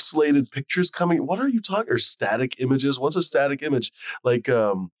pixelated pictures coming. What are you talking? Or static images? What's a static image? Like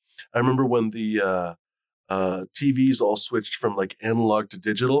I remember when the TVs all switched from like analog to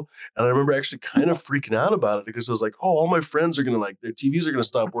digital. And I remember actually kind of freaking out about it because I was like, oh, all my friends are going to their TVs are going to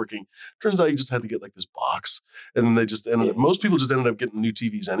stop working. Turns out you just had to get like this box. And then they just most people just ended up getting new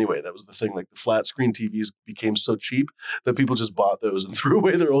TVs anyway. That was the thing. Like the flat screen TVs became so cheap that people just bought those and threw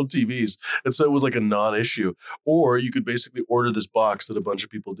away their old TVs. And so it was like a non-issue. Or you could basically order this box that a bunch of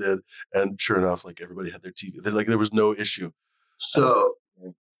people did. And sure enough, like everybody had their TV. There was no issue. So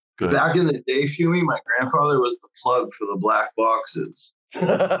back in the day, Fumi, my grandfather was the plug for the black boxes.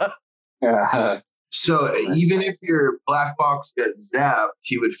 So even if your black box got zapped,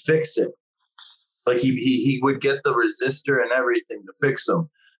 he would fix it. Like he would get the resistor and everything to fix them.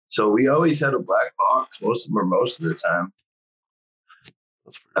 So we always had a black box most of the time.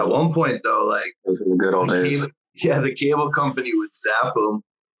 At one point, though, like those were the good old days. The cable company would zap them.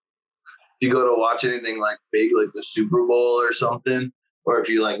 If you go to watch anything like big, like the Super Bowl or something, or if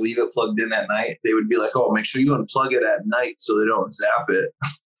you like leave it plugged in at night, they would be like, "Oh, make sure you unplug it at night so they don't zap it."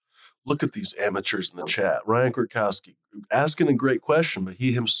 Look at these amateurs in the chat. Ryan Krakowski asking a great question, but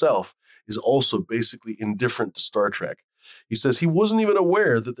he himself is also basically indifferent to Star Trek. He says he wasn't even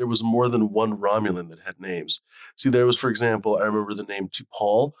aware that there was more than one Romulan that had names. See, there was, for example, I remember the name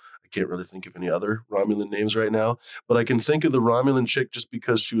T'Pol. I can't really think of any other Romulan names right now, but I can think of the Romulan chick just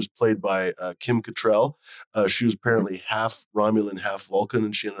because she was played by Kim Cattrall. She was apparently half Romulan, half Vulcan,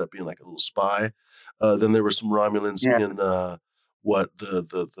 and she ended up being like a little spy. Then there were some Romulans in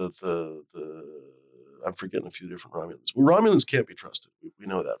I'm forgetting a few different Romulans. Well, Romulans can't be trusted. We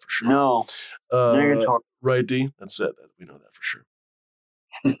know that for sure. No. Right, D? That's it. We know that for sure.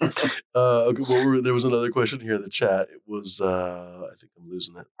 Okay, there was another question here in the chat. It was, I think I'm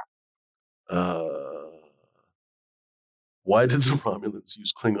losing it. Why did the Romulans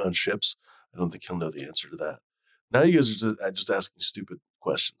use Klingon ships? I don't think he'll know the answer to that. Now you guys are just asking stupid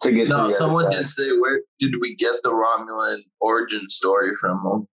questions. No, someone did say, where did we get the Romulan origin story from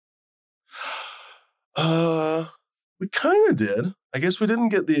them? We kind of did. I guess we didn't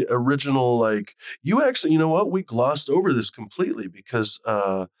get the original, like, you actually, you know what? We glossed over this completely because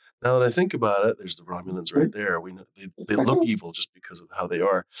now that I think about it, there's the Romulans right there. We know they look evil just because of how they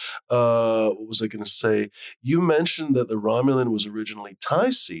are. What was I going to say? You mentioned that the Romulan was originally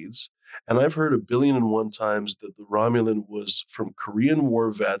Thai seeds, and I've heard 1,000,001 times that the Romulan was from Korean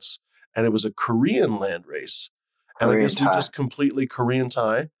War vets, and it was a Korean land race. And Korean I guess Thai. We just completely Korean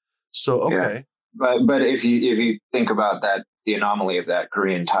Thai. So, okay. Yeah. But if you think about that, the anomaly of that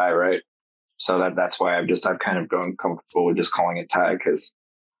Korean Thai, right? So that's why I've kind of grown comfortable with just calling it Thai, because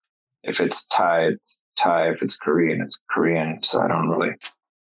if it's Thai, it's Thai. If it's Korean, it's Korean. So I don't really.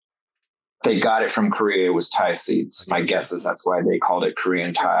 They got it from Korea. It was Thai seeds. My guess is that's why they called it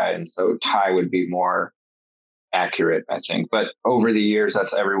Korean Thai, and so Thai would be more accurate, I think. But over the years,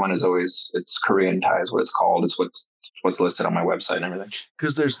 it's Korean Thai is what it's called. It's what's listed on my website and everything.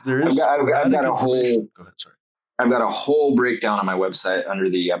 Because there is I've got a whole. Go ahead, sorry. I've got a whole breakdown on my website under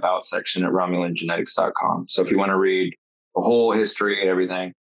the About section at RomulanGenetics.com. So if you want to read the whole history and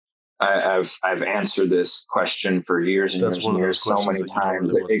everything, I've answered this question for years and years and years, so many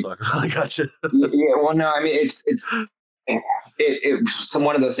times. I gotcha. Yeah, well, no, I mean it's some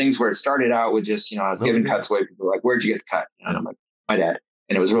one of those things where it started out with just I was giving cuts away. People were like, "Where'd you get the cut?" And I'm like, "My dad,"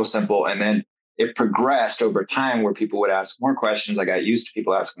 and it was real simple. And then it progressed over time where people would ask more questions. I got used to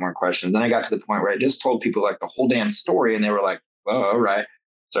people asking more questions. Then I got to the point where I just told people like the whole damn story, and they were like, "Oh, all right."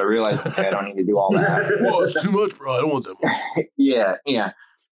 So I realized, okay, I don't need to do all that. Well, it's too much, bro. I don't want that much. Yeah.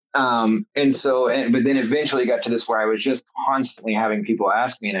 But then eventually got to this where I was just constantly having people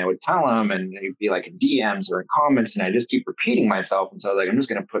ask me, and I would tell them, and it'd be like in DMs or in comments, and I just keep repeating myself. And so I was like, I'm just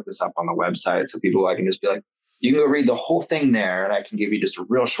going to put this up on the website so people, I can just be like, you can go read the whole thing there, and I can give you just a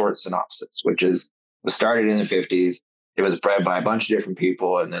real short synopsis, which was started in the 50s. It was bred by a bunch of different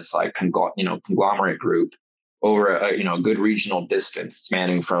people in this like conglomerate group over a good regional distance,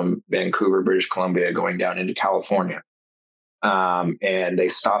 spanning from Vancouver, British Columbia, going down into California. And they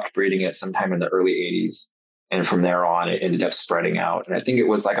stopped breeding it sometime in the early 80s. And from there on, it ended up spreading out. And I think it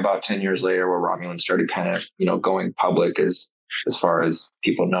was like about 10 years later where Romulan started kind of, going public as far as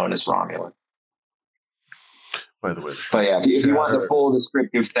people known as Romulan. By the way, But yeah, if you want the full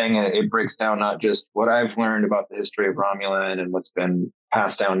descriptive thing, it breaks down not just what I've learned about the history of Romulan and what's been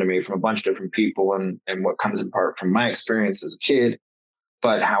passed down to me from a bunch of different people and what comes in part from my experience as a kid,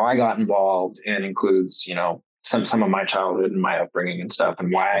 but how I got involved, and includes, you know, some of my childhood and my upbringing and stuff,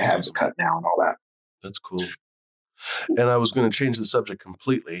 and why I have the cut now and all that. That's cool. And I was going to change the subject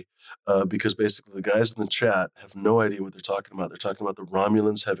completely because basically the guys in the chat have no idea what they're talking about. They're talking about the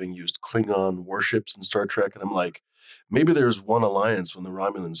Romulans having used Klingon warships in Star Trek. And I'm like, maybe there's one alliance when the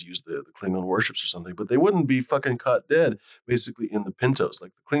Romulans used the Klingon warships or something, but they wouldn't be fucking caught dead basically in the Pintos.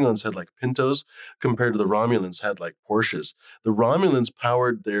 Like the Klingons had like Pintos compared to the Romulans had like Porsches. The Romulans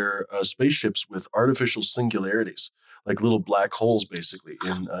powered their spaceships with artificial singularities, like little black holes basically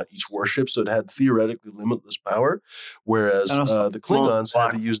in each warship. So it had theoretically limitless power, whereas the Klingons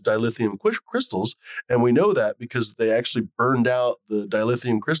had to use dilithium crystals. And we know that because they actually burned out the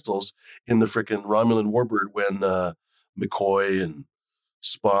dilithium crystals in the frickin' Romulan Warbird when McCoy and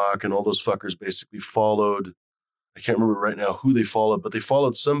Spock and all those fuckers basically followed. I can't remember right now who they followed, but they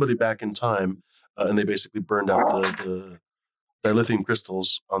followed somebody back in time and they basically burned out the dilithium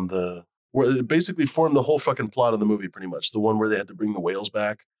crystals on the, where it basically formed the whole fucking plot of the movie, pretty much. The one where they had to bring the whales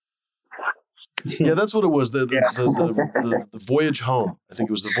back. Yeah, that's what it was. The voyage home. I think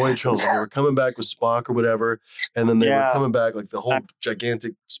it was the voyage home. When they were coming back with Spock or whatever, and then they were coming back like the whole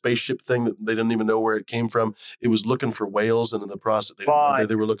gigantic spaceship thing that they didn't even know where it came from. It was looking for whales, and in the process,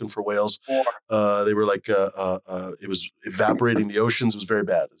 they were looking for whales. They were like, it was evaporating the oceans. It was very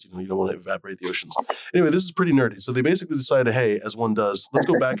bad. You know, you don't want to evaporate the oceans. Anyway, this is pretty nerdy. So they basically decided, hey, as one does, let's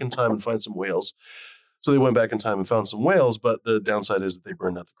go back in time and find some whales. So they went back in time and found some whales, but the downside is that they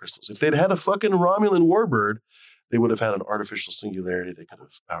burned out the crystals. If they'd had a fucking Romulan Warbird, they would have had an artificial singularity. They could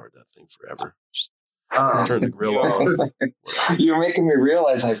have powered that thing forever. Just turn the grill on. You're making me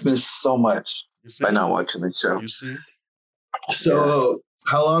realize I've missed so much by not watching the show. You see? So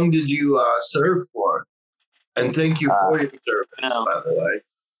how long did you serve for? And thank you for your service, by the way.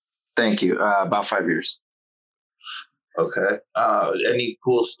 Thank you. About 5 years. Okay. Any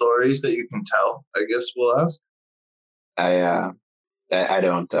cool stories that you can tell? I guess we'll ask. I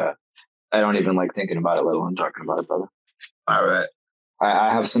don't even like thinking about it, let alone talking about it, brother. All right.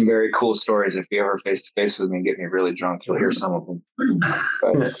 I have some very cool stories. If you ever face to face with me and get me really drunk, you'll hear some of them.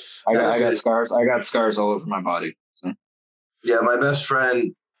 But I got scars. I got scars all over my body. So. Yeah, my best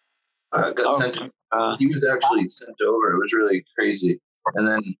friend got sent. He was actually sent over. It was really crazy, and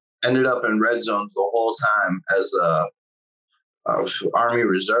then ended up in red zones the whole time as a Army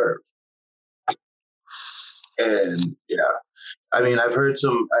Reserve. And yeah, I mean, I've heard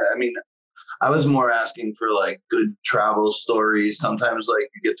some. I mean, I was more asking for like good travel stories. Sometimes like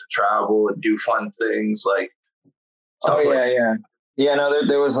you get to travel and do fun things like. Yeah, no,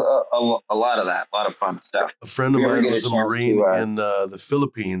 there was a lot of that, a lot of fun stuff. A friend of mine was a Marine in the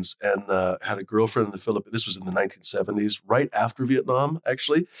Philippines and had a girlfriend in the Philippines. This was in the 1970s, right after Vietnam,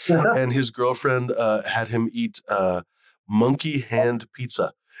 actually. And his girlfriend had him eat monkey hand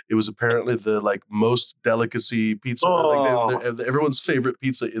pizza. It was apparently the like most delicacy pizza, like everyone's favorite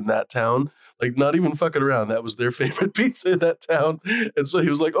pizza in that town. Like not even fucking around. That was their favorite pizza in that town. And so he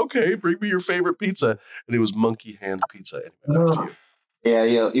was like, "Okay, bring me your favorite pizza." And it was monkey hand pizza. Anyway, that's to you. Yeah,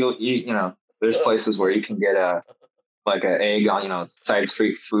 you know, there's places where you can get an egg on, you know, side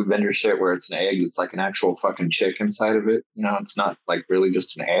street food vendor shit where it's an egg. It's like an actual fucking chick inside of it. You know, it's not like really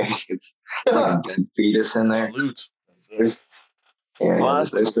just an egg. It's like a dead fetus in there. There's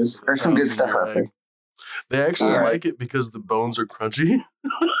some good stuff out there. They actually like it because the bones are crunchy.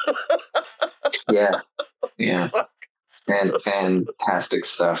 Yeah. And fantastic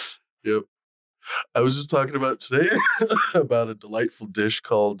stuff. Yep. I was just talking about today about a delightful dish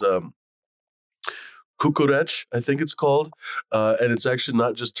called kukurec, I think it's called. And it's actually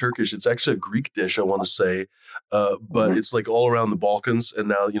not just Turkish. It's actually a Greek dish, I want to say. But it's like all around the Balkans. And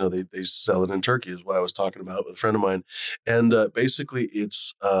now, you know, they sell it in Turkey is what I was talking about with a friend of mine. And basically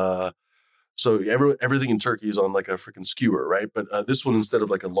it's... So everything in Turkey is on like a freaking skewer, right? But this one, instead of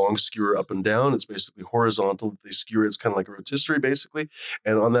like a long skewer up and down, it's basically horizontal. They skewer it's kind of like a rotisserie, basically.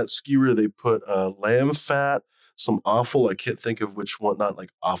 And on that skewer, they put lamb fat, some offal. I can't think of which one. Not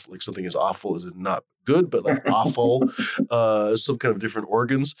like awful, like something is awful is not good, but like offal, some kind of different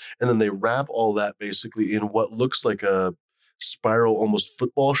organs. And then they wrap all that basically in what looks like a spiral, almost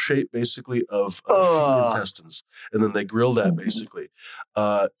football shape, basically of sheep intestines. And then they grill that basically.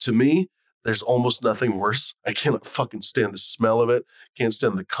 To me, there's almost nothing worse. I cannot fucking stand the smell of it. Can't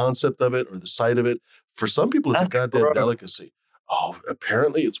stand the concept of it or the sight of it. For some people, it's a goddamn delicacy. Oh,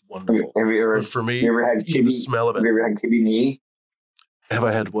 apparently it's wonderful. Have you ever, but for me, you ever had even the smell of it. Have you ever had kibbeh na'i? Have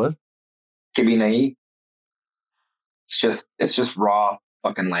I had what? Kibbeh na'i? It's just raw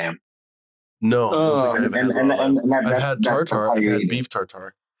fucking lamb. No, I don't think I have had raw lamb. I've that's- had that's tartar. how I've you had eat it. beef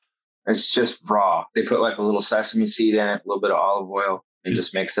tartar. It's just raw. They put like a little sesame seed in it, a little bit of olive oil, and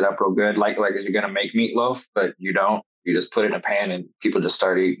just mix it up real good. Like you're gonna make meatloaf, but you don't. You just put it in a pan and people just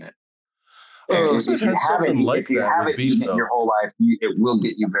start eating it. I And guess I've had something like that with beef, eaten it though. your whole life, it will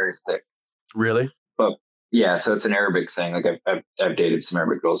get you very sick. Really? But yeah, so it's an Arabic thing. Like I've dated some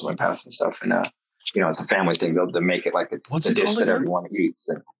Arabic girls in my past and stuff, and it's a family thing. They'll make it like it's What's the it dish called that again? everyone eats.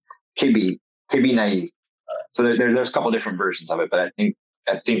 And kibbeh nai. So there's a couple different versions of it, but I think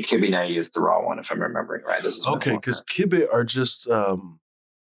kibbeh nai is the raw one, if I'm remembering right. This is Okay, because kibbeh are just, I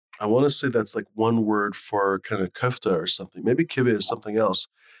want to say that's like one word for kind of kofta or something. Maybe kibbeh is something else.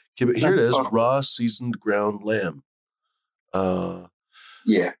 Kibbeh, here it is, raw seasoned ground lamb.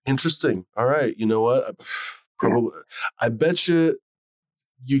 Yeah. Interesting. All right. You know what? I bet you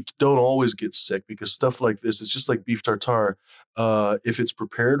don't always get sick because stuff like this is just like beef tartare. If it's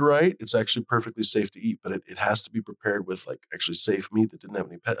prepared right, it's actually perfectly safe to eat, but it has to be prepared with like actually safe meat that didn't have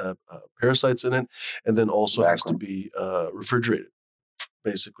any parasites in it, and then also has to be refrigerated,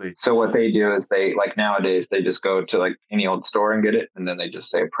 basically. So what they do is they, like nowadays, they just go to like any old store and get it, and then they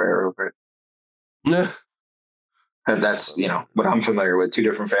just say a prayer over it. Yeah. And that's, what I'm familiar with. Two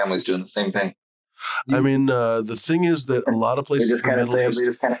different families doing the same thing. I mean, the thing is that a lot of places They just kind of say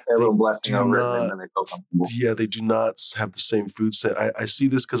a little blessing over it, and then they feel comfortable. Yeah, they do not have the same food set. I see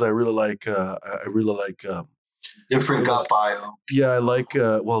this because I really like different gut bio. Yeah, I like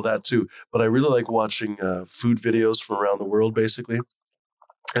that too. But I really like watching food videos from around the world, basically.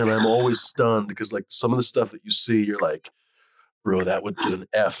 And I'm always stunned because like some of the stuff that you see, you're like, bro, that would get an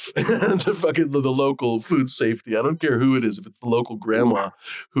F. the local food safety. I don't care who it is. If it's the local grandma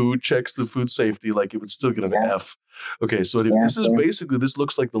who checks the food safety, like it would still get an F. Okay, so anyway, this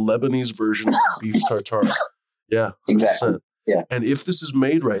looks like the Lebanese version of beef tartare. Yeah, exactly. 100%. Yeah. And if this is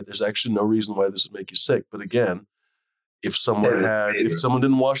made right, there's actually no reason why this would make you sick. But again, if someone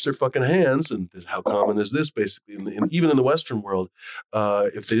didn't wash their fucking hands, and how common is this basically, even in the Western world,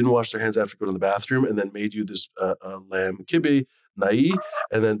 if they didn't wash their hands after going to the bathroom and then made you this lamb kibbeh nai,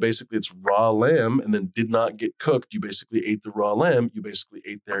 and then basically it's raw lamb and then did not get cooked, you basically ate the raw lamb, you basically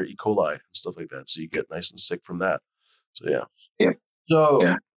ate their E. coli and stuff like that. So you get nice and sick from that. So yeah. Yeah.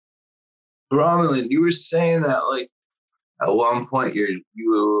 So, Romulan, you were saying that like at one point you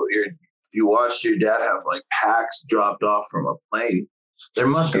watched your dad have like packs dropped off from a plane. There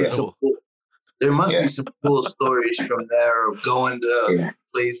must be some cool stories from there of going to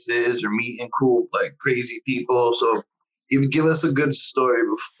places or meeting cool like crazy people. So you give us a good story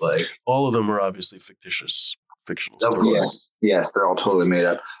before, like all of them are obviously fictional stories. Yes, they're all totally made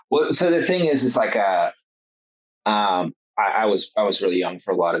up. Well, so the thing is like I was really young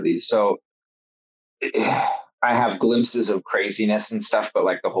for a lot of these, so I have glimpses of craziness and stuff, but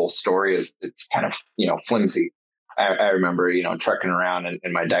like the whole story it's kind of, flimsy. I remember, trucking around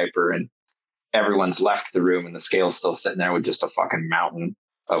in my diaper and everyone's left the room and the scale's still sitting there with just a fucking mountain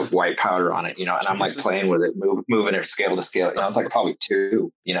of white powder on it, and I'm like playing with it, moving it scale to scale. I was like probably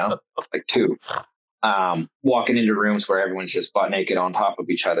 2, like 2. Walking into rooms where everyone's just butt naked on top of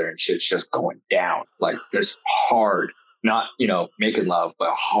each other and shit's just going down. Like there's hard, not, making love,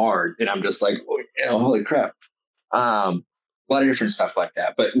 but hard. And I'm just like, holy crap. A lot of different stuff like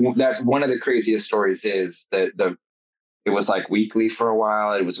that. But that's one of the craziest stories is that it was like weekly for a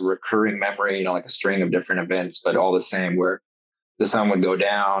while. It was a recurring memory, like a string of different events, but all the same, where the sun would go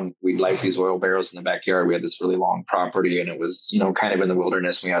down. We'd light these oil barrels in the backyard. We had this really long property and it was, kind of in the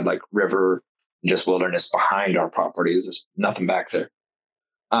wilderness. We had like river and just wilderness behind our properties. There's nothing back there.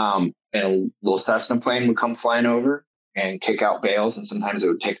 And a little Cessna plane would come flying over and kick out bales. And sometimes it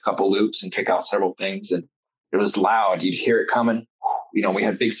would take a couple loops and kick out several things. And it was loud. You'd hear it coming. We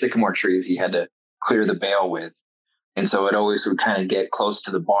had big sycamore trees he had to clear the bale with. And so it always would kind of get close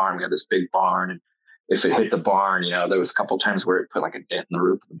to the barn. We had this big barn. And if it hit the barn, there was a couple of times where it put like a dent in the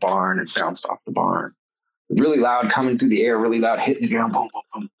roof of the barn and bounced off the barn. Really loud coming through the air, really loud hitting the ground, boom, boom,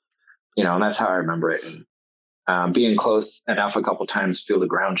 boom. And that's how I remember it. And being close enough a couple of times, feel the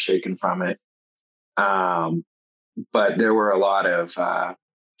ground shaking from it. But there were a lot of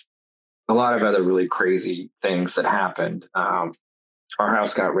other really crazy things that happened. Our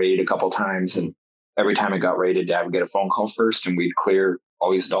house got raided a couple times, and every time it got raided, Dad would get a phone call first, and we'd clear.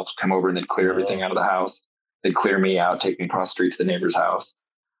 All these adults would come over, and they'd clear everything out of the house. They'd clear me out, take me across the street to the neighbor's house,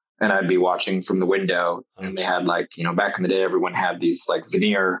 and I'd be watching from the window. And they had like, back in the day, everyone had these like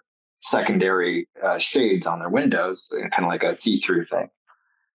veneer secondary shades on their windows, kind of like a see-through thing.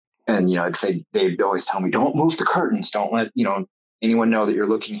 And they'd always tell me, "Don't move the curtains. Don't let anyone know that you're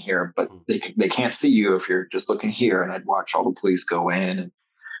looking here, but they can't see you if you're just looking here. And I'd watch all the police go in and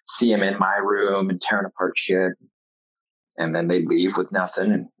see them in my room and tearing apart shit. And then they'd leave with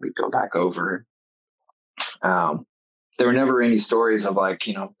nothing and we'd go back over. There were never any stories of like,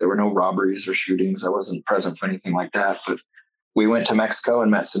 there were no robberies or shootings. I wasn't present for anything like that, but we went to Mexico and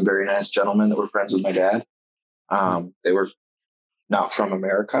met some very nice gentlemen that were friends with my dad. They were not from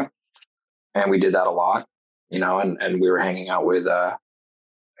America, and we did that a lot, and we were hanging out with, a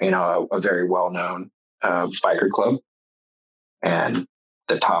very well-known biker club, and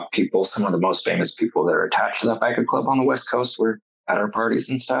the top people, some of the most famous people that are attached to that biker club on the West Coast were at our parties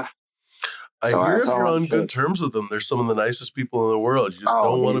and stuff. I hear if you're on good terms with them, they're some of the nicest people in the world. You just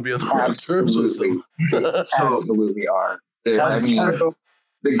don't want to be on the wrong terms with them. Absolutely are. The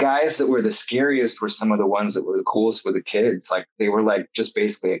guys that were the scariest were some of the ones that were the coolest with the kids. Like they were like just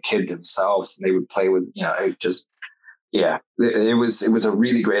basically a kid themselves, and they would play with, it was a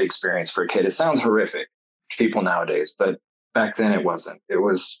really great experience for a kid. It sounds horrific to people nowadays, but back then it wasn't. It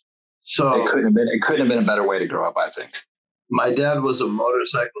couldn't have been a better way to grow up, I think. My dad was a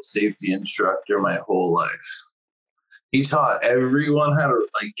motorcycle safety instructor my whole life. He taught everyone how to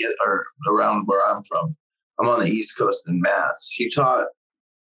around where I'm from. I'm on the East Coast in Mass. He taught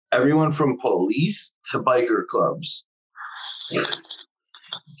everyone from police to biker clubs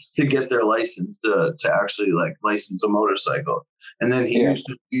to get their license to actually license a motorcycle. And then he used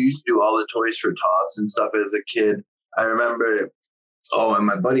to do all the Toys for Tots and stuff as a kid. I remember, and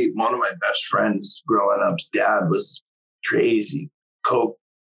my buddy, one of my best friends growing up's dad was crazy coke.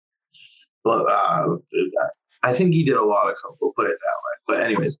 But I think he did a lot of coke, we'll put it that way. But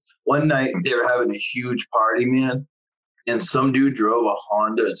anyways, one night they were having a huge party, man, and some dude drove a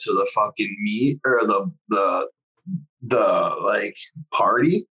Honda to the fucking meet or the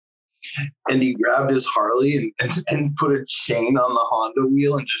party, and he grabbed his Harley and put a chain on the Honda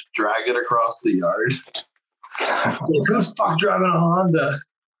wheel and just drag it across the yard. It's like, who the fuck driving a Honda?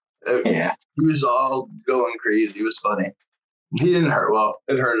 Yeah. He was all going crazy. It was funny. He didn't hurt. Well,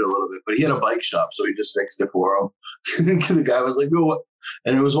 it hurt a little bit, but he had a bike shop, so he just fixed it for him. The guy was like, "Oh, what?"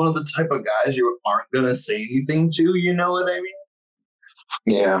 And it was one of the type of guys you aren't going to say anything to. You know what I mean?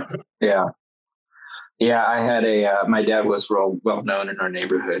 Yeah. I had my dad was real well known in our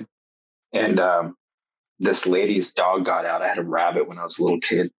neighborhood, and this lady's dog got out. I had a rabbit when I was a little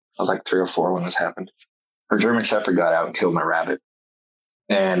kid. I was like 3 or 4 when this happened. Her German Shepherd got out and killed my rabbit.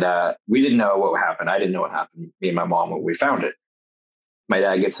 And we didn't know what happened. I didn't know what happened. Me and my mom, when we found it. My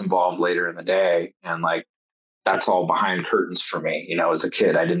dad gets involved later in the day, and that's all behind curtains for me. As a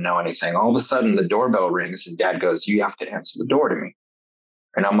kid, I didn't know anything. All of a sudden, the doorbell rings, and Dad goes, "You have to answer the door to me."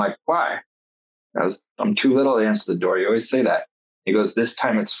 And I'm like, "Why?" I'm too little to answer the door. You always say that. He goes, "This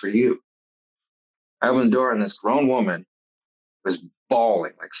time it's for you." I open the door, and this grown woman was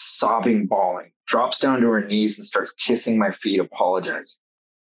bawling, sobbing, bawling, drops down to her knees and starts kissing my feet, apologizing.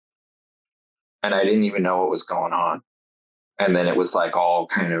 And I didn't even know what was going on. And then it was all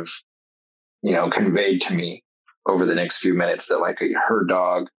kind of, conveyed to me over the next few minutes that her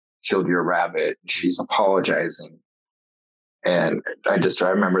dog killed your rabbit. She's apologizing. And I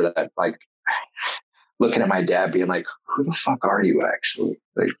remember that looking at my dad being like, who the fuck are you actually?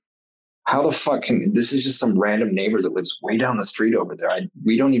 How the fuck this is just some random neighbor that lives way down the street over there.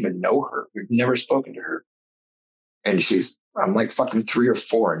 We don't even know her. We've never spoken to her. And I'm fucking 3 or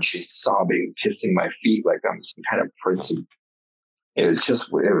 4 and she's sobbing, kissing my feet like I'm some kind of prince. It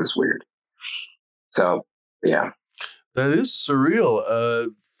was weird. So, yeah. That is surreal. A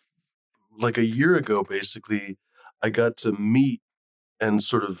year ago, basically, I got to meet and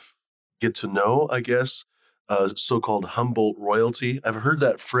sort of get to know, I guess, so-called Humboldt royalty. I've heard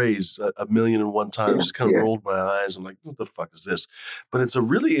that phrase a million and one times. Just kind of rolled my eyes. I'm like, what the fuck is this? But it's a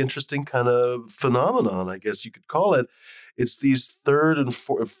really interesting kind of phenomenon, I guess you could call it. It's these 3rd and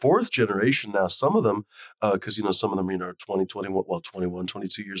 4th generation now. Some of them, because, some of them, are 20, 21, 21,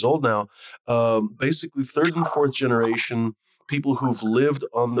 22 years old now. Basically 3rd and 4th generation people who've lived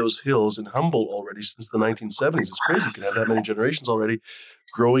on those hills in Humboldt already since the 1970s. It's crazy you can have that many generations already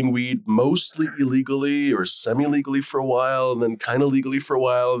growing weed mostly illegally or semi-legally for a while and then kind of legally for a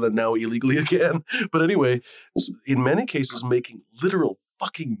while and then now illegally again. But anyway, in many cases making literal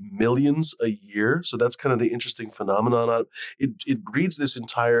fucking millions a year. So that's kind of the interesting phenomenon. It breeds this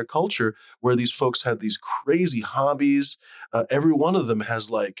entire culture where these folks had these crazy hobbies. Every one of them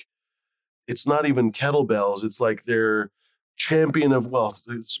has it's not even kettlebells. It's they're champion of,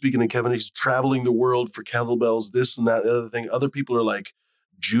 speaking of Kevin, he's traveling the world for kettlebells, this and that, the other thing. Other people are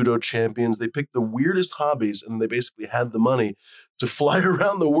judo champions. They picked the weirdest hobbies and they basically had the money to fly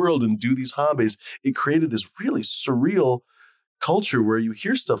around the world and do these hobbies. It created this really surreal culture where you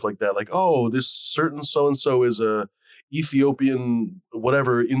hear stuff like that, like, oh, this certain so-and-so is a Ethiopian,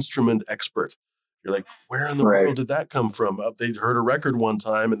 whatever instrument expert. You're like, where in the world did that come from? They heard a record one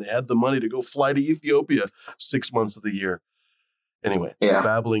time and they had the money to go fly to Ethiopia 6 months of the year. Anyway,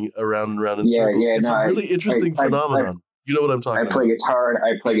 babbling around and around in circles. It's a really interesting phenomenon. You know what I'm talking about.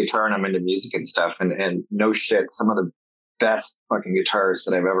 I play guitar and I'm into music and stuff. And no shit, some of the best fucking guitarists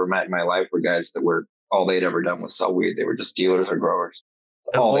that I've ever met in my life were guys that were, all they'd ever done was sell weed. They were just dealers or growers.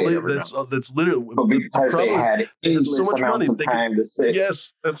 That's literally because they had so much money. To sit.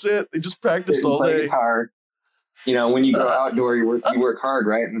 Yes, that's it. They just practiced all day. Guitar. You know, when you go outdoor, you work hard,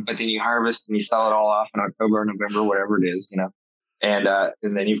 right? But then you harvest and you sell it all off in October or November, whatever it is, you know. And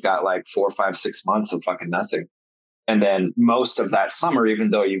then you've got like 4, 5, 6 months of fucking nothing. And then most of that summer, even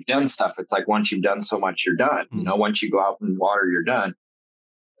though you've done stuff, it's like once you've done so much, you're done. You know, once you go out and water, you're done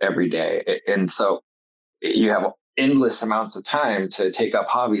every day. And so you have endless amounts of time to take up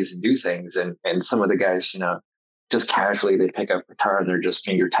hobbies and do things. And some of the guys, you know, just casually, they pick up guitar and they're just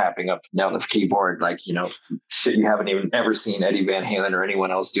finger tapping up and down the keyboard, like, you know, shit you haven't even ever seen Eddie Van Halen or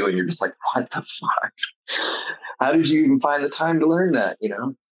anyone else do. And you're just like, what the fuck? How did you even find the time to learn that, you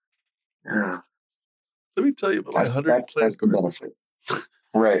know? Yeah. Let me tell you about my 100 That's the benefit.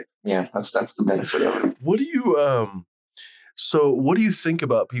 Right. Yeah. That's the benefit of it. What do you, so what do you think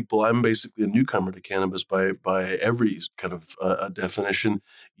about people? I'm basically a newcomer to cannabis by every kind of definition.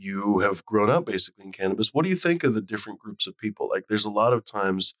 You have grown up basically in cannabis. What do you think of the different groups of people? Like there's a lot of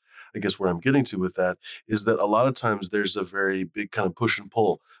times, I guess where I'm getting to with that is that a lot of times there's a very big kind of push and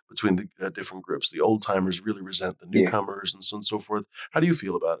pull between the different groups. The old timers really resent the newcomers and so on and so forth. How do you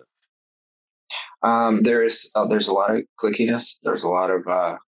feel about it? There's a lot of clickiness. There's a lot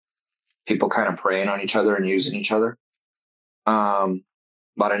of people kind of preying on each other and using each other. A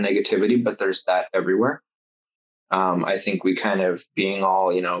lot of negativity, but there's that everywhere. I think we kind of being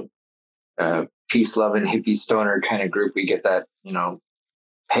all, you know, peace-loving, hippie stoner kind of group, we get that, you know,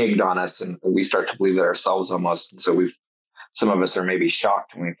 pegged on us and we start to believe it ourselves almost. And so some of us are maybe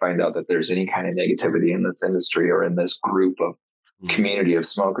shocked when we find out that there's any kind of negativity in this industry or in this group of community of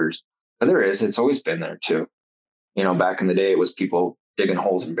smokers. But there is, it's always been there too. You know, back in the day, it was people digging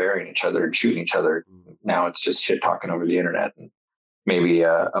holes and burying each other and shooting each other. Now it's just shit talking over the internet and maybe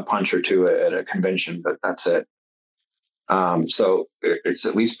a punch or two at a convention, but that's it. So it's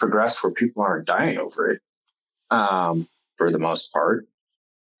at least progressed where people aren't dying over it. For the most part,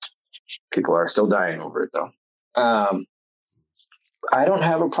 people are still dying over it though. I don't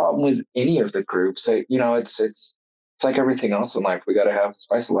have a problem with any of the groups. You know, it's like everything else in life. We got to have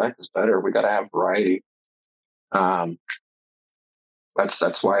spice of life is better. We got to have variety.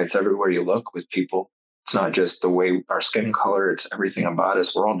 That's why it's everywhere you look with people. It's not just the way our skin color, it's everything about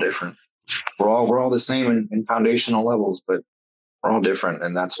us. We're all different. We're all the same in foundational levels, but we're all different.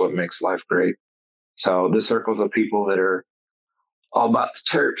 And that's what makes life great. So the circles of people that are all about the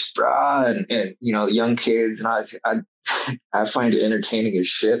terps, brah, and you know, the young kids. And I find it entertaining as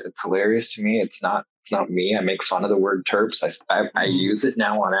shit. It's hilarious to me. It's not me. I make fun of the word terps. I use it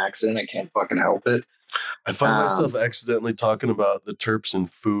now on accident. I can't fucking help it. I find myself accidentally talking about the terps in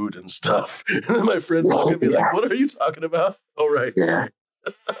food and stuff. And then my friends look at me like, what are you talking about? Oh, right. Yeah.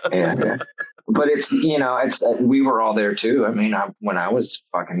 Yeah. But it's, you know, we were all there too. I mean, when I was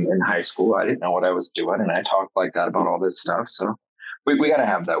fucking in high school, I didn't know what I was doing. And I talked like that about all this stuff. So we got to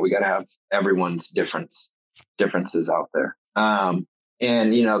have that. We got to have everyone's differences out there.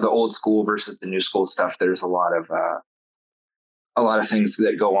 And, you know, the old school versus the new school stuff, there's a lot of things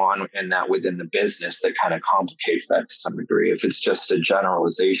that go on in that within the business that kind of complicates that to some degree. If it's just a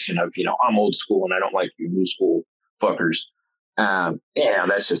generalization of, you know, I'm old school and I don't like you new school fuckers. Yeah,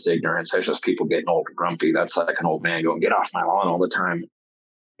 that's just ignorance. That's just people getting old and grumpy. That's like an old man going, get off my lawn all the time.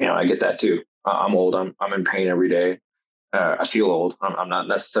 You know, I get that too. I'm old. I'm in pain every day. I feel old. I'm not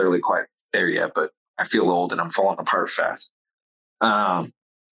necessarily quite there yet, but I feel old and I'm falling apart fast.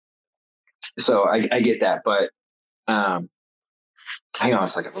 So I get that, but hang on a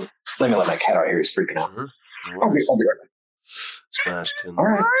second. Let me let my cat out here. He's freaking out. Sure. I'll be right back. Smash can All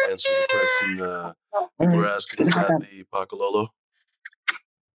right. answer the question. People are asking, is that the Pacololo?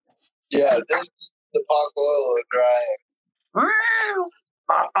 Yeah, this is the Pacololo drying.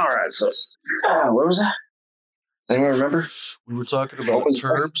 All right. So, what was that? Anyone remember? We were talking about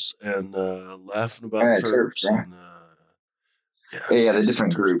terps and laughing about terps. Terps, and yeah, the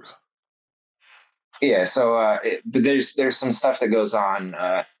different groups. Yeah, so but there's some stuff that goes on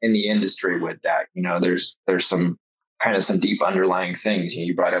in the industry with that. You know, there's some deep underlying things.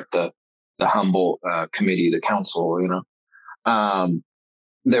 You brought up the Humboldt committee, the council. You know,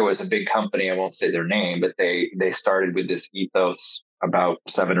 there was a big company, I won't say their name, but they started with this ethos about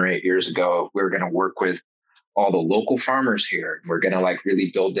 7 or 8 years ago. We're going to work with all the local farmers here. We're going to like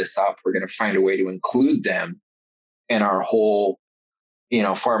really build this up. We're going to find a way to include them in our whole,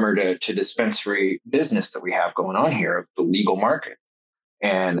 farmer to dispensary business that we have going on here of the legal market.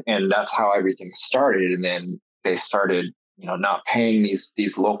 And that's how everything started. And then they started, not paying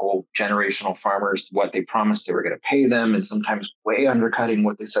these local generational farmers what they promised they were going to pay them, and sometimes way undercutting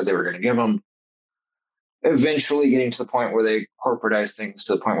what they said they were going to give them. Eventually getting to the point where they corporatized things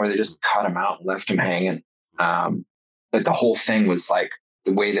to the point where they just cut them out and left them hanging. But the whole thing was like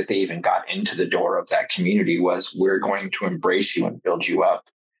the way that they even got into the door of that community was, we're going to embrace you and build you up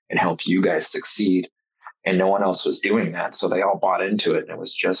and help you guys succeed. And no one else was doing that. So they all bought into it, and it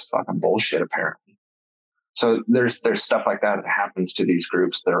was just fucking bullshit, apparently. So there's stuff like that happens to these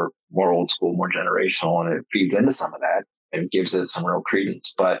groups that are more old school, more generational, and it feeds into some of that and gives it some real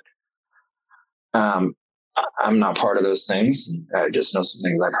credence. But I'm not part of those things. I just know some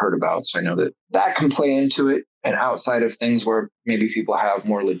things I've heard about. So I know that can play into it. And outside of things where maybe people have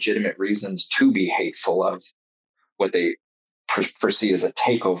more legitimate reasons to be hateful of what they foresee as a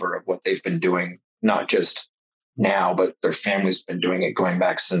takeover of what they've been doing, not just now, but their family's been doing it going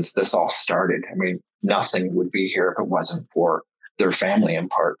back since this all started. I mean, nothing would be here if it wasn't for their family in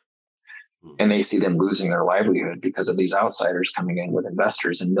part. And they see them losing their livelihood because of these outsiders coming in with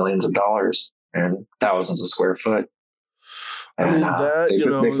investors and millions of dollars and thousands of square foot. I mean, that, they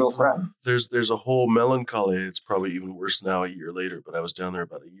feel threatened. There's a whole melancholy. It's probably even worse now a year later, but I was down there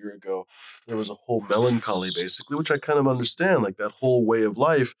about a year ago. There was a whole melancholy, basically, which I kind of understand, like that whole way of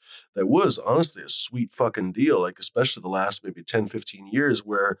life that was honestly a sweet fucking deal, like especially the last maybe 10, 15 years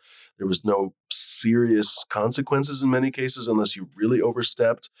where there was no serious consequences in many cases unless you really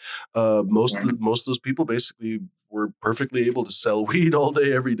overstepped. Most of those people basically were perfectly able to sell weed all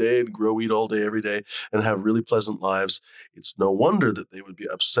day, every day, and grow weed all day, every day, and have really pleasant lives. It's no wonder that they would be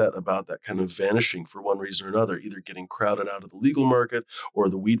upset about that kind of vanishing for one reason or another, either getting crowded out of the legal market or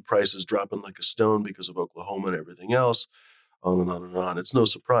the weed prices dropping like a stone because of Oklahoma and everything else, on and on and on. It's no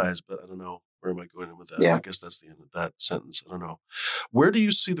surprise, but I don't know. Where am I going in with that? Yeah. I guess that's the end of that sentence. I don't know. Where do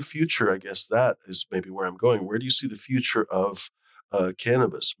you see the future? I guess that is maybe where I'm going. Where do you see the future of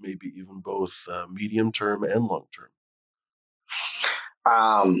cannabis, maybe even both medium term and long term?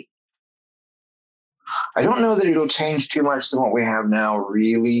 I don't know that it'll change too much than what we have now,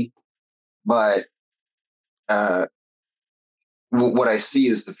 really. But what I see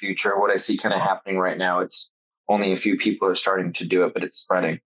is the future. What I see kind of happening right now, it's only a few people are starting to do it, but it's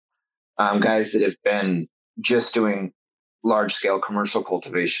spreading. Guys that have been just doing large-scale commercial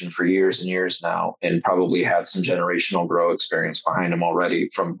cultivation for years and years now, and probably had some generational grow experience behind them already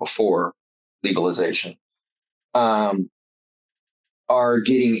from before legalization, are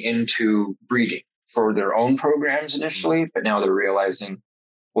getting into breeding for their own programs initially, but now they're realizing,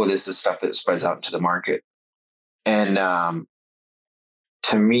 well, this is stuff that spreads out into the market. And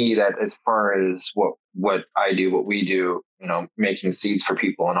to me, that as far as what I do, what we do, making seeds for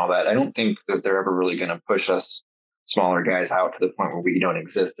people and all that, I don't think that they're ever really going to push us smaller guys out to the point where we don't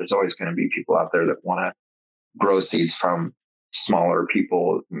exist. There's always going to be people out there that want to grow seeds from smaller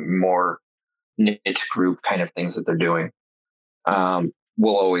people, more niche group kind of things that they're doing.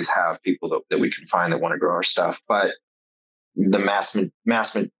 We'll always have people that we can find that want to grow our stuff, but the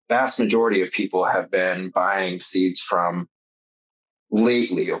vast majority of people have been buying seeds from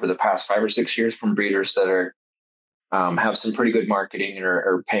lately over the past 5 or 6 years from breeders that are have some pretty good marketing and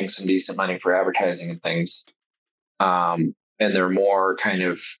are paying some decent money for advertising and things. And they're more kind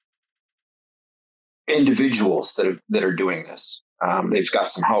of individuals that are doing this. They've got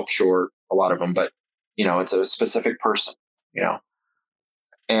some help, sure, a lot of them, but it's a specific person,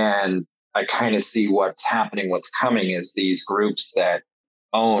 and I kind of see what's happening. What's coming is these groups that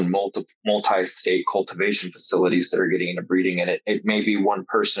own multi-state cultivation facilities that are getting into breeding, and it may be one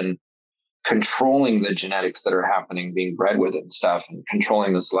person controlling the genetics that are happening, being bred with it and stuff, and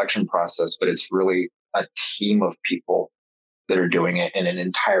controlling the selection process, but it's really a team of people that are doing it in an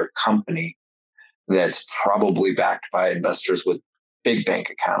entire company that's probably backed by investors with big bank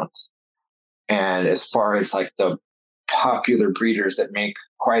accounts. And as far as like the popular breeders that make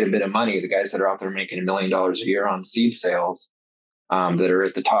quite a bit of money, the guys that are out there making $1 million a year on seed sales, that are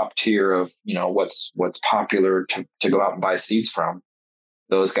at the top tier of what's popular to go out and buy seeds from,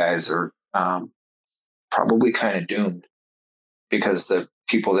 those guys are probably kind of doomed, because the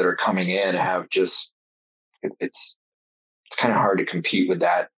people that are coming in have just it's kind of hard to compete with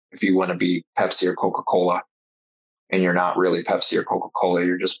that if you want to be Pepsi or Coca-Cola, and you're not really Pepsi or Coca-Cola.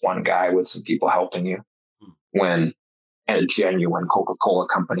 You're just one guy with some people helping you. When a genuine Coca-Cola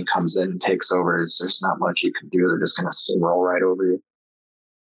company comes in and takes over, there's not much you can do. They're just going to steamroll right over you.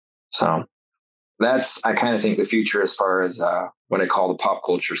 So I kind of think the future as far as what I call the pop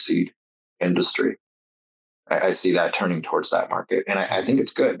culture seed industry. I see that turning towards that market. And I think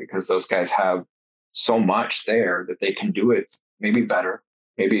it's good because those guys have so much there that they can do it maybe better,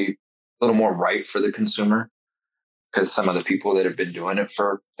 maybe a little more right for the consumer. Because some of the people that have been doing it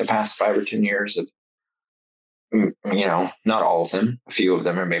for the past 5 or 10 years have, not all of them, a few of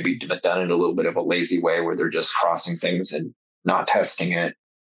them are maybe done it a little bit of a lazy way where they're just crossing things and not testing it,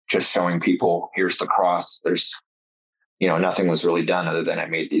 just showing people, here's the cross. There's, nothing was really done other than I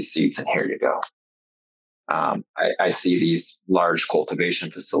made these seeds and here you go. I see these large cultivation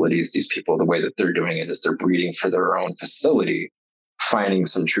facilities, these people, the way that they're doing it is they're breeding for their own facility, finding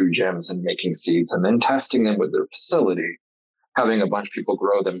some true gems and making seeds and then testing them with their facility, having a bunch of people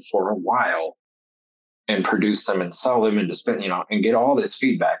grow them for a while and produce them and sell them and dispense, and get all this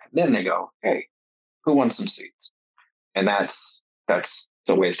feedback. Then they go, hey, who wants some seeds? And that's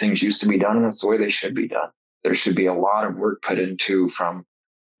the way things used to be done. And that's the way they should be done. There should be a lot of work put into from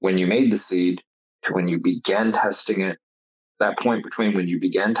when you made the seed to when you began testing it. That point between when you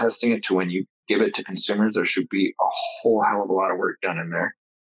began testing it to when you give it to consumers, there should be a whole hell of a lot of work done in there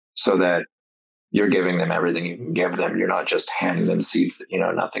so that you're giving them everything you can give them. You're not just handing them seeds that you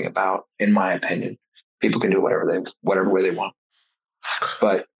know nothing about, in my opinion. People can do whatever way they want.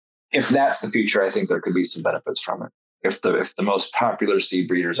 But if that's the future, I think there could be some benefits from it. If the most popular seed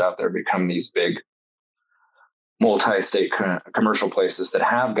breeders out there become these big multi-state commercial places that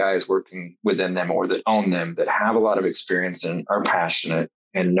have guys working within them or that own them, that have a lot of experience and are passionate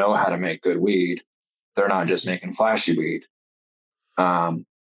and know how to make good weed, they're not just making flashy weed.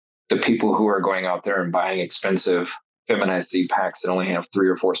 The people who are going out there and buying expensive feminized seed packs that only have 3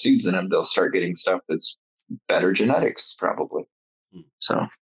 or 4 seeds in them, they'll start getting stuff that's better genetics probably. So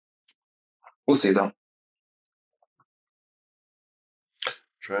we'll see though.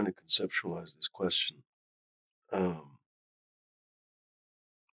 Trying to conceptualize this question.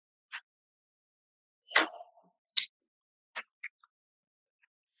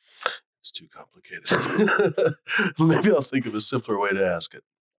 It's too complicated. Maybe I'll think of a simpler way to ask it.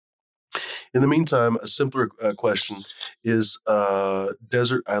 In the meantime, a simpler question is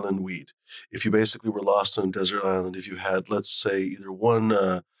desert island weed. If you basically were lost on a desert island, if you had, let's say, either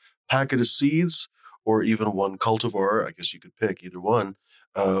one packet of seeds or even one cultivar, I guess you could pick either one,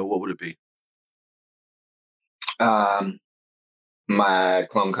 what would it be? My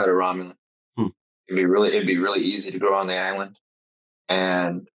clone cutter Romulan. It'd be really easy to grow on the island,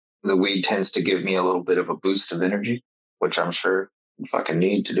 and the weed tends to give me a little bit of a boost of energy, which I'm sure I fucking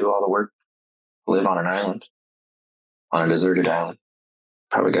need to do all the work. Live on an island, on a deserted island.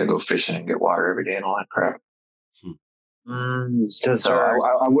 Probably got to go fishing and get water every day and all that crap. So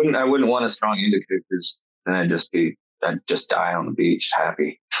I wouldn't want a strong indica because then I'd just die on the beach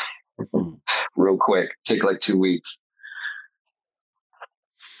happy, real quick. Take like 2 weeks.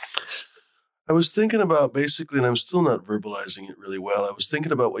 I was thinking about basically, and I'm still not verbalizing it really well. I was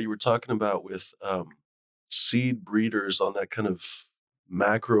thinking about what you were talking about with seed breeders on that kind of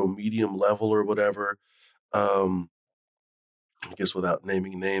macro medium level or whatever. I guess without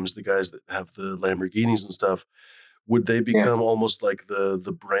naming names, the guys that have the Lamborghinis and stuff, would they become almost like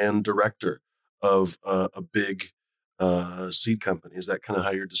the brand director of a big seed company? Is that kind of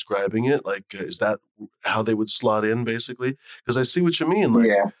how you're describing it? Like, is that how they would slot in basically? Because I see what you mean.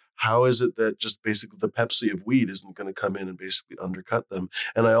 Like, how is it that just basically the Pepsi of weed isn't going to come in and basically undercut them?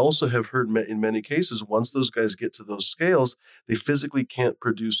 And I also have heard in many cases, once those guys get to those scales, they physically can't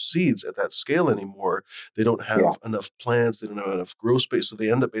produce seeds at that scale anymore. They don't have enough plants. They don't have enough grow space. So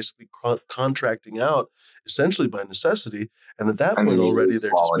they end up basically contracting out essentially by necessity. And at that point already,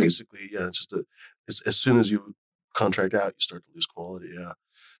 they're quality. Just basically, it's just as soon as you contract out, you start to lose quality. Yeah.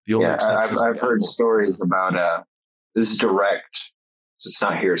 The only exception I've heard stories about this is direct. It's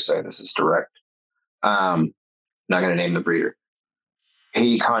not hearsay. This is direct. Not going to name the breeder.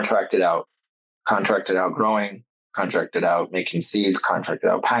 He contracted out growing, contracted out making seeds, contracted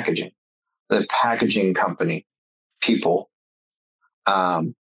out packaging. The packaging company people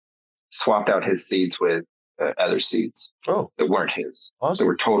swapped out his seeds with other seeds that weren't his. Awesome. They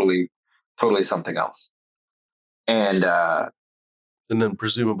were totally something else. And then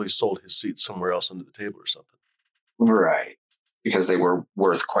presumably sold his seeds somewhere else under the table or something. Right. Because they were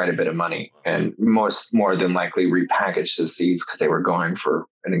worth quite a bit of money, and more than likely repackaged the seeds because they were going for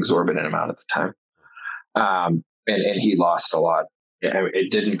an exorbitant amount at the time. And he lost a lot. It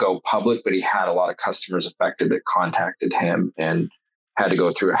didn't go public, but he had a lot of customers affected that contacted him and had to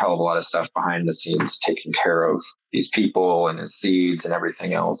go through a hell of a lot of stuff behind the scenes, taking care of these people and his seeds and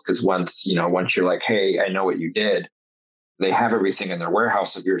everything else. Because once you're like, hey, I know what you did, they have everything in their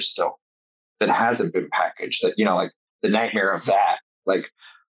warehouse of yours still that hasn't been packaged. That, like the nightmare of that. Like,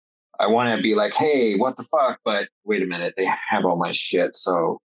 I want to be like, hey, what the fuck? But wait a minute, they have all my shit.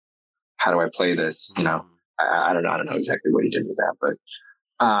 So how do I play this? I don't know. I don't know exactly what he did with that,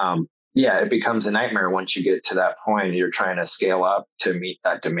 but yeah, it becomes a nightmare once you get to that point. You're trying to scale up to meet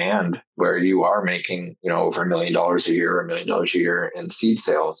that demand where you are making, over $1 million a year, $1 million a year in seed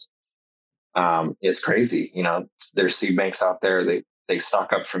sales. It's crazy. There's seed banks out there. They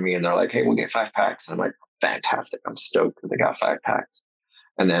stock up for me and they're like, hey, we'll get 5 packs. And I'm like, fantastic. I'm stoked that they got 5 packs.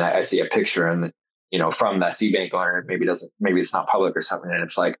 And then I see a picture and, from that seed bank owner, maybe it's not public or something. And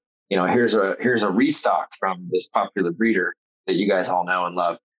it's like, here's a restock from this popular breeder that you guys all know and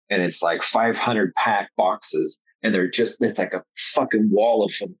love. And it's like 500 pack boxes and it's like a fucking wall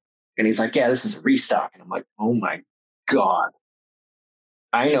of them. And he's like, yeah, this is a restock. And I'm like, oh my God.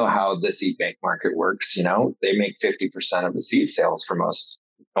 I know how the seed bank market works. They make 50% of the seed sales for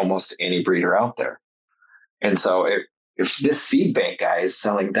almost any breeder out there. And so if this seed bank guy is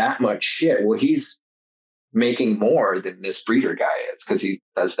selling that much shit, well, he's making more than this breeder guy is because he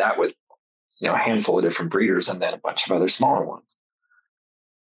does that with, a handful of different breeders and then a bunch of other smaller ones.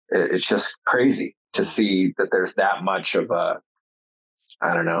 It's just crazy to see that there's that much of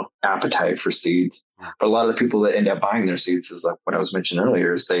appetite for seeds. But a lot of the people that end up buying their seeds is like what I was mentioning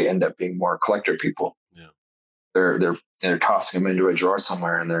earlier, is they end up being more collector people. Yeah. They're tossing them into a drawer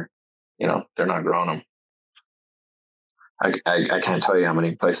somewhere and they're not growing them. I can't tell you how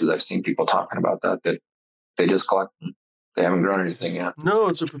many places I've seen people talking about that they just collect them. They haven't grown anything yet. No,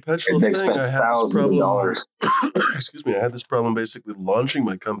 it's a perpetual thing. I had this problem. Excuse me. I had this problem basically launching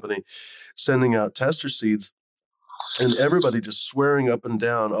my company, sending out tester seeds, and everybody just swearing up and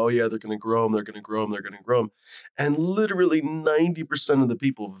down, oh yeah, they're going to grow them, they're going to grow them, they're going to grow them. And literally 90% of the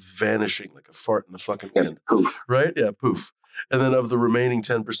people vanishing like a fart in the fucking wind. Poof. Right? Yeah, poof. And then of the remaining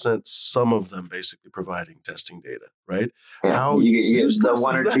 10%, some of them basically providing testing data, right? Yeah. How you get the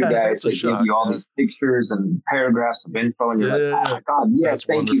one or two guys That's that give you all these pictures and paragraphs of info, and you're like, oh my God, yes,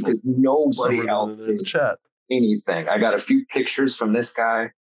 thank you, because nobody else in the chat. Anything. I got a few pictures from this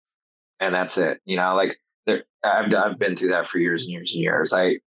guy, and that's it. I've been through that for years and years and years.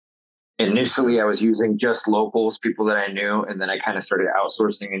 Initially, I was using just locals, people that I knew, and then I kind of started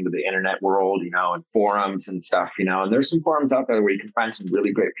outsourcing into the internet world, and forums and stuff, and there's some forums out there where you can find some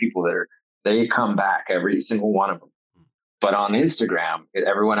really great people they come back, every single one of them. But on Instagram,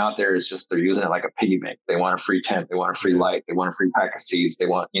 everyone out there is they're using it like a piggy bank. They want a free tent, they want a free light, they want a free pack of seeds, they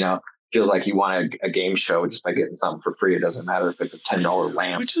want, feels like you want a game show just by getting something for free. It doesn't matter if it's a $10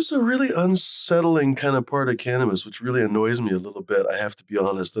 lamp. Which is a really unsettling kind of part of cannabis, which really annoys me a little bit, I have to be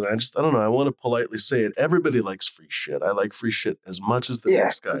honest. And I don't know, I want to politely say it. Everybody likes free shit. I like free shit as much as the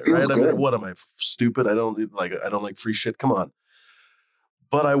next guy, right? Good. I mean, what am I, stupid? I don't like free shit. Come on.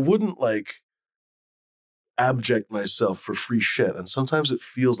 But I wouldn't abject myself for free shit. And sometimes it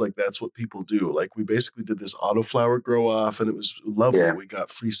feels like that's what people do. Like we basically did this autoflower grow off and it was lovely. Yeah. We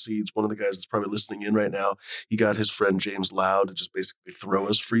got free seeds. One of the guys that's probably listening in right now, he got his friend James Loud to just basically throw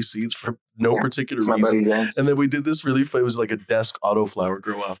us free seeds for no particular reason. And then we did this it was like a desk autoflower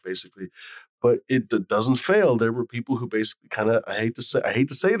grow off basically. But it doesn't fail. There were people who basically kind of, I hate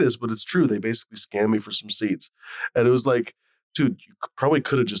to say this, but it's true. They basically scammed me for some seeds. And it was like, dude, you probably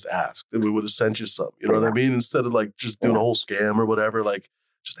could have just asked and we would have sent you some, you know what I mean? Instead of just doing a whole scam or whatever,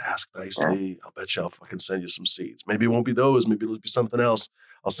 just ask nicely. I'll bet you I'll fucking send you some seeds. Maybe it won't be those. Maybe it'll be something else.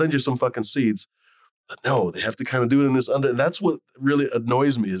 I'll send you some fucking seeds. But no, they have to kind of do it in this and that's what really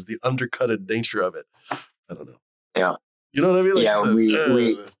annoys me is the undercutted nature of it. I don't know. Yeah. You know what I mean?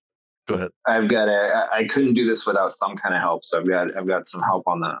 We go ahead. I couldn't do this without some kind of help. So I've got some help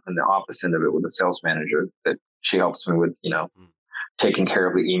on the office end of it with a sales manager that she helps me with, taking care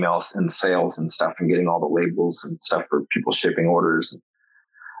of the emails and sales and stuff and getting all the labels and stuff for people shipping orders.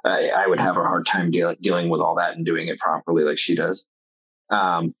 I would have a hard time dealing with all that and doing it properly like she does.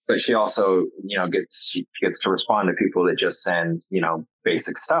 But she also, gets to respond to people that just send,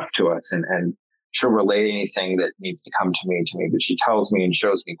 basic stuff to us and she'll relay anything that needs to come to me, but she tells me and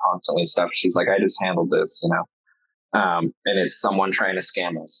shows me constantly stuff. She's like, I just handled this, and it's someone trying to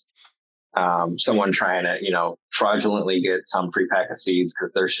scam us. Someone trying to, fraudulently get some free pack of seeds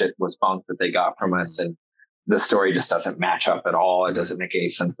because their shit was bunk that they got from us. And the story just doesn't match up at all. It doesn't make any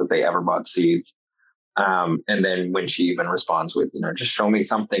sense that they ever bought seeds. And then when she even responds with, just show me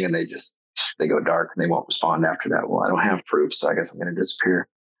something and they go dark and they won't respond after that. Well, I don't have proof, so I guess I'm going to disappear.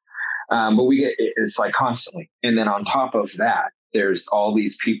 But it's like constantly. And then on top of that, there's all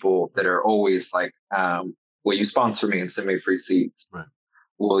these people that are always like, will you sponsor me and send me free seeds? Right.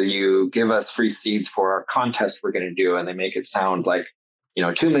 Will you give us free seeds for our contest we're going to do? And they make it sound like,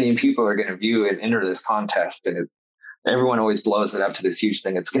 2 million people are going to view and enter this contest. And everyone always blows it up to this huge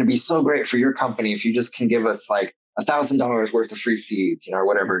thing. It's going to be so great for your company if you just can give us like $1,000 worth of free seeds, or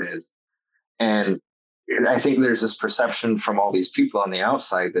whatever it is. And I think there's this perception from all these people on the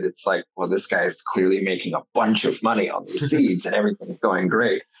outside that it's like, well, this guy is clearly making a bunch of money on these seeds and everything's going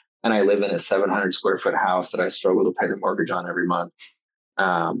great. And I live in a 700 square foot house that I struggle to pay the mortgage on every month.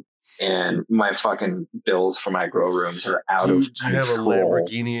 And my fucking bills for my grow rooms are out of control. Do you have a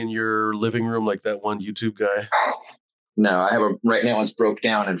Lamborghini in your living room like that one YouTube guy? No, right now it's broke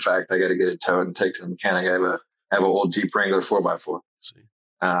down. In fact, I got to get it towed and take to the mechanic. I have an old Jeep Wrangler 4x4. See.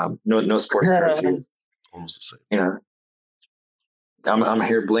 No sports cars. Almost the same. I'm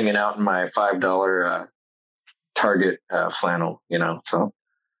here blinging out in my $5 Target flannel. So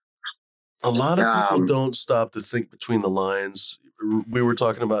a lot of people don't stop to think between the lines. We were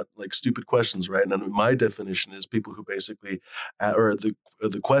talking about like stupid questions, right? And my definition is people who basically, or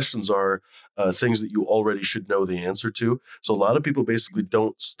the questions are things that you already should know the answer to. So a lot of people basically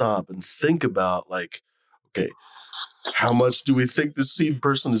don't stop and think about like, okay, how much do we think this seed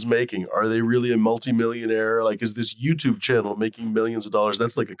person is making? Are they really a multimillionaire? Like, is this YouTube channel making millions of dollars?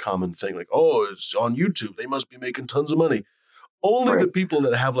 That's like a common thing. Like, oh, it's on YouTube. They must be making tons of money. Only the people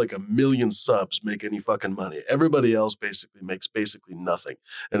that have like 1 million subs make any fucking money. Everybody else basically makes nothing.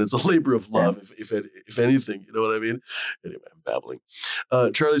 And it's a labor of love, if anything. You know what I mean? Anyway, I'm babbling.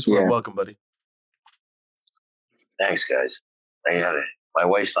 Charlie's Farm, welcome, buddy. Thanks, guys. My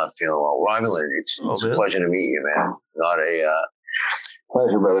wife's not feeling well. Romulan, it's a pleasure to meet you, man. Not a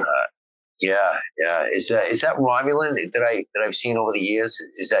pleasure, brother. Yeah. Is that Romulan that I've seen over the years?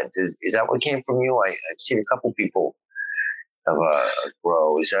 Is that what came from you? I've seen a couple people have a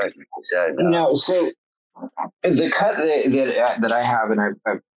grow. Is that no? So the cut that I have and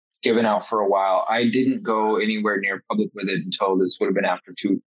I've given out for a while, I didn't go anywhere near public with it until this would have been after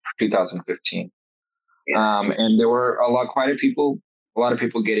 2015. And there were quite a lot of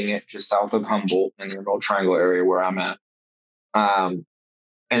people getting it just south of Humboldt in the Emerald Triangle area where I'm at. And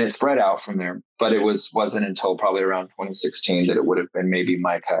it spread out from there, but it wasn't until probably around 2016 that it would have been maybe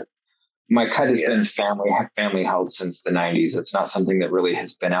my cut. My cut has been family held since the 90s. It's not something that really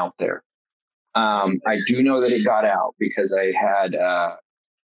has been out there. I do know that it got out because I had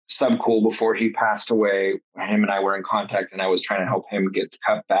Subcool before he passed away. Him and I were in contact, and I was trying to help him get the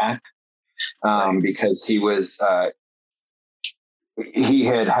cut back because he was he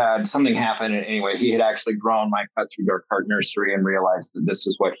had something happen. And anyway, he had actually grown my cut through Dark Heart Nursery and realized that this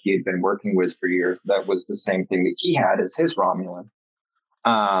was what he had been working with for years. That was the same thing that he had as his Romulan.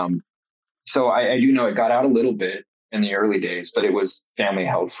 So I do know it got out a little bit in the early days, but it was family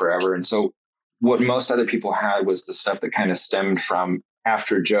held forever. And so what most other people had was the stuff that kind of stemmed from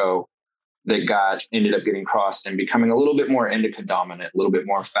after Joe that ended up getting crossed and becoming a little bit more indica dominant, a little bit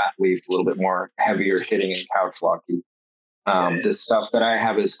more fat leaf, a little bit more heavier hitting and couch locky. The stuff that I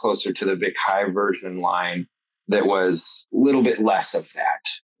have is closer to the Vic High version line that was a little bit less of that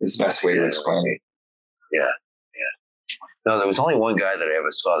is the best way to explain it. Yeah. No, there was only one guy that I ever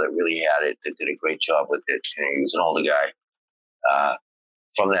saw that really had it, that did a great job with it. And he was an older guy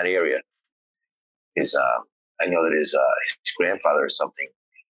from that area. I know that his grandfather or something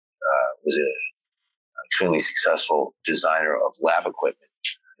was an extremely successful designer of lab equipment.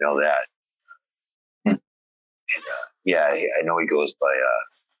 I know that. And I know he goes by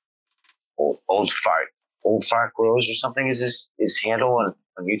Old Fart Grows or something is his handle on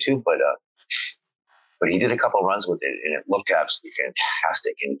YouTube, but he did a couple of runs with it, and it looked absolutely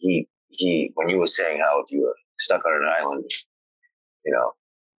fantastic. And he when you were saying how if you were stuck on an island,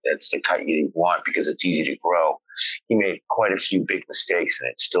 that's the cut you want because it's easy to grow. He made quite a few big mistakes, and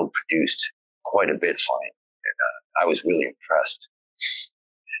it still produced quite a bit fine. And I was really impressed.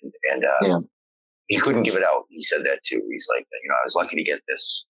 And he couldn't give it out. He said that too. He's like, I was lucky to get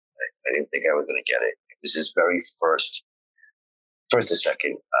this. I didn't think I was going to get it. It was his very first or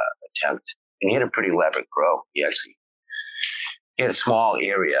second attempt. And he had a pretty elaborate grow. He had a small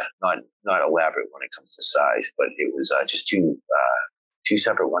area, not elaborate when it comes to size, but it was just two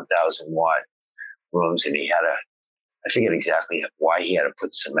separate 1,000 watt rooms. And he had I forget exactly why he had to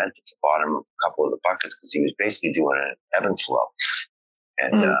put cement at the bottom of a couple of the buckets because he was basically doing an ebb and flow.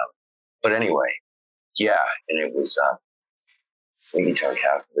 And, but anyway, and it was, he took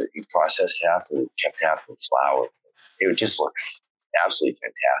half of it, he processed half of it, kept half of the flour. It would just look absolutely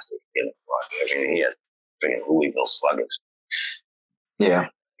fantastic. I mean, he had freaking Louisville sluggers. Yeah.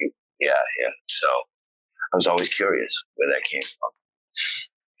 Yeah. So I was always curious where that came from.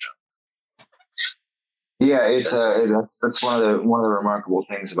 Yeah, it's that's one of the remarkable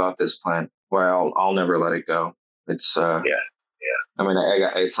things about this plant, where I'll never let it go. It's I mean,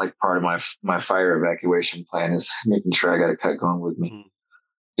 it's like part of my fire evacuation plan is making sure I got a cut going with me. Mhm.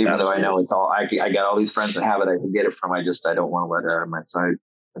 Even though I know it's all I got all these friends that have it, I can get it from. I don't want to let it out of my sight.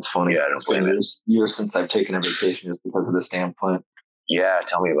 It's funny. Yeah, I don't It's been blame it. years since I've taken a vacation just because of the stamp plant. Yeah,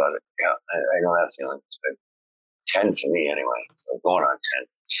 tell me about it. Yeah, I know that feeling. It's been 10 for me anyway. So going on 10.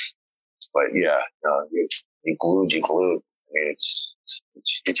 But yeah, no, you glued. I mean, it's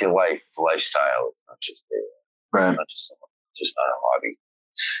your life. It's a lifestyle. It's not just Right. just not a hobby.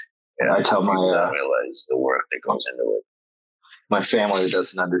 Yeah, I tell people my don't realize the work that goes into it. my family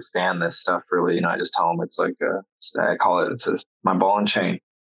doesn't understand this stuff really. I just tell them it's like I call it my ball and chain.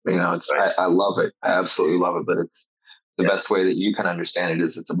 It's Right. I love it. I absolutely love it. But it's the best way that you can understand it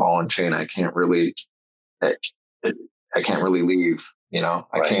is it's a ball and chain. I can't really I can't really leave. I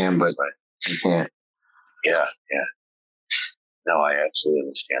Right. can, but Right. I can't. Yeah. No, I absolutely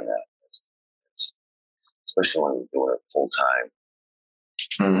understand that. It's, especially when you're doing it full time,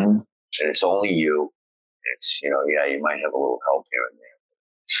 Mm-hmm. and it's only you. It's you might have a little help here and there.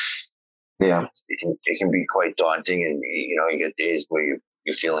 Yeah. It can be quite daunting, and you get days where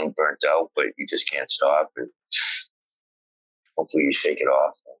you're feeling burnt out, but you just can't stop. And hopefully, you shake it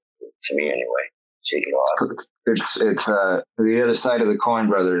off. To me, anyway, shake it off. It's the other side of the coin,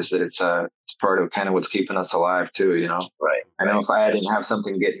 brothers. It's part of kind of what's keeping us alive too. Right. I know if I didn't have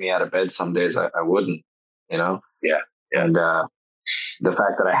something getting me out of bed some days, I wouldn't. Yeah. And the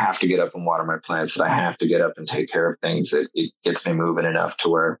fact that I have to get up and water my plants, that I have to get up and take care of things, it gets me moving enough to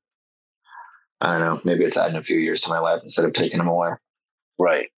where, I don't know, maybe it's adding a few years to my life instead of taking them away.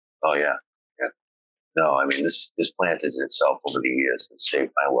 Right. Oh yeah. No, I mean this plant is itself over the years. It's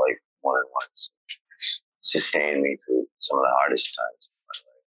saved my life more than once. Sustained me through some of the hardest times of my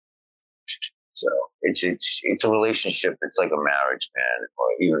life. So it's a relationship. It's like a marriage, man, or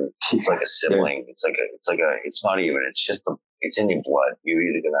even it's like a sibling. Yeah. It's not even. It's just it's in your blood. You're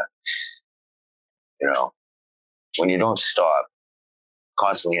either gonna, when you don't stop,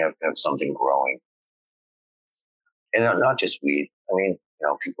 constantly have to have something growing, and not just weed. I mean,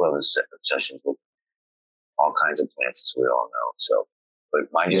 people have obsessions with all kinds of plants, as we all know. So, but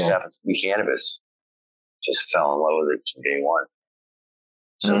mine just happens to be cannabis. Just fell in love with it from day one.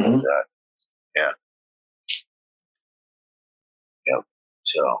 So yeah. Yep.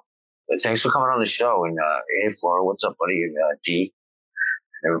 So, but thanks for coming on the show. And hey, Flora, what's up, buddy? And D,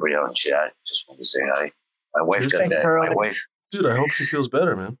 and everybody out in chat. Just wanted to say hi. My wife got that. My wife. Dude, I hope she feels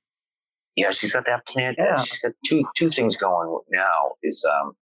better, man. Yeah, she's got that plant. Yeah. She's got two things going now. Is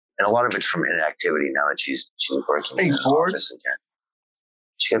and a lot of it's from inactivity now that she's working in the office again.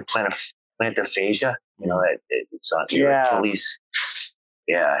 She got plantaphasia. It's on your Achilles.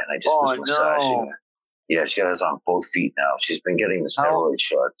 Yeah, and I just was massaging her. Yeah, she has on both feet now. She's been getting the steroid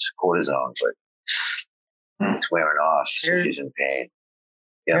shots, cortisone, but it's wearing off, so she's in pain.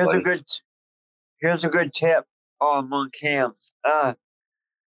 Yeah, here's a good tip among camps.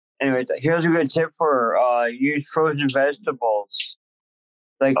 Anyway, here's a good tip for use frozen vegetables.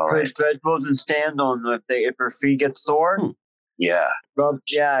 Like put vegetables and stand on them if your feet get sore. Yeah.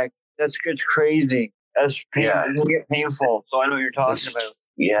 That's crazy. That's painful. It'll get painful. So I know what you're talking about.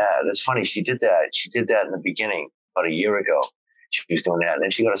 Yeah, that's funny. She did that. She did that in the beginning, about a year ago. She was doing that, and then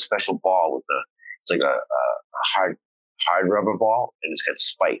she got a special ball with it's like a hard rubber ball, and it's got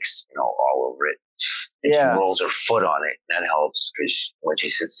spikes, all over it. And she rolls her foot on it, and that helps because when she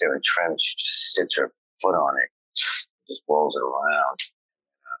sits there and trims, she just sits her foot on it, just rolls it around.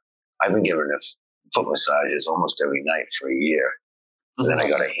 I've been giving her foot massages almost every night for a year. And then I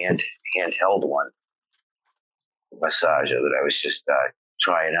got a handheld one massager that I was just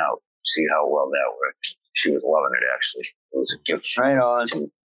trying out, see how well that worked. She was loving it, actually. It was a gift. Right on.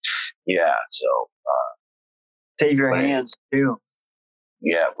 Yeah, so. Save your hands, too.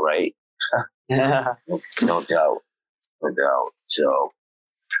 Yeah, right. Yeah. No doubt. So,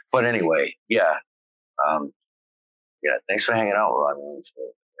 but anyway, yeah. Thanks for hanging out, Ron.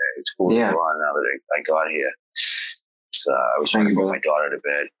 It's cool that you're on now that I got here. So I was trying to put my daughter to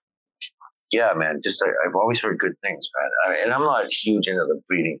bed. Yeah, man. Just I've always heard good things, man. And I'm not huge into the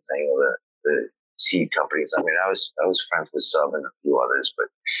breeding thing or the seed companies. I mean, I was friends with Sub and a few others, but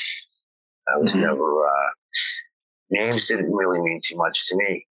I was never. Names didn't really mean too much to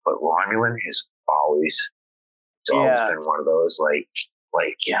me. But Romulan has always been one of those like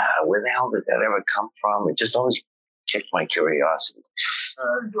where the hell did that ever come from? It just always kicked my curiosity.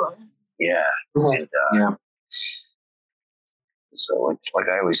 So like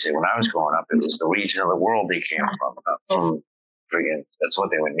I always say, when I was growing up, it was the region of the world they came from. Friggin', that's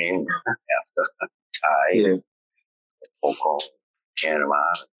what they would name after Thai, Hong Panama,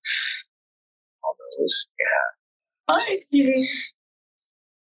 all those. Yeah.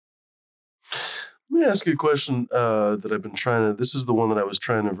 Let me ask you a question that I've been trying to. This is the one that I was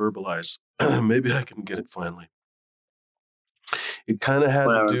trying to verbalize. Maybe I can get it finally. It kind of had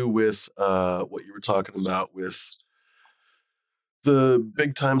to do with what you were talking about with the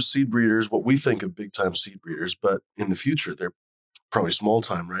big time seed breeders, what we think of big time seed breeders, but in the future, they're probably small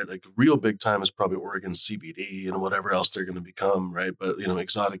time, right? Like real big time is probably Oregon CBD and whatever else they're going to become, right? But,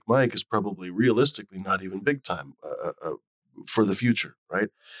 Exotic Mike is probably realistically not even big time for the future, right?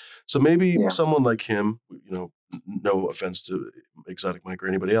 So maybe someone like him, no offense to Exotic Mike or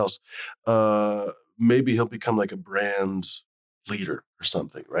anybody else, maybe he'll become like a brand leader or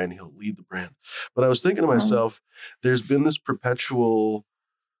something, right? And he'll lead the brand. But I was thinking to myself, there's been this perpetual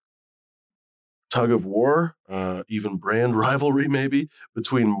tug of war, even brand rivalry maybe,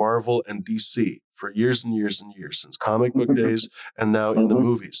 between Marvel and DC for years and years and years, since comic book days and now in the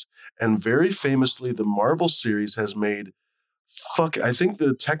movies. And very famously, the Marvel series has made I think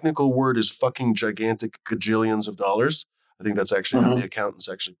the technical word is fucking gigantic gajillions of dollars. I think that's actually how the accountants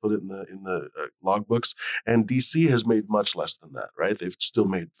actually put it in the logbooks. And DC has made much less than that, right? They've still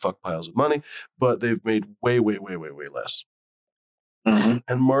made fuck piles of money, but they've made way, way, way, way, way less. And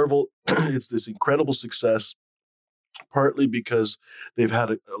Marvel, it's this incredible success, partly because they've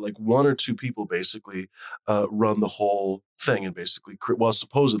had like one or two people basically run the whole thing and basically,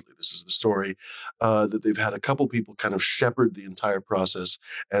 supposedly this is the story, that they've had a couple people kind of shepherd the entire process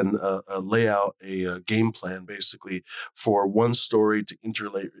and lay out a game plan basically for one story to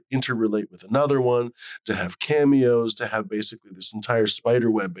interrelate with another one, to have cameos, to have basically this entire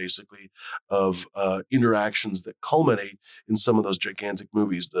spider web basically of interactions that culminate in some of those gigantic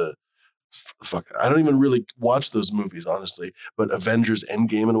movies. I don't even really watch those movies, honestly, but Avengers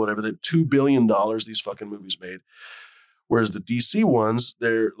Endgame and whatever, that $2 billion these fucking movies made. Whereas the DC ones,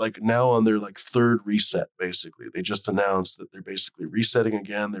 they're like now on their like third reset, basically. They just announced that they're basically resetting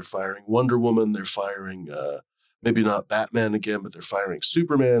again. They're firing Wonder Woman. They're firing, maybe not Batman again, but they're firing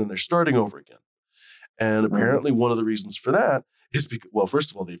Superman, and they're starting over again. And apparently one of the reasons for that is because, well,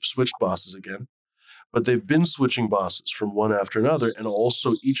 first of all, they've switched bosses again. But they've been switching bosses from one after another. And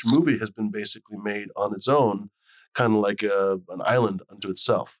also each movie has been basically made on its own, kind of like an island unto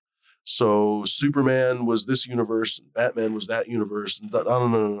itself. So Superman was this universe and Batman was that universe. And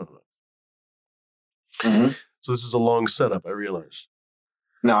no. So this is a long setup, I realize.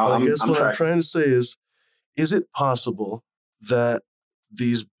 No, I guess what I'm trying to say is it possible that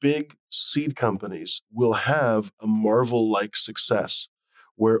these big seed companies will have a Marvel-like success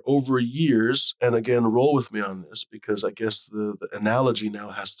where over years, and again, roll with me on this because I guess the analogy now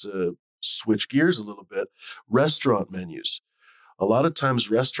has to switch gears a little bit, restaurant menus. A lot of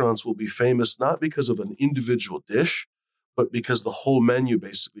times restaurants will be famous not because of an individual dish, but because the whole menu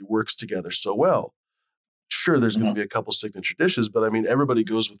basically works together so well. Sure, there's going to be a couple signature dishes, but I mean, everybody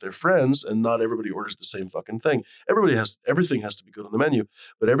goes with their friends and not everybody orders the same fucking thing. Everything has to be good on the menu,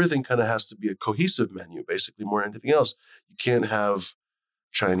 but everything kind of has to be a cohesive menu, basically more than anything else. You can't have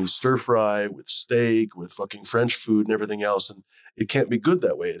Chinese stir fry with steak, with fucking French food and everything else. And it can't be good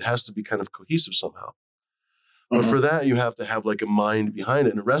that way. It has to be kind of cohesive somehow. But for that, you have to have like a mind behind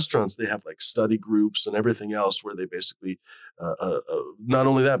it. And in restaurants, they have like study groups and everything else where they basically, not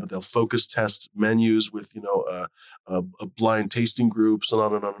only that, but they'll focus test menus with, blind tasting groups and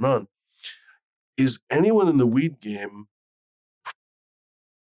on and on and on. Is anyone in the weed game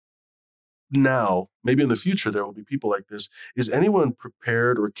now, maybe in the future, there will be people like this. Is anyone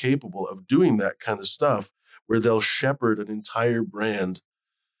prepared or capable of doing that kind of stuff where they'll shepherd an entire brand?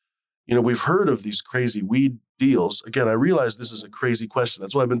 We've heard of these crazy weed deals. Again, I realize this is a crazy question.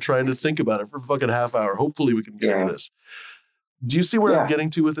 That's why I've been trying to think about it for a fucking half hour. Hopefully we can get into this. Do you see where I'm getting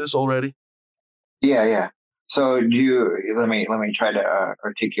to with this already? Yeah. So let me try to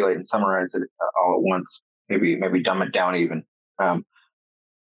articulate and summarize it all at once. Maybe dumb it down even.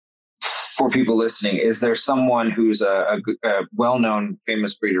 For people listening, is there someone who's a well-known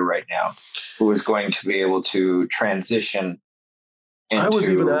famous breeder right now who is going to be able to transition into... I was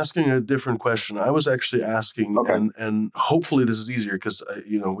even asking a different question. I was actually asking, and hopefully this is easier because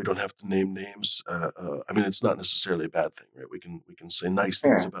we don't have to name names. I mean, it's not necessarily a bad thing, right? We can say nice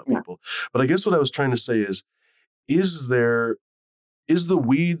things about people. But I guess what I was trying to say is the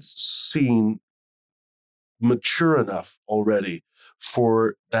weeds scene mature enough already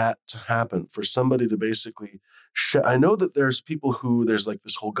for that to happen, for somebody to basically I know that there's people there's like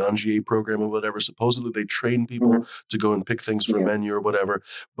this whole Ganjier program or whatever. Supposedly they train people to go and pick things for a menu or whatever.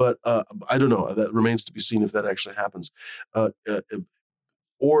 But I don't know. That remains to be seen if that actually happens.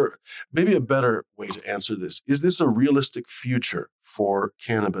 Or maybe a better way to answer this, is this a realistic future for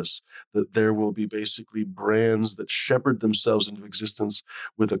cannabis, that there will be basically brands that shepherd themselves into existence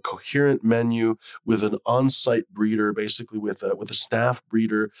with a coherent menu, with an on-site breeder, basically with a staff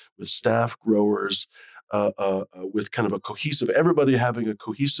breeder, with staff growers, with kind of a cohesive, everybody having a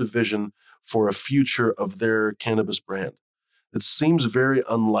cohesive vision for a future of their cannabis brand? It seems very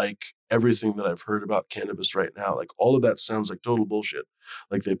unlike everything that I've heard about cannabis right now. Like all of that sounds like total bullshit.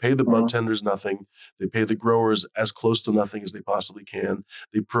 Like they pay the bud tenders nothing. They pay the growers as close to nothing as they possibly can.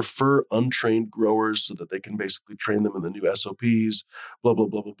 They prefer untrained growers so that they can basically train them in the new SOPs, blah, blah,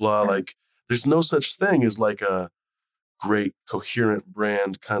 blah, blah, blah. Like there's no such thing as like a great coherent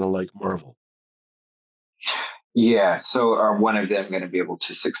brand, kind of like Marvel. Yeah. So are one of them going to be able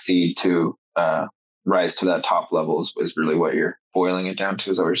to succeed to rise to that top level is really what you're boiling it down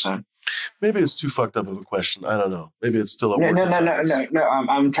to? Is that what you're saying? Maybe it's too fucked up of a question. I don't know. Maybe it's still a no.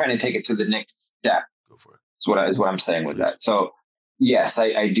 I'm trying to take it to the next step. Go for Is it. what I'm saying with Please. that. So yes,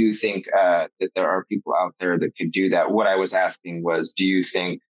 I do think that there are people out there that could do that. What I was asking was, do you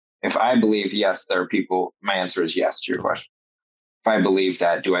think, if I believe yes, there are people, my answer is yes to your question. If I believe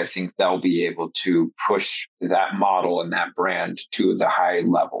that, do I think they'll be able to push that model and that brand to the high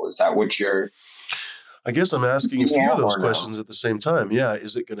level? Is that what you're... I guess I'm asking a few of those questions at the same time. Yeah.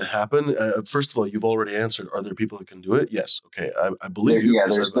 Is it going to happen? First of all, you've already answered. Are there people that can do it? Yes. Okay. I believe you. Yeah,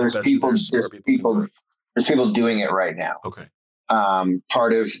 there's people doing it right now. Okay.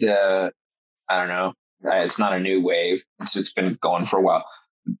 Part of the, I don't know, it's not a new wave. It's been going for a while,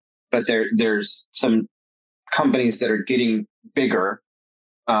 but there's some companies that are getting bigger,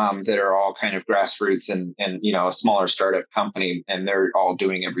 that are all kind of grassroots and a smaller startup company, and they're all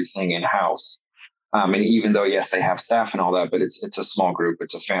doing everything in-house. And even though, yes, they have staff and all that, but it's a small group,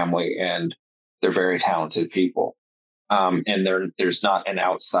 it's a family, and they're very talented people. And there's not an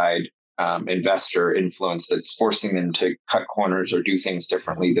outside investor influence that's forcing them to cut corners or do things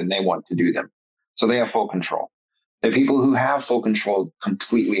differently than they want to do them. So they have full control. The people who have full control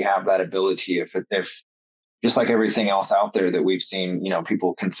completely have that ability. If just like everything else out there that we've seen,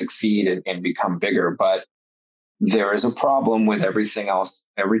 people can succeed and become bigger, but there is a problem with everything else,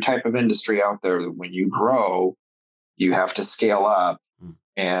 every type of industry out there. When you grow, you have to scale up,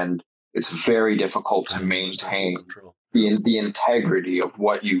 and it's very difficult to maintain the integrity of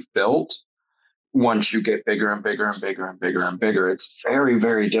what you've built. Once you get bigger and bigger and bigger and bigger and bigger, it's very,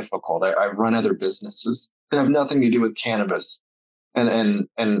 very difficult. I run other businesses that have nothing to do with cannabis. And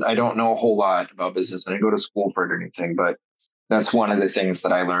I don't know a whole lot about business. I didn't go to school for it or anything, but that's one of the things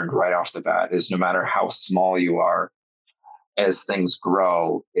that I learned right off the bat is no matter how small you are, as things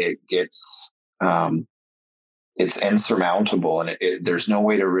grow, it gets, it's insurmountable, and there's no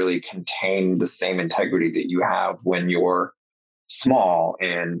way to really contain the same integrity that you have when you're small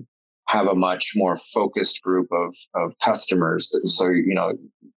and have a much more focused group of customers. So,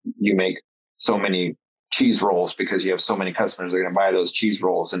 you make so many cheese rolls because you have so many customers that are going to buy those cheese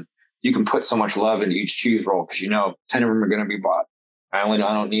rolls, and you can put so much love into each cheese roll because 10 of them are going to be bought. I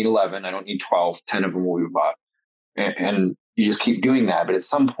don't need 11. I don't need 12. 10 of them will be bought. And you just keep doing that. But at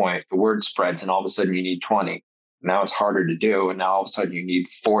some point, the word spreads, and all of a sudden you need 20. Now it's harder to do. And now all of a sudden you need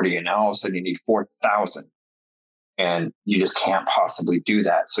 40. And now all of a sudden you need 4,000. And you just can't possibly do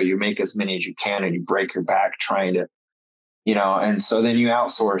that. So you make as many as you can, and you break your back trying to, and so then you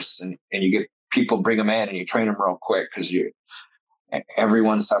outsource and you get people, bring them in, and you train them real quick because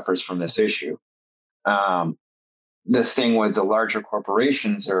everyone suffers from this issue. The thing with the larger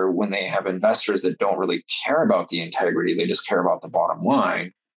corporations are when they have investors that don't really care about the integrity, they just care about the bottom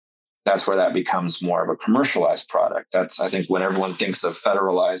line. That's where that becomes more of a commercialized product. I think when everyone thinks of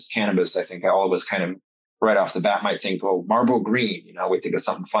federalized cannabis, I think all of us kind of right off the bat might think, oh, Marlboro Green, we think of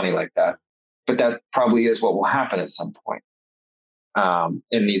something funny like that. But that probably is what will happen at some point.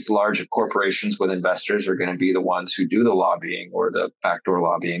 And these large corporations with investors are going to be the ones who do the lobbying or the backdoor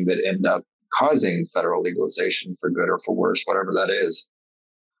lobbying that end up causing federal legalization for good or for worse, whatever that is.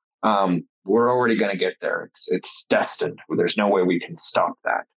 We're already going to get there. It's destined. There's no way we can stop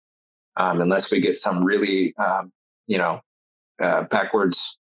that unless we get some really,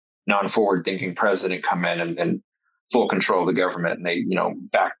 backwards, non-forward thinking president come in and full control of the government, and they,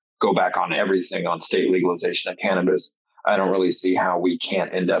 go back on everything on state legalization of cannabis. I don't really see how we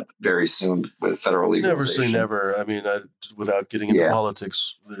can't end up very soon with federal legalization. Never say never. I mean, without getting into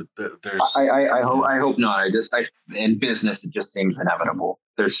politics, there's. I hope not. In business, it just seems inevitable.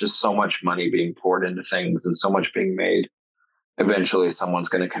 There's just so much money being poured into things and so much being made. Eventually, someone's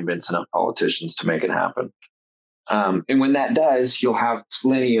going to convince enough politicians to make it happen. And when that does, you'll have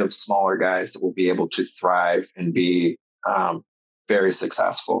plenty of smaller guys that will be able to thrive and be very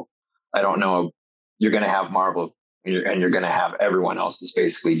successful. I don't know. You're going to have Marvel. And you're going to have everyone else is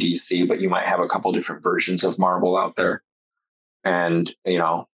basically DC, but you might have a couple different versions of Marvel out there. And,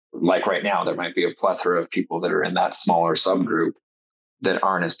 like right now, there might be a plethora of people that are in that smaller subgroup that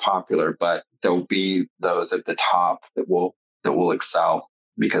aren't as popular, but there'll be those at the top that will excel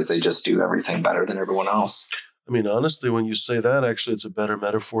because they just do everything better than everyone else. I mean, honestly, when you say that, actually, it's a better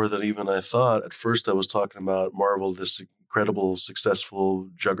metaphor than even I thought. At first, I was talking about Marvel, this incredible, successful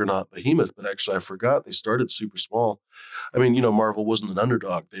juggernaut behemoth, but actually I forgot they started super small. I mean, Marvel wasn't an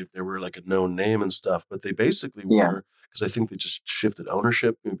underdog. They were like a known name and stuff, but they basically were, because I think they just shifted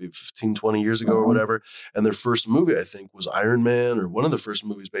ownership maybe 15, 20 years ago or whatever. And their first movie, I think, was Iron Man, or one of the first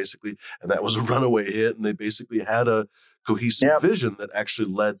movies basically, and that was a runaway hit. And they basically had a cohesive vision that actually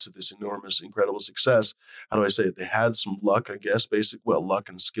led to this enormous, incredible success. How do I say it? They had some luck, I guess, luck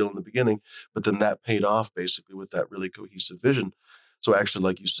and skill in the beginning, but then that paid off basically with that really cohesive vision. So actually,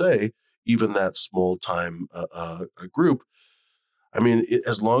 like you say, even that small time group, I mean,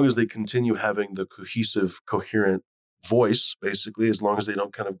 as long as they continue having the cohesive, coherent voice, basically, as long as they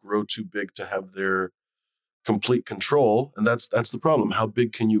don't kind of grow too big to have their complete control, and that's the problem. How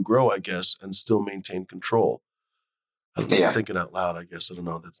big can you grow, I guess, and still maintain control? I don't know, I'm thinking out loud, I guess. I don't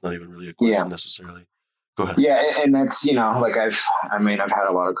know. That's not even really a question necessarily. Go ahead. Yeah, and that's, like I've had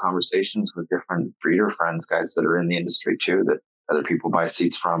a lot of conversations with different breeder friends, guys that are in the industry too, that other people buy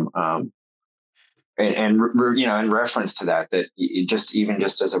seeds from. And in reference to that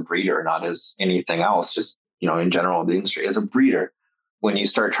just as a breeder, not as anything else, just, in general, the industry as a breeder, when you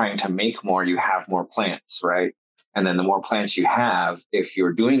start trying to make more, you have more plants, right? And then the more plants you have, if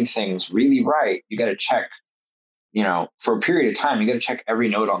you're doing things really right, you got to check, for a period of time, you got to check every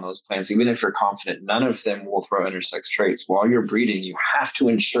note on those plants, even if you're confident none of them will throw intersex traits. While you're breeding, you have to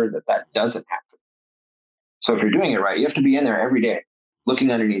ensure that doesn't happen. So if you're doing it right, you have to be in there every day,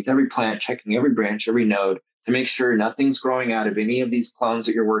 looking underneath every plant, checking every branch, every node to make sure nothing's growing out of any of these clones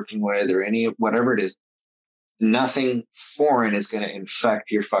that you're working with or any of whatever it is. Nothing foreign is going to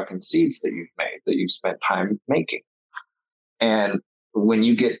infect your fucking seeds that you've made, that you've spent time making. And when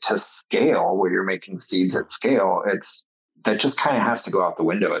you get to scale, where you're making seeds at scale, that just kind of has to go out the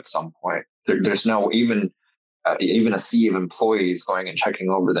window at some point. There's no even a sea of employees going and checking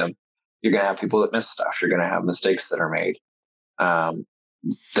over them. You're going to have people that miss stuff. You're going to have mistakes that are made.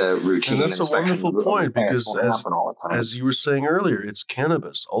 The routine. And that's a wonderful point, because as you were saying earlier, it's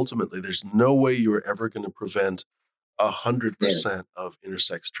cannabis. Ultimately, there's no way you're ever going to prevent 100% of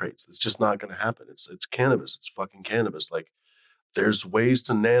intersex traits. It's just not going to happen. It's cannabis. It's fucking cannabis. Like, there's ways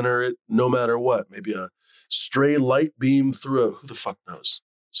to nanner it no matter what. Maybe a stray light beam through who the fuck knows?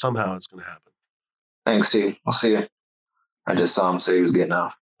 Somehow it's going to happen. Thanks, Steve. I'll see you. I just saw him say he was getting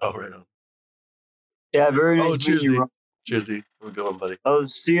off. Oh, right on. Yeah, very nice. Cheers, D. Cheers, D. Have a good one, buddy. Oh,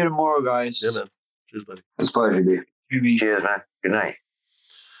 see you tomorrow, guys. Yeah, man. Cheers, buddy. It's a pleasure, D. Cheers, man. Good night.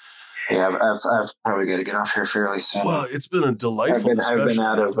 Yeah, I've probably got to get off here fairly soon. Well, it's been a delightful discussion. I've been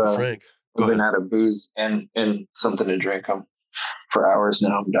out of Frank. I've been out of booze and something to drink. For hours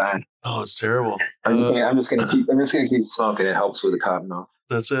now. I'm dying. Oh, it's terrible. I'm just gonna keep smoking. It helps with the cotton off.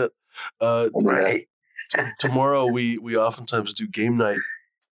 That's it. Right. Tomorrow we oftentimes do game night,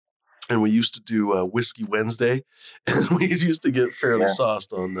 and we used to do Whiskey Wednesday, and we used to get fairly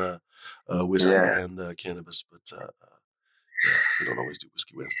sauced on whiskey and cannabis, but we don't always do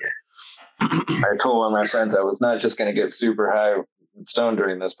Whiskey Wednesday. I told one of my friends I was not just going to get super high and stoned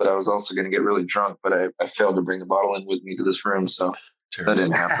during this, but I was also going to get really drunk, but I failed to bring the bottle in with me to this room, so that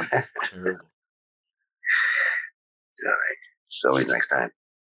didn't happen. Terrible. It's all right. It's always next time.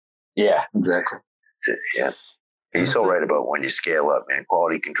 Yeah, exactly. Yeah. You're so right about when you scale up, man.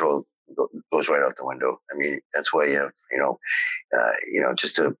 Quality control goes right out the window. I mean, that's why you have,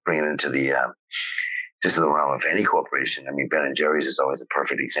 just to bring it into the realm of any corporation. I mean, Ben & Jerry's is always a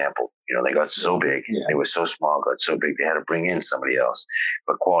perfect example. They got so big, they were so small, got so big, they had to bring in somebody else.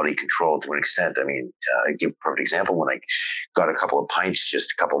 But quality control to an extent. I mean, I give a perfect example. When I got a couple of pints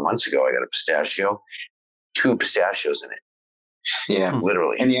just a couple of months ago, I got a pistachio, 2 pistachios in it. Yeah,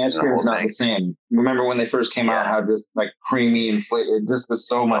 literally. And the ice cream is not the same. Remember when they first came out, how just like creamy and flavored? This was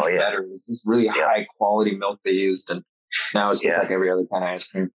so much better. It was this really high quality milk they used, and now it's just like every other kind of ice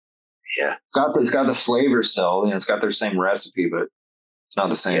cream. Yeah. It's got the flavor still. It's got their same recipe, but it's not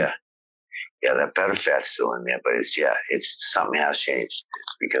the same. Yeah. Yeah, that better fat's still in there, but it's something has changed.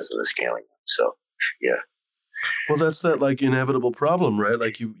 It's because of the scaling. So, yeah. Well, that's that like inevitable problem, right?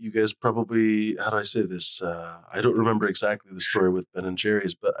 Like you guys probably, how do I say this? I don't remember exactly the story with Ben and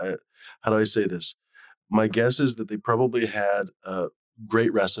Jerry's, but how do I say this? My guess is that they probably had a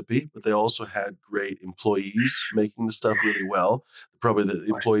great recipe, but they also had great employees making the stuff really well. Probably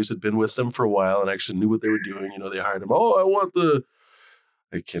the employees had been with them for a while and actually knew what they were doing. They hired them. Oh,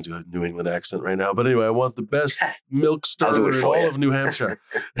 I can't do a New England accent right now, but anyway, I want the best milk stirrer in all of New Hampshire.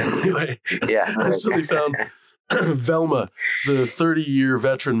 Anyway, yeah. And so they found Velma, the 30-year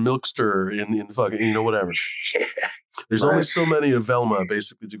veteran milk stirrer in fucking, whatever. There's only so many of Velma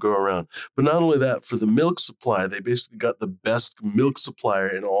basically to go around. But not only that, for the milk supply, they basically got the best milk supplier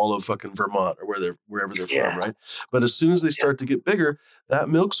in all of fucking Vermont or wherever they're from, right? But as soon as they start to get bigger, that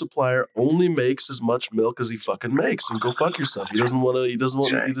milk supplier only makes as much milk as he fucking makes. And go fuck yourself.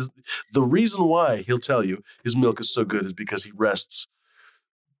 The reason why he'll tell you his milk is so good is because he rests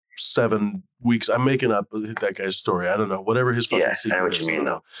 7 weeks. I'm making up that guy's story. I don't know. Whatever his fucking secret is. I don't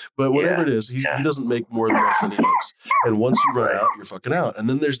know. But whatever it is, he doesn't make more milk than he makes. And once you run out, you're fucking out. And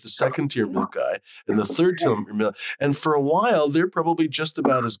then there's the second tier milk guy and the third tier milk. And for a while, they're probably just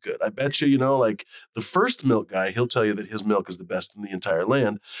about as good. I bet you, like the first milk guy, he'll tell you that his milk is the best in the entire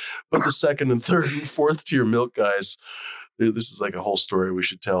land. But the second and third and fourth tier milk guys, this is like a whole story we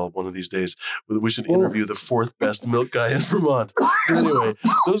should tell one of these days. We should interview the fourth best milk guy in Vermont. But anyway,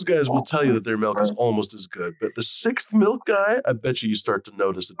 those guys will tell you that their milk is almost as good. But the sixth milk guy, I bet you start to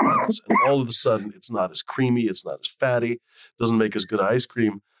notice a difference. And all of a sudden, it's not as creamy. It's not as fatty. Doesn't make as good ice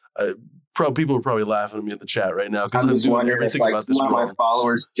cream. People are probably laughing at me in the chat right now because I'm doing everything about this wrong. One of my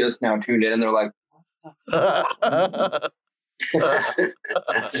followers just now tuned in and they're like,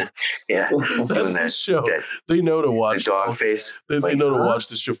 yeah, that's the show. They know to watch the dog face. They know to watch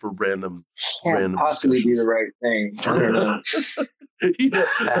this show for random. Can't possibly do the right thing. I don't know.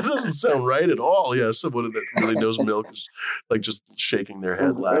 That doesn't sound right at all. Yeah, someone that really knows milk is like just shaking their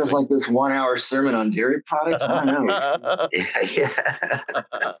head, laughing. It's like this 1 hour sermon on dairy products. I don't know.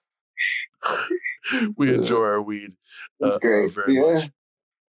 We enjoy our weed. That's great. Very much.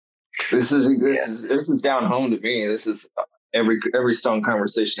 This is down home to me. This is every Stone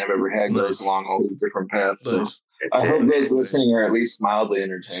conversation I've ever had goes along all these different paths. Nice. So I hope those listening are at least mildly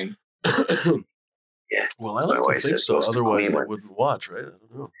entertained. Yeah. Well, I like to think so. Otherwise, they wouldn't watch, right? I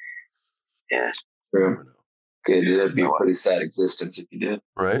don't know. Yeah. True. Good. That'd be a pretty sad existence if you did.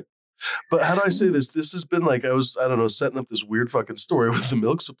 Right. But how do I say this? This has been like, setting up this weird fucking story with the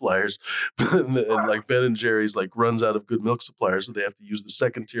milk suppliers. and like Ben and Jerry's like runs out of good milk suppliers, so they have to use the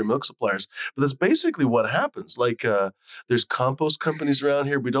second tier milk suppliers. But that's basically what happens. Like there's compost companies around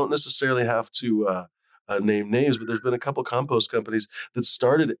here. We don't necessarily have to name names, but there's been a couple compost companies that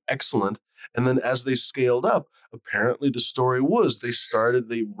started excellent. And then as they scaled up, apparently the story was they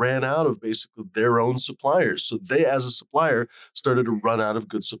ran out of basically their own suppliers. So they, as a supplier, started to run out of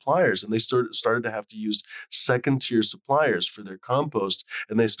good suppliers. And they started to have to use second tier suppliers for their compost.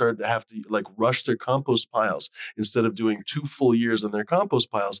 And they started to have to like rush their compost piles. Instead of doing 2 full years on their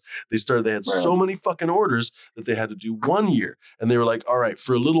compost piles, they had so many fucking orders that they had to do 1 year. And they were like, all right,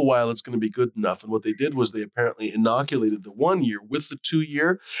 for a little while, it's going to be good enough. And what they did was they apparently inoculated the 1 year with the 2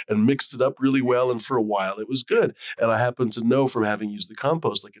 year and mixed it up really well. And for a while, it was good. And I happen to know from having used the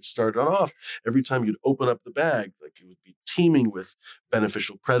compost, like it started off, every time you'd open up the bag, like it would be teeming with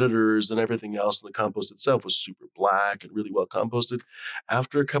beneficial predators and everything else. And the compost itself was super black and really well composted.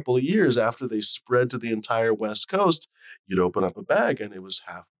 After a couple of years, after they spread to the entire West Coast, you'd open up a bag and it was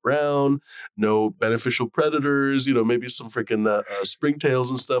half brown, no beneficial predators, maybe some freaking springtails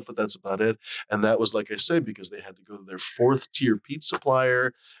and stuff, but that's about it. And that was, like I said, because they had to go to their 4th tier peat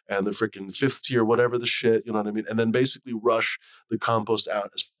supplier and the freaking 5th tier, whatever the shit, you know what I mean? And then basically rush the compost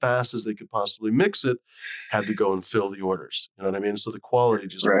out as fast as they could possibly mix it, had to go and fill the orders, you know what I mean? So the quality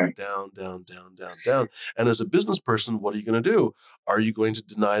just went down, down, down, down, down. And as a business person, what are you going to do? Are you going to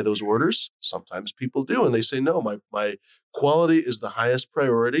deny those orders? Sometimes people do. And they say, no, my quality is the highest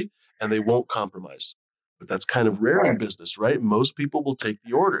priority and they won't compromise. But that's kind of rare in business, right? Most people will take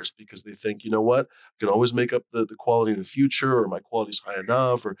the orders because they think, you know what, I can always make up the quality in the future, or my quality is high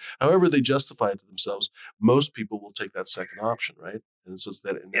enough, or however they justify it to themselves. Most people will take that second option, right? And so it's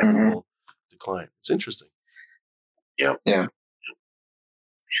that inevitable decline. It's interesting. Yeah. Yeah.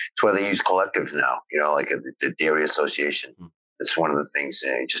 It's why they use collectives now, like the Dairy Association. That's one of the things,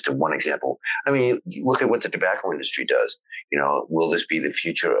 just one example. I mean, you look at what the tobacco industry does. Will this be the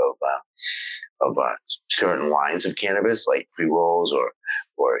future certain lines of cannabis, like pre-rolls or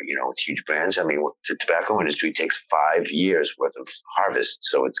with huge brands. I mean, the tobacco industry takes 5 years worth of harvest,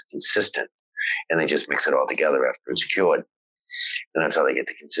 so it's consistent, and they just mix it all together after it's cured, and that's how they get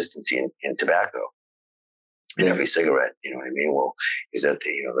the consistency in tobacco in every cigarette. You know what I mean? Well, is that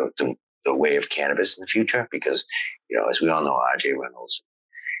the way of cannabis in the future? Because as we all know, R.J. Reynolds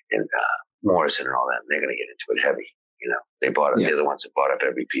and Morrison and all that, they're going to get into it heavy. They're the ones that bought up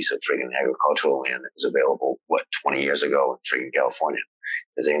every piece of friggin' agricultural land that was available, 20 years ago in friggin' California.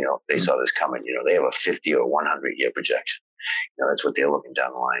 Because they saw this coming. They have a 50 or 100 year projection. That's what they're looking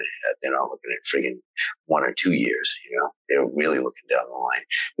down the line at. They're not looking at friggin' 1 or 2 years. They're really looking down the line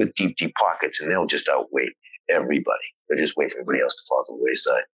with deep, deep pockets, and they'll just outweigh everybody. They'll just wait for everybody else to fall to the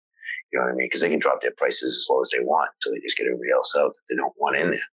wayside. You know what I mean? Because they can drop their prices as low as they want, so they just get everybody else out that they don't want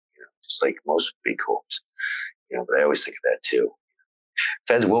in there. Just like most big corps. But I always think of that too.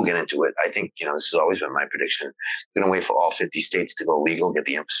 Feds will get into it. I think, this has always been my prediction. They're going to wait for all 50 states to go legal, get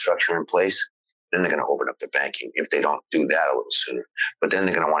the infrastructure in place. Then they're going to open up their banking if they don't do that a little sooner. But then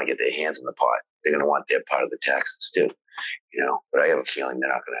they're going to want to get their hands in the pot. They're going to want their part of the taxes too. But I have a feeling they're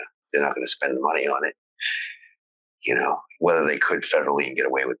not going to spend the money on it. Whether they could federally and get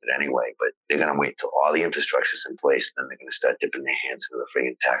away with it anyway, but they're going to wait till all the infrastructure's in place, and then they're going to start dipping their hands into the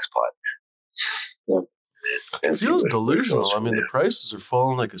friggin' tax pot. Yeah. It feels delusional. I mean, the prices are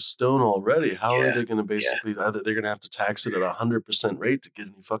falling like a stone already. How are they going to basically, they're going to have to tax it at 100% rate to get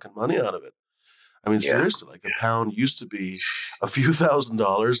any fucking money out of it? I mean, seriously, like a pound used to be a few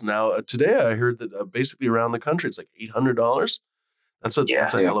 $1,000s. Now, today I heard that basically around the country, it's like $800. That's a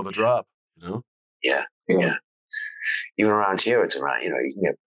hell of a drop, Yeah. Even around here, it's around, you can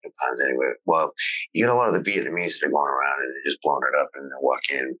get pounds anywhere. Well, you get a lot of the Vietnamese that are going around and they're just blowing it up and they walk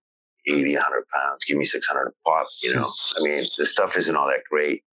in 80, 100 pounds, give me 600 a pop, I mean, the stuff isn't all that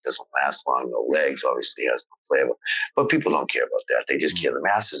great. Doesn't last long. No legs, obviously has no flavor. But people don't care about that. They just care. The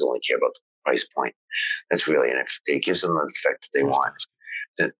masses only care about the price point. That's really, and if it gives them the effect that they want,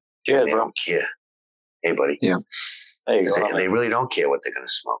 then they don't care. Hey, buddy. Yeah. They really don't care what they're going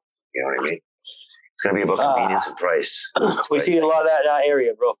to smoke. You know what I mean? It's going to be about convenience and price. We see a lot of that in our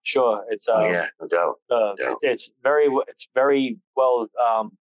area, bro. Sure. It's no doubt. It's very well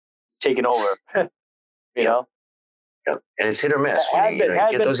taken over. you know. Yeah. And it's hit or miss. When you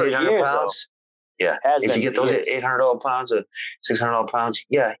get those 800 pounds. Yeah. If you get those $800 pounds or $600 pounds,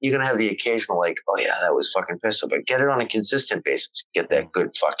 you're gonna have the occasional that was fucking pissed. But get it on a consistent basis. Get that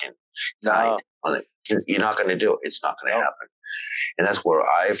good fucking kind on it. You're not gonna do it. It's not gonna happen. And that's where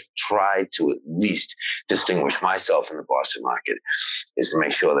I've tried to at least distinguish myself in the Boston market, is to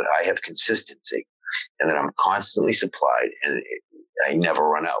make sure that I have consistency and that I'm constantly supplied and I never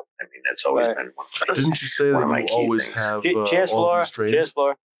run out. I mean, that's always been one of my Didn't you say that you always have Cheers, all these strains? Cheers,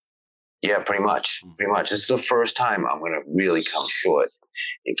 Flora. Yeah, pretty much. This is the first time I'm going to really come short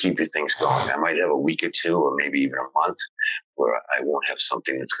and keep your things going. I might have a week or two or maybe even a month where I won't have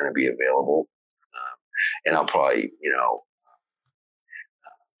something that's going to be available. And I'll probably,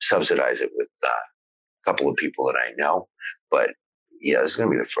 subsidize it with a couple of people that I know. But this is going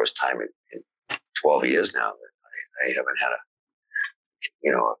to be the first time in 12 years now that I haven't had a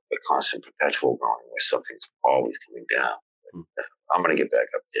constant perpetual going where something's always coming down. I'm going to get back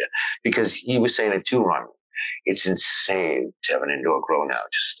up there because he was saying it too, Ron. It's insane to have an indoor grow now,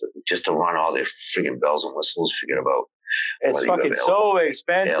 just to run all their friggin' bells and whistles. Forget about it's fucking so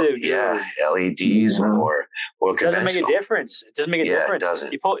expensive. LEDs or it doesn't make a difference. It doesn't make a difference. It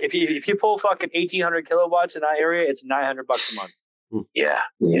doesn't. If you pull fucking 1,800 kilowatts in that area, it's $900 a month. Yeah.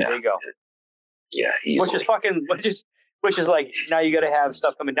 There you go. Yeah, easily. Which is like, now you got to have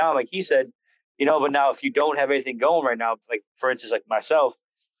stuff coming down, like he said, but now if you don't have anything going right now, like for instance, like myself,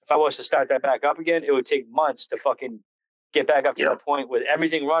 if I was to start that back up again, it would take months to fucking get back up to the point with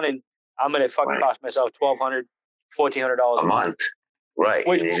everything running. I'm going to fucking cost myself $1,200, $1,400 a month. Right.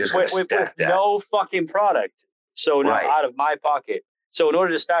 With no fucking product. So now out of my pocket. So in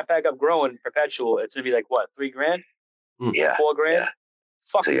order to start back up growing perpetual, it's going to be like what, $3,000? Yeah. $4,000? Yeah.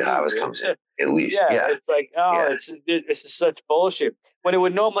 So your harvest comes in at least. Yeah. It's like, it's such bullshit. When it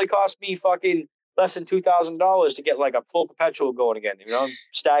would normally cost me fucking less than $2,000 to get like a full perpetual going again,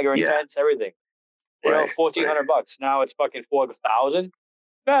 staggering tents, everything. $1,400 bucks. Now it's fucking $4,000.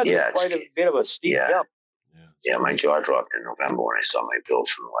 That's quite a bit of a steep jump. Yeah, my jaw dropped in November when I saw my bill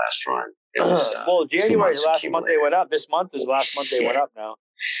from the last run. It was, January is last month they went up. This month is last month they went up now.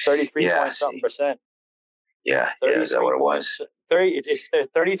 33% Yeah, is that what it was? 30. It's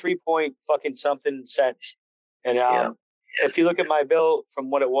 33 point fucking something cents. And if you look at my bill from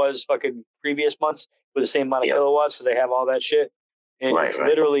what it was fucking previous months with the same amount of kilowatts, because they have all that shit, And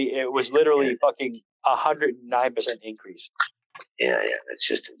it was literally fucking 109% increase. Yeah, that's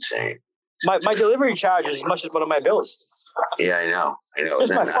just insane. My delivery charge is as much as one of my bills. Yeah, I know.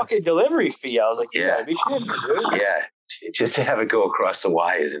 Just my fucking delivery fee. I was like, yeah, be shitting me, dude. Yeah, just to have it go across the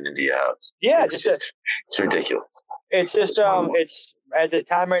wires in India House. Yeah, it's ridiculous. It's just it's at the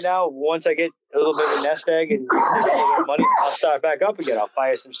time right now. Once I get a little bit of a nest egg and a little bit of money, I'll start back up again. I'll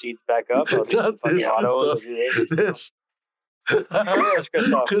fire some seeds back up. I'll do some fucking autos. This.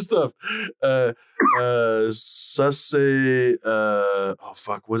 Christophe, ça c'est oh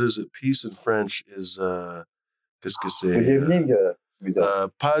fuck, what is it? Peace in French is qu'est-ce que c'est?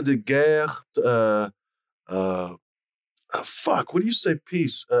 Pas de guerre. Fuck, what do you say?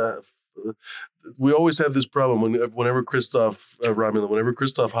 Peace. We always have this problem whenever Christophe Romulan, whenever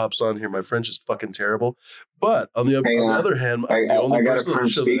Christophe hops on here, my French is fucking terrible. But on the other hand, I'm the only person on the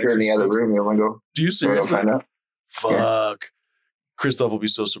show that speaker in the other room. You want to go? Do you seriously? Find out? Fuck. Yeah. Christophe will be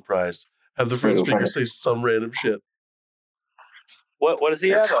so surprised. Have the French speaker say some random shit. What does he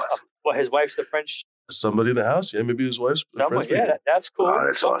have? What, his wife's the French? Somebody in the house. Yeah, maybe his wife's the French speaker. Yeah, that's cool. Oh,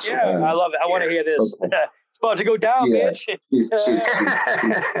 that's awesome. Yeah, I love it. I want to hear this. Okay. It's about to go down, bitch. She's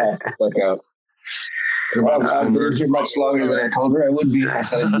like out. I'm too much longer than I told her I would be. I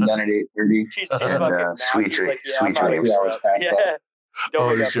said I'd be done at 8:30. She's fucking sweet dreams. Like, Sweet dreams. Yeah.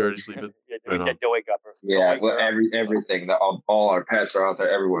 Is she already sleeping? Don't wake up her. Yeah, well, everything. All our pets are out there.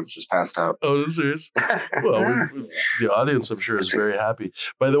 Everyone's just passed out. Oh, that's serious. Well, the audience, I'm sure, is very happy.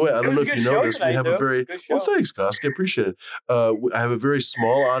 By the way, I don't know if you know this. We have a very thanks, Koski. I appreciate it. I have a very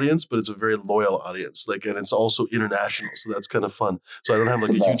small audience, but it's a very loyal audience. And it's also international, so that's kind of fun. So I don't have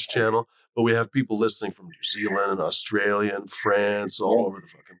a huge channel, but we have people listening from New Zealand, Australia, and France, all over the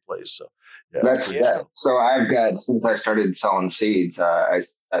fucking place. So. Yeah, that's so I've got, since I started selling seeds, I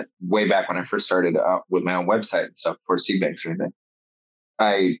way back when I first started with my own website and stuff for seed banks or anything.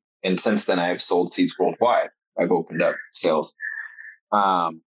 And since then I've sold seeds worldwide. I've opened up sales.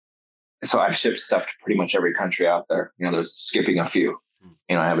 So I've shipped stuff to pretty much every country out there. There's skipping a few.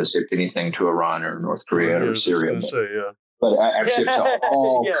 I haven't shipped anything to Iran or North Korea or Syria. But I've shipped to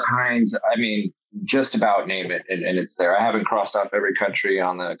all kinds. I mean, just about name it, and it's there. I haven't crossed off every country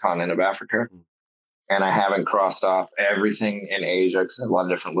on the continent of Africa, and I haven't crossed off everything in Asia, because there's a lot of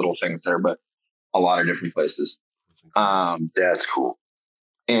different little things there, but a lot of different places. That's cool.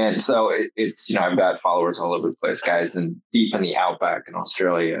 And so it's I've got followers all over the place, guys, and deep in the outback in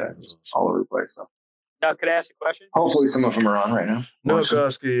Australia, all over the place. So. Now, could I ask a question? Hopefully some of them are on right now. No,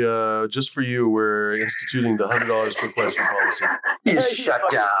 Koski, just for you, we're instituting the $100 per question policy. You shut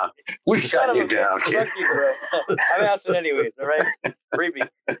down. We shut you down, kid. You, bro. I'm asking anyways, all right? Free me.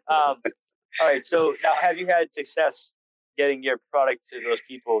 All right, so now have you had success getting your product to those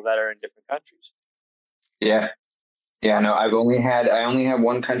people that are in different countries? Yeah. Yeah, no, I only have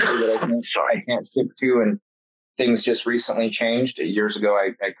one country that I can't ship to, and things just recently changed. Years ago,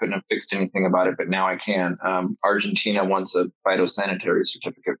 I couldn't have fixed anything about it, but now I can. Argentina wants a phytosanitary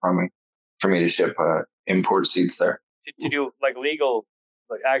certificate from me for me to ship import seeds there. To do legal,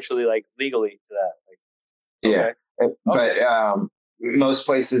 actually legally to that. Yeah, but most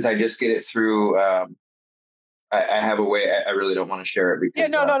places I just get it through. I have a way. I really don't want to share it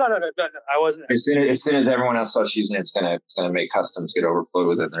because no. I wasn't. As soon as everyone else starts using it, it's gonna make customs get overflowed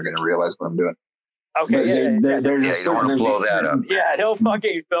with it, and they're gonna realize what I'm doing. Okay, you don't want to blow that up. Yeah, don't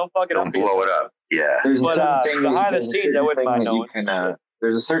fucking don't blow it up. Yeah. But behind the scenes, I wouldn't mind knowing.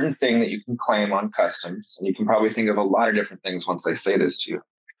 There's a certain thing that you can claim on customs, and you can probably think of a lot of different things once they say this to you.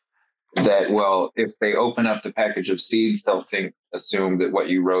 That, well, if they open up the package of seeds, they'll assume that what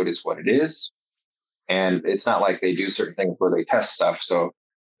you wrote is what it is. And it's not like they do certain things where they test stuff. So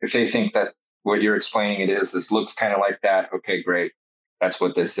if they think that what you're explaining it is, this looks kind of like that, okay, great. That's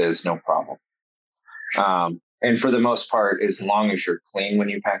what this is, no problem. And for the most part, as long as you're clean when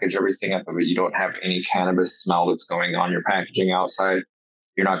you package everything up, but you don't have any cannabis smell that's going on your packaging outside,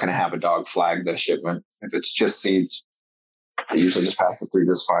 you're not going to have a dog flag the shipment. If it's just seeds, they usually just pass it through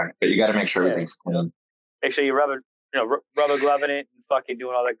just fine. But you got to make sure everything's clean. Make sure you rubber gloving it and fucking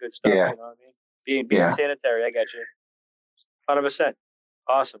doing all that good stuff. Yeah. You know what I mean? Being sanitary, I got you. 100%.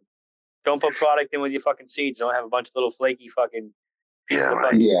 Awesome. Don't put product in with your fucking seeds. Don't have a bunch of little flaky fucking pieces of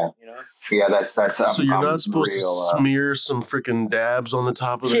fucking, Yeah, that's so you're not supposed to smear some freaking dabs on the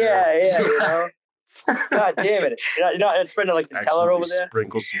top of it. Yeah, God damn it. You're not spreading like the teller over there?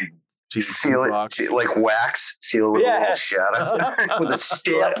 Sprinkle some seal it like wax. Seal it with a little shadow. With a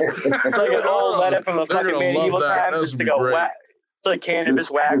stamp. It's like an old letter from a fucking medieval times. Just to go wax. It's like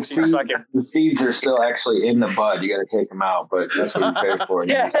cannabis wax. The seeds are still actually in the bud. You got to take them out, but that's what you pay for.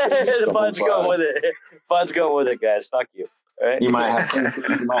 The bud's going with it. Bud's going with it, guys. Fuck you. Right? You might have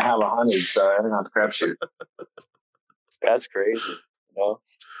 100, so I don't know, crapshoot. That's crazy. You know?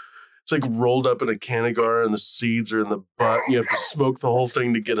 It's like rolled up in a Canagar and the seeds are in the butt. And you have to smoke the whole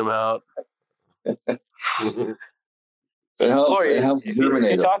thing to get them out. It helps. It helps germinate.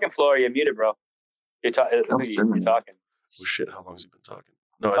 You're talking, Flora. You're muted, bro. You're talking. Oh shit! How long has he been talking?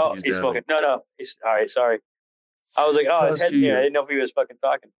 No, I think he's smoking. No. He's all right. Sorry. I was like, his head's here. I didn't know if he was fucking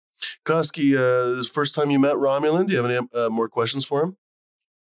talking. Koski, this is the first time you met Romulan. Do you have any more questions for him?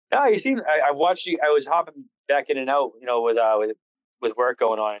 No, you see, I watched you. I was hopping back in and out, with work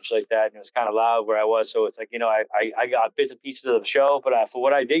going on and shit like that, and it was kind of loud where I was. So it's like, I got bits and pieces of the show, but for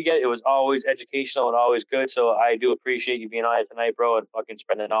what I did get, it was always educational and always good. So I do appreciate you being on it tonight, bro, and fucking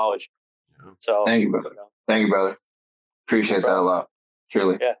spreading the knowledge. Yeah. So thank you, brother. Thank you, brother. Appreciate that a lot.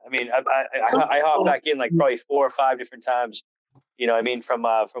 Truly. Yeah, I mean, I hopped back in like probably 4 or 5 different times. You know what I mean, from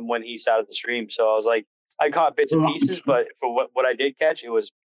when he started the stream. So I was like, I caught bits and pieces, but for what I did catch, it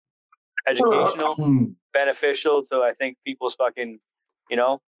was educational, beneficial to, I think, people's fucking,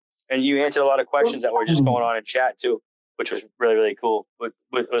 and you answered a lot of questions that were just going on in chat too, which was really, really cool. It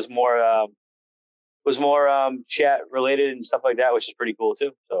was more chat related and stuff like that, which is pretty cool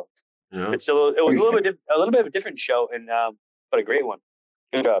too. So yeah. It was a little bit of a different show, and but a great one.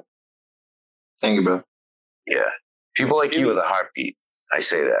 Good job. Thank you, bro. Yeah. People like you are the heartbeat. I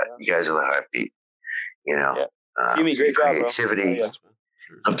say that. You guys are the heartbeat. Yeah. Great creativity job,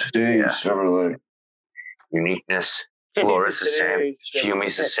 of today's Chevrolet. Uniqueness. Flora's the same.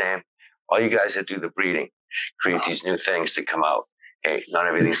 Fumi's the same. All you guys that do the breeding create these new things that come out. Hey, not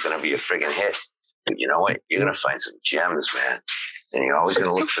everything's going to be a friggin' hit. But you know what? You're going to find some gems, man. And you're always going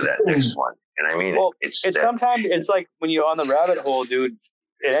to look for that next one. And I mean, sometimes it's like when you're on the rabbit hole, dude,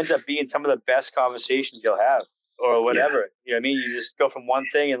 it ends up being some of the best conversations you'll have or whatever. Yeah. You know what I mean? You just go from one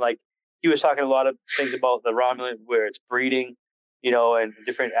thing, and like he was talking a lot of things about the Romulan where it's breeding, and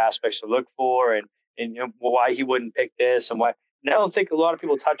different aspects to look for and why he wouldn't pick this and why. And I don't think a lot of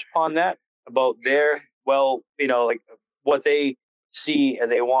people touch upon that about their, like what they see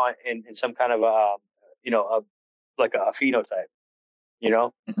and they want in some kind of like a phenotype,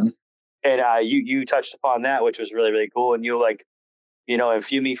 Mm-hmm. And you touched upon that, which was really, really cool. And you like, and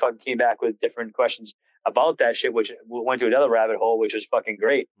Fumi fucking came back with different questions about that shit, which went to another rabbit hole, which was fucking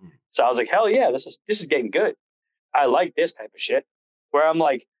great. So I was like, hell yeah, this is getting good. I like this type of shit where I'm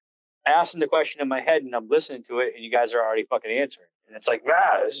like asking the question in my head and I'm listening to it and you guys are already fucking answering. And it's like,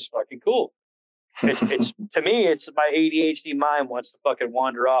 wow, this is fucking cool. It's to me, it's my ADHD mind wants to fucking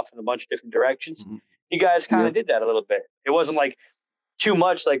wander off in a bunch of different directions. Mm-hmm. You guys kind of did that a little bit. It wasn't like too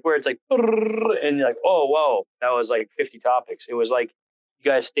much, like where it's like, and you're like, oh, whoa, that was like 50 topics. It was like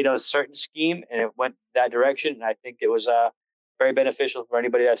you guys stayed on a certain scheme and it went that direction. And I think it was very beneficial for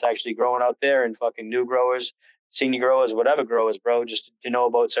anybody that's actually growing out there and fucking new growers, senior growers, whatever growers, bro, just to know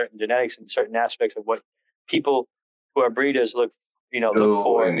about certain genetics and certain aspects of what people who are breeders look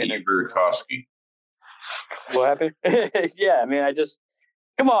for. And Ebert Koski. What happened? Yeah, I mean,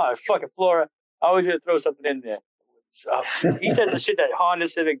 come on, fucking Flora. I always going to throw something in there. So, he said the shit that Honda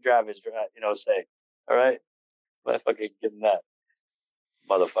Civic drivers, say. All right? I fucking give him that.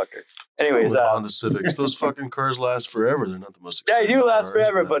 Motherfucker. Anyways. Honda Civics. Those fucking cars last forever. They're not the most exciting they do last cars,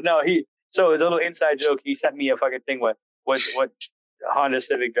 forever, but no, so his little inside joke, he sent me a fucking thing what Honda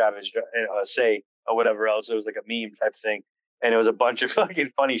Civic drivers say or whatever else. It was like a meme type thing. And it was a bunch of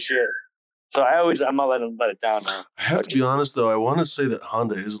fucking funny shit. So I'm not letting him let it down now. I have to be honest, though. I want to say that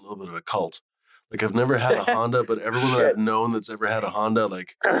Honda is a little bit of a cult. Like, I've never had a Honda, but everyone that I've known that's ever had a Honda,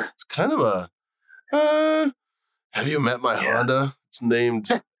 like, it's kind of a, have you met my Honda? It's named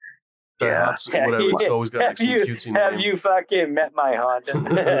Daihatsu, whatever. It's always got like some cutesy name. Have you fucking met my Honda?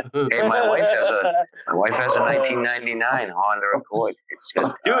 Hey, my wife has a 1999 Honda Accord. It's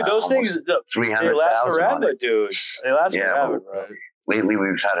got, dude, those things, 300,000. They last forever, dude. They last forever, bro. Lately,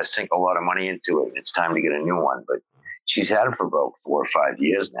 we've had to sink a lot of money into it, and it's time to get a new one. But she's had it for about 4 or 5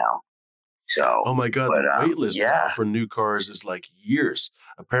 years now. So, oh my God, the wait list for new cars is like years.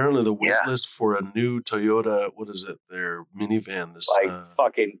 Apparently, the wait list for a new Toyota, what is it? Their minivan, this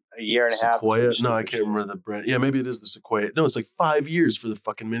fucking a year and a half. Sequoia? No, I can't remember the brand. Yeah, maybe it is the Sequoia. No, it's like 5 years for the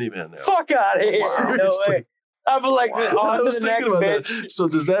fucking minivan now. Fuck out of here! Seriously. No way. I'm like, I was thinking about that. So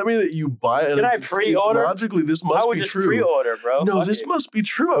does that mean that you buy it? Can I pre-order? Logically, this must be true. Pre-order, bro. No, this must be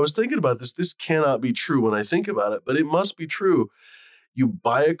true. I was thinking about this. This cannot be true when I think about it, but it must be true. You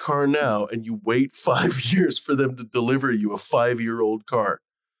buy a car now and you wait 5 years for them to deliver you a 5-year-old car.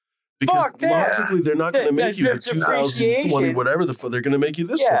 Because logically, they're not going to make you the 2020, whatever they're going to make you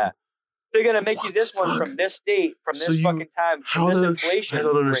this one. They're gonna make you this one from this date, from So this you- fucking time, How from this the? inflation. I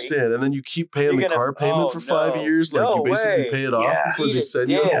don't rate. understand. And then you keep paying You're the car gonna- payment for 5 no. years. Like No you basically way. pay it off Yeah. before Eat they a send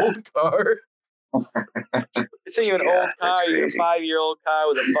you an dick. old car. It's you an Yeah, old that's car, you're a crazy. 5-year-old car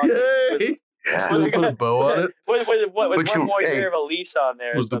with a fucking Yay! Yeah. Do they put a bow on it? with But one you- more hey, year of a lease on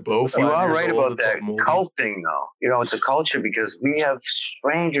there. Was the Something. bow You 5 are years right old? about It's all that moldy? cult thing, though. You know, it's a culture because we have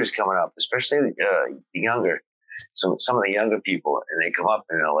strangers coming up, especially the younger. So some of the younger people, and they come up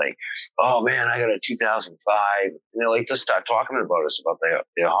and they're like, "Oh man, I got a 2005," and they're like, just start talking about us about their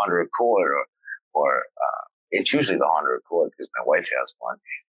Honda Accord, or it's usually the Honda Accord because my wife has one.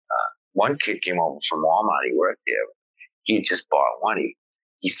 One kid came home from Walmart. He worked there. He had just bought one.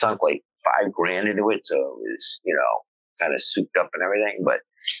 He sunk like $5,000 into it, so it was kind of souped up and everything. But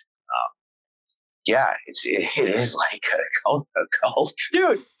yeah, it is like a cult.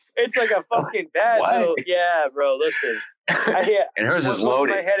 Dude, it's like a fucking bad What? little, yeah, bro, listen. I hear, And hers is what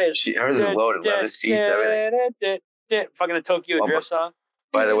loaded. My head is, Hers is loaded, leather seats, everything. Fucking a Tokyo Oh, Drift song.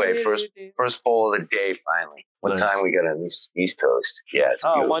 By the way, first bowl of the day finally. What Nice. time we got on East Coast? Yeah, it's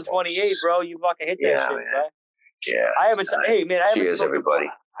Oh, beautiful. 128, bro. You fucking hit that Yeah, shit, man. bro. Yeah. I haven't, it's nice. hey, man, I haven't Cheers, smoked everybody.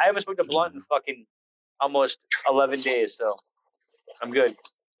 I haven't smoked a blunt in fucking almost 11 days, so I'm good.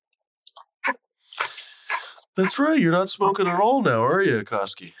 That's right. You're not smoking at all now, are you,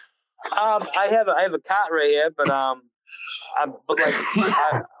 Koski? I have a cot right here, but I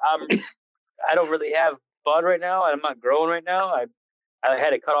don't really have bud right now. I'm not growing right now. I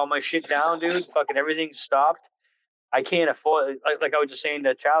had to cut all my shit down, dude. Fucking everything stopped. I can't afford, like I was just saying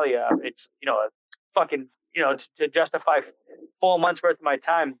to Charlie, it's, fucking, to justify 4 months worth of my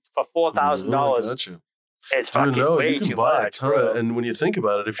time for $4,000. I got you. It's Drew, fucking no, way you can too buy much, a ton bro. of, and when you think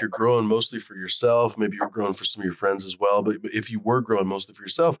about it, if you're growing mostly for yourself, maybe you're growing for some of your friends as well, but if you were growing mostly for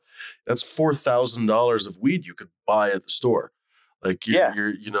yourself, that's $4,000 of weed you could buy at the store. Like you're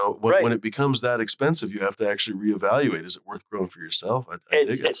when, Right. when it becomes that expensive, you have to actually reevaluate. Is it worth growing for yourself? I dig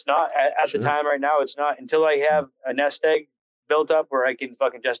it. It's not at Sure. the time right now. It's not until I have a nest egg built up where I can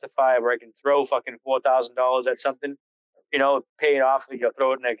fucking justify, where I can throw fucking $4,000 at something, pay it off,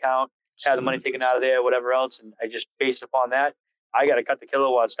 throw it in an account, have the money taken out of there, whatever else, and I just based upon that, I got to cut the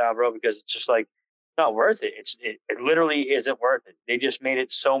kilowatts down, bro, because it's just like not worth it. It literally isn't worth it. They just made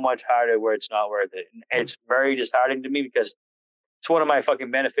it so much harder where it's not worth it, and it's very disheartening to me because it's one of my fucking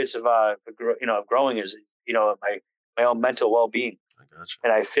benefits of of growing is my own mental well-being. I got you.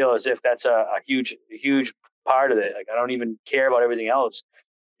 And I feel as if that's a huge part of it. Like I don't even care about everything else,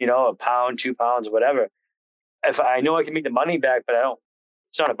 a pound, 2 pounds, whatever. If I know I can make the money back, but I don't,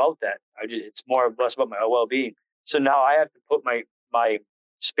 it's not about that. It's more or less about my well-being. So now I have to put my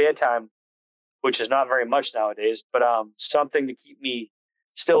spare time, which is not very much nowadays, but something to keep me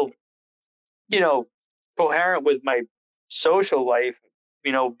still, coherent with my social life,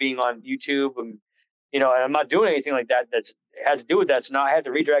 being on YouTube and I'm not doing anything like that has to do with that. So now I had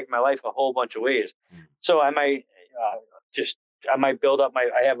to redirect my life a whole bunch of ways. So I might build up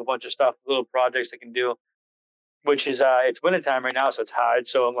I have a bunch of stuff, little projects I can do, which is it's wintertime right now, so it's hard.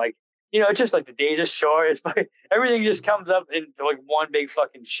 So I'm like, it's just like the days are short. It's like everything just comes up into like one big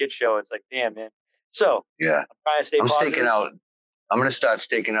fucking shit show. It's like, damn, man. So Yeah. I'm trying to stay I'm positive. staking out. I'm going to start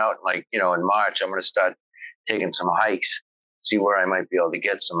staking out, like, in March. I'm going to start taking some hikes, see where I might be able to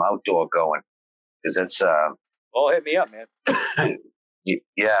get some outdoor going. Because that's, Oh, hit me up, man.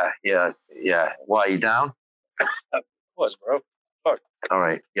 yeah. Why, you down? Of course, bro. All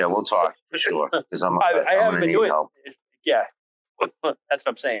right. Yeah, we'll talk for sure. Because I'm I going haven't to been need doing help. it. Yeah. That's what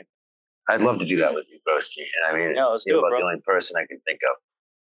I'm saying. I'd love to do that with you, Broski. And I mean, Yeah, let's you're do it, about bro. the only person I can think of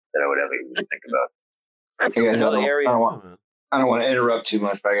that I would ever even think about. Hey guys, Another area. I don't want to interrupt too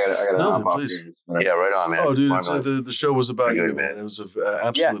much, but I got to No, hop off please. here. Yeah, right on, man. Oh, dude, Why it's, not? the show was about Pretty you, good, man. man. It was an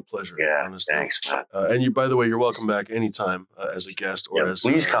absolute pleasure. Yeah, honestly. thanks, man. And you, by the way, you're welcome back anytime as a guest or Yeah, as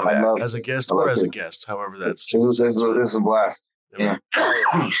please come I back. love as a guest I or love as a it. guest, however that's. This is a blast. Yeah.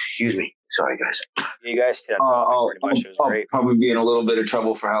 Excuse me. Sorry, guys. You guys did I'll pretty much. It was great. probably be in a little bit of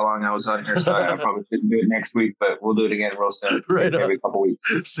trouble for how long I was on here, so I probably shouldn't do it next week, but we'll do it again real soon. Right on. Every couple weeks.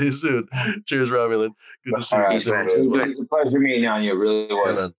 See you soon. Cheers, Romulan. Good to see All you. right, Good man. to It as well. was a pleasure meeting on you. It really Yeah,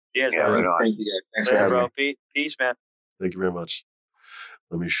 was. man. Cheers, Yeah, bro. right on. Thank you guys. Thanks for Later, having bro. me. Peace, man. Thank you very much.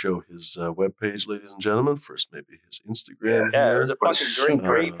 Let me show his webpage, ladies and gentlemen. First, maybe his Instagram Yeah, here. it was a What a fucking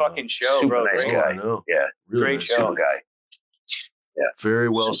great super- fucking show, super bro. nice Great. Oh, guy. I know. Yeah, Really Great nice show. guy. cool guy. Very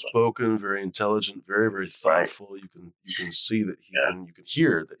well spoken, very intelligent, very, very thoughtful. You can see that Yeah. you can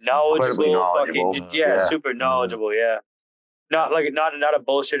hear that. Incredibly Knowledgeable, knowledgeable. fucking, Yeah. super knowledgeable. Yeah, not a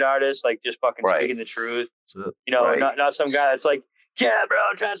bullshit artist, like just fucking Right. speaking the truth. That's it. You know, Right. not some guy that's like Yeah, bro,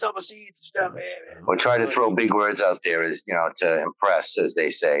 I'm trying to sell my seeds and stuff, man. Or try to throw big words out there, as to impress, as they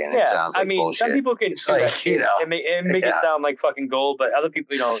say, and it sounds like bullshit. Some people can do that shit. It make it sound like fucking gold, but other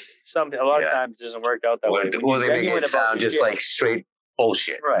people, a lot of times it doesn't work out that way. Or they make it sound just like straight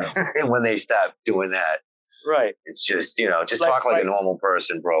bullshit. Right. And when they stop doing that, right, it's just just talk like a normal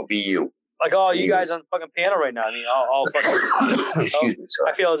person, bro. Be you. Like all you guys on the fucking panel right now. I mean, all fucking.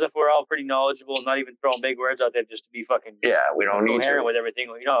 I feel as if we're all pretty knowledgeable, and not even throwing big words out there just to be fucking. Yeah, we don't need to. With everything,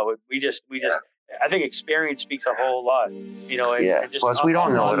 we just. I think experience speaks a whole lot. And just plus, we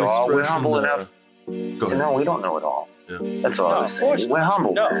don't know it all. We're humble enough to know we don't know it all. Yeah. That's all I was saying. We're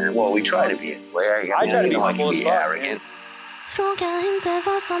humble, man. Well, we try to be anyway. I try to be humble as fuck. Arrogant. Fråga inte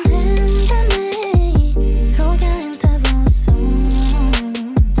vad som hände mig. Fråga inte vad som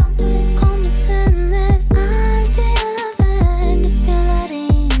kommer sen när allt är över. Det spelar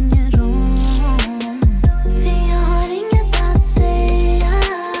ingen roll. För jag har inget att säga,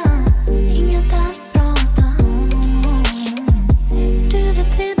 inget att prata om. Du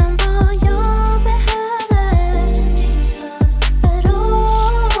vet redan vad jag behöver. För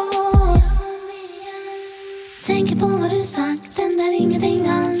oss. Tänker på vad du sagt. Den där ingenting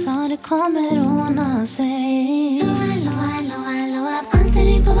alls sa det kommer ordna sig. Lova,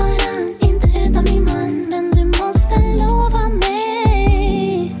 alltid på varann. Inte utan min man. Men du måste lova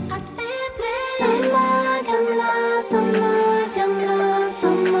mig att vi blir samma gamla, samma gamla,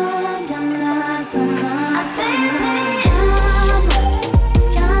 samma gamla, samma. Att vi blir samma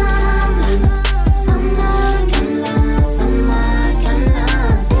gamla, samma gamla, samma gamla,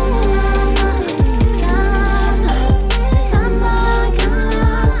 samma gamla, samma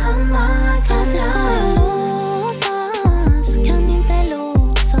gamla, samma gamla. Varför ska jag låtsas? Kan inte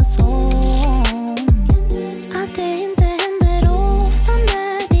låtsas om att det inte händer ofta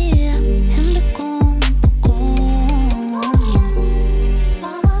när det händer gång på gång.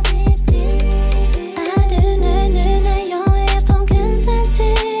 Vad vi blir. Är du nöjd nu när jag är på gränsen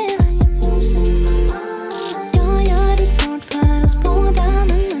till? Jag gör det svårt för oss båda,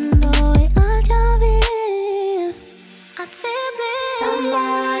 men ändå är allt jag vill att vi blir samma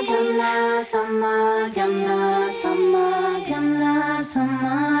gamla, samma gamla, samma gamla,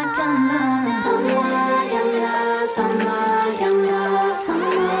 samma gamla, samma gamla, samma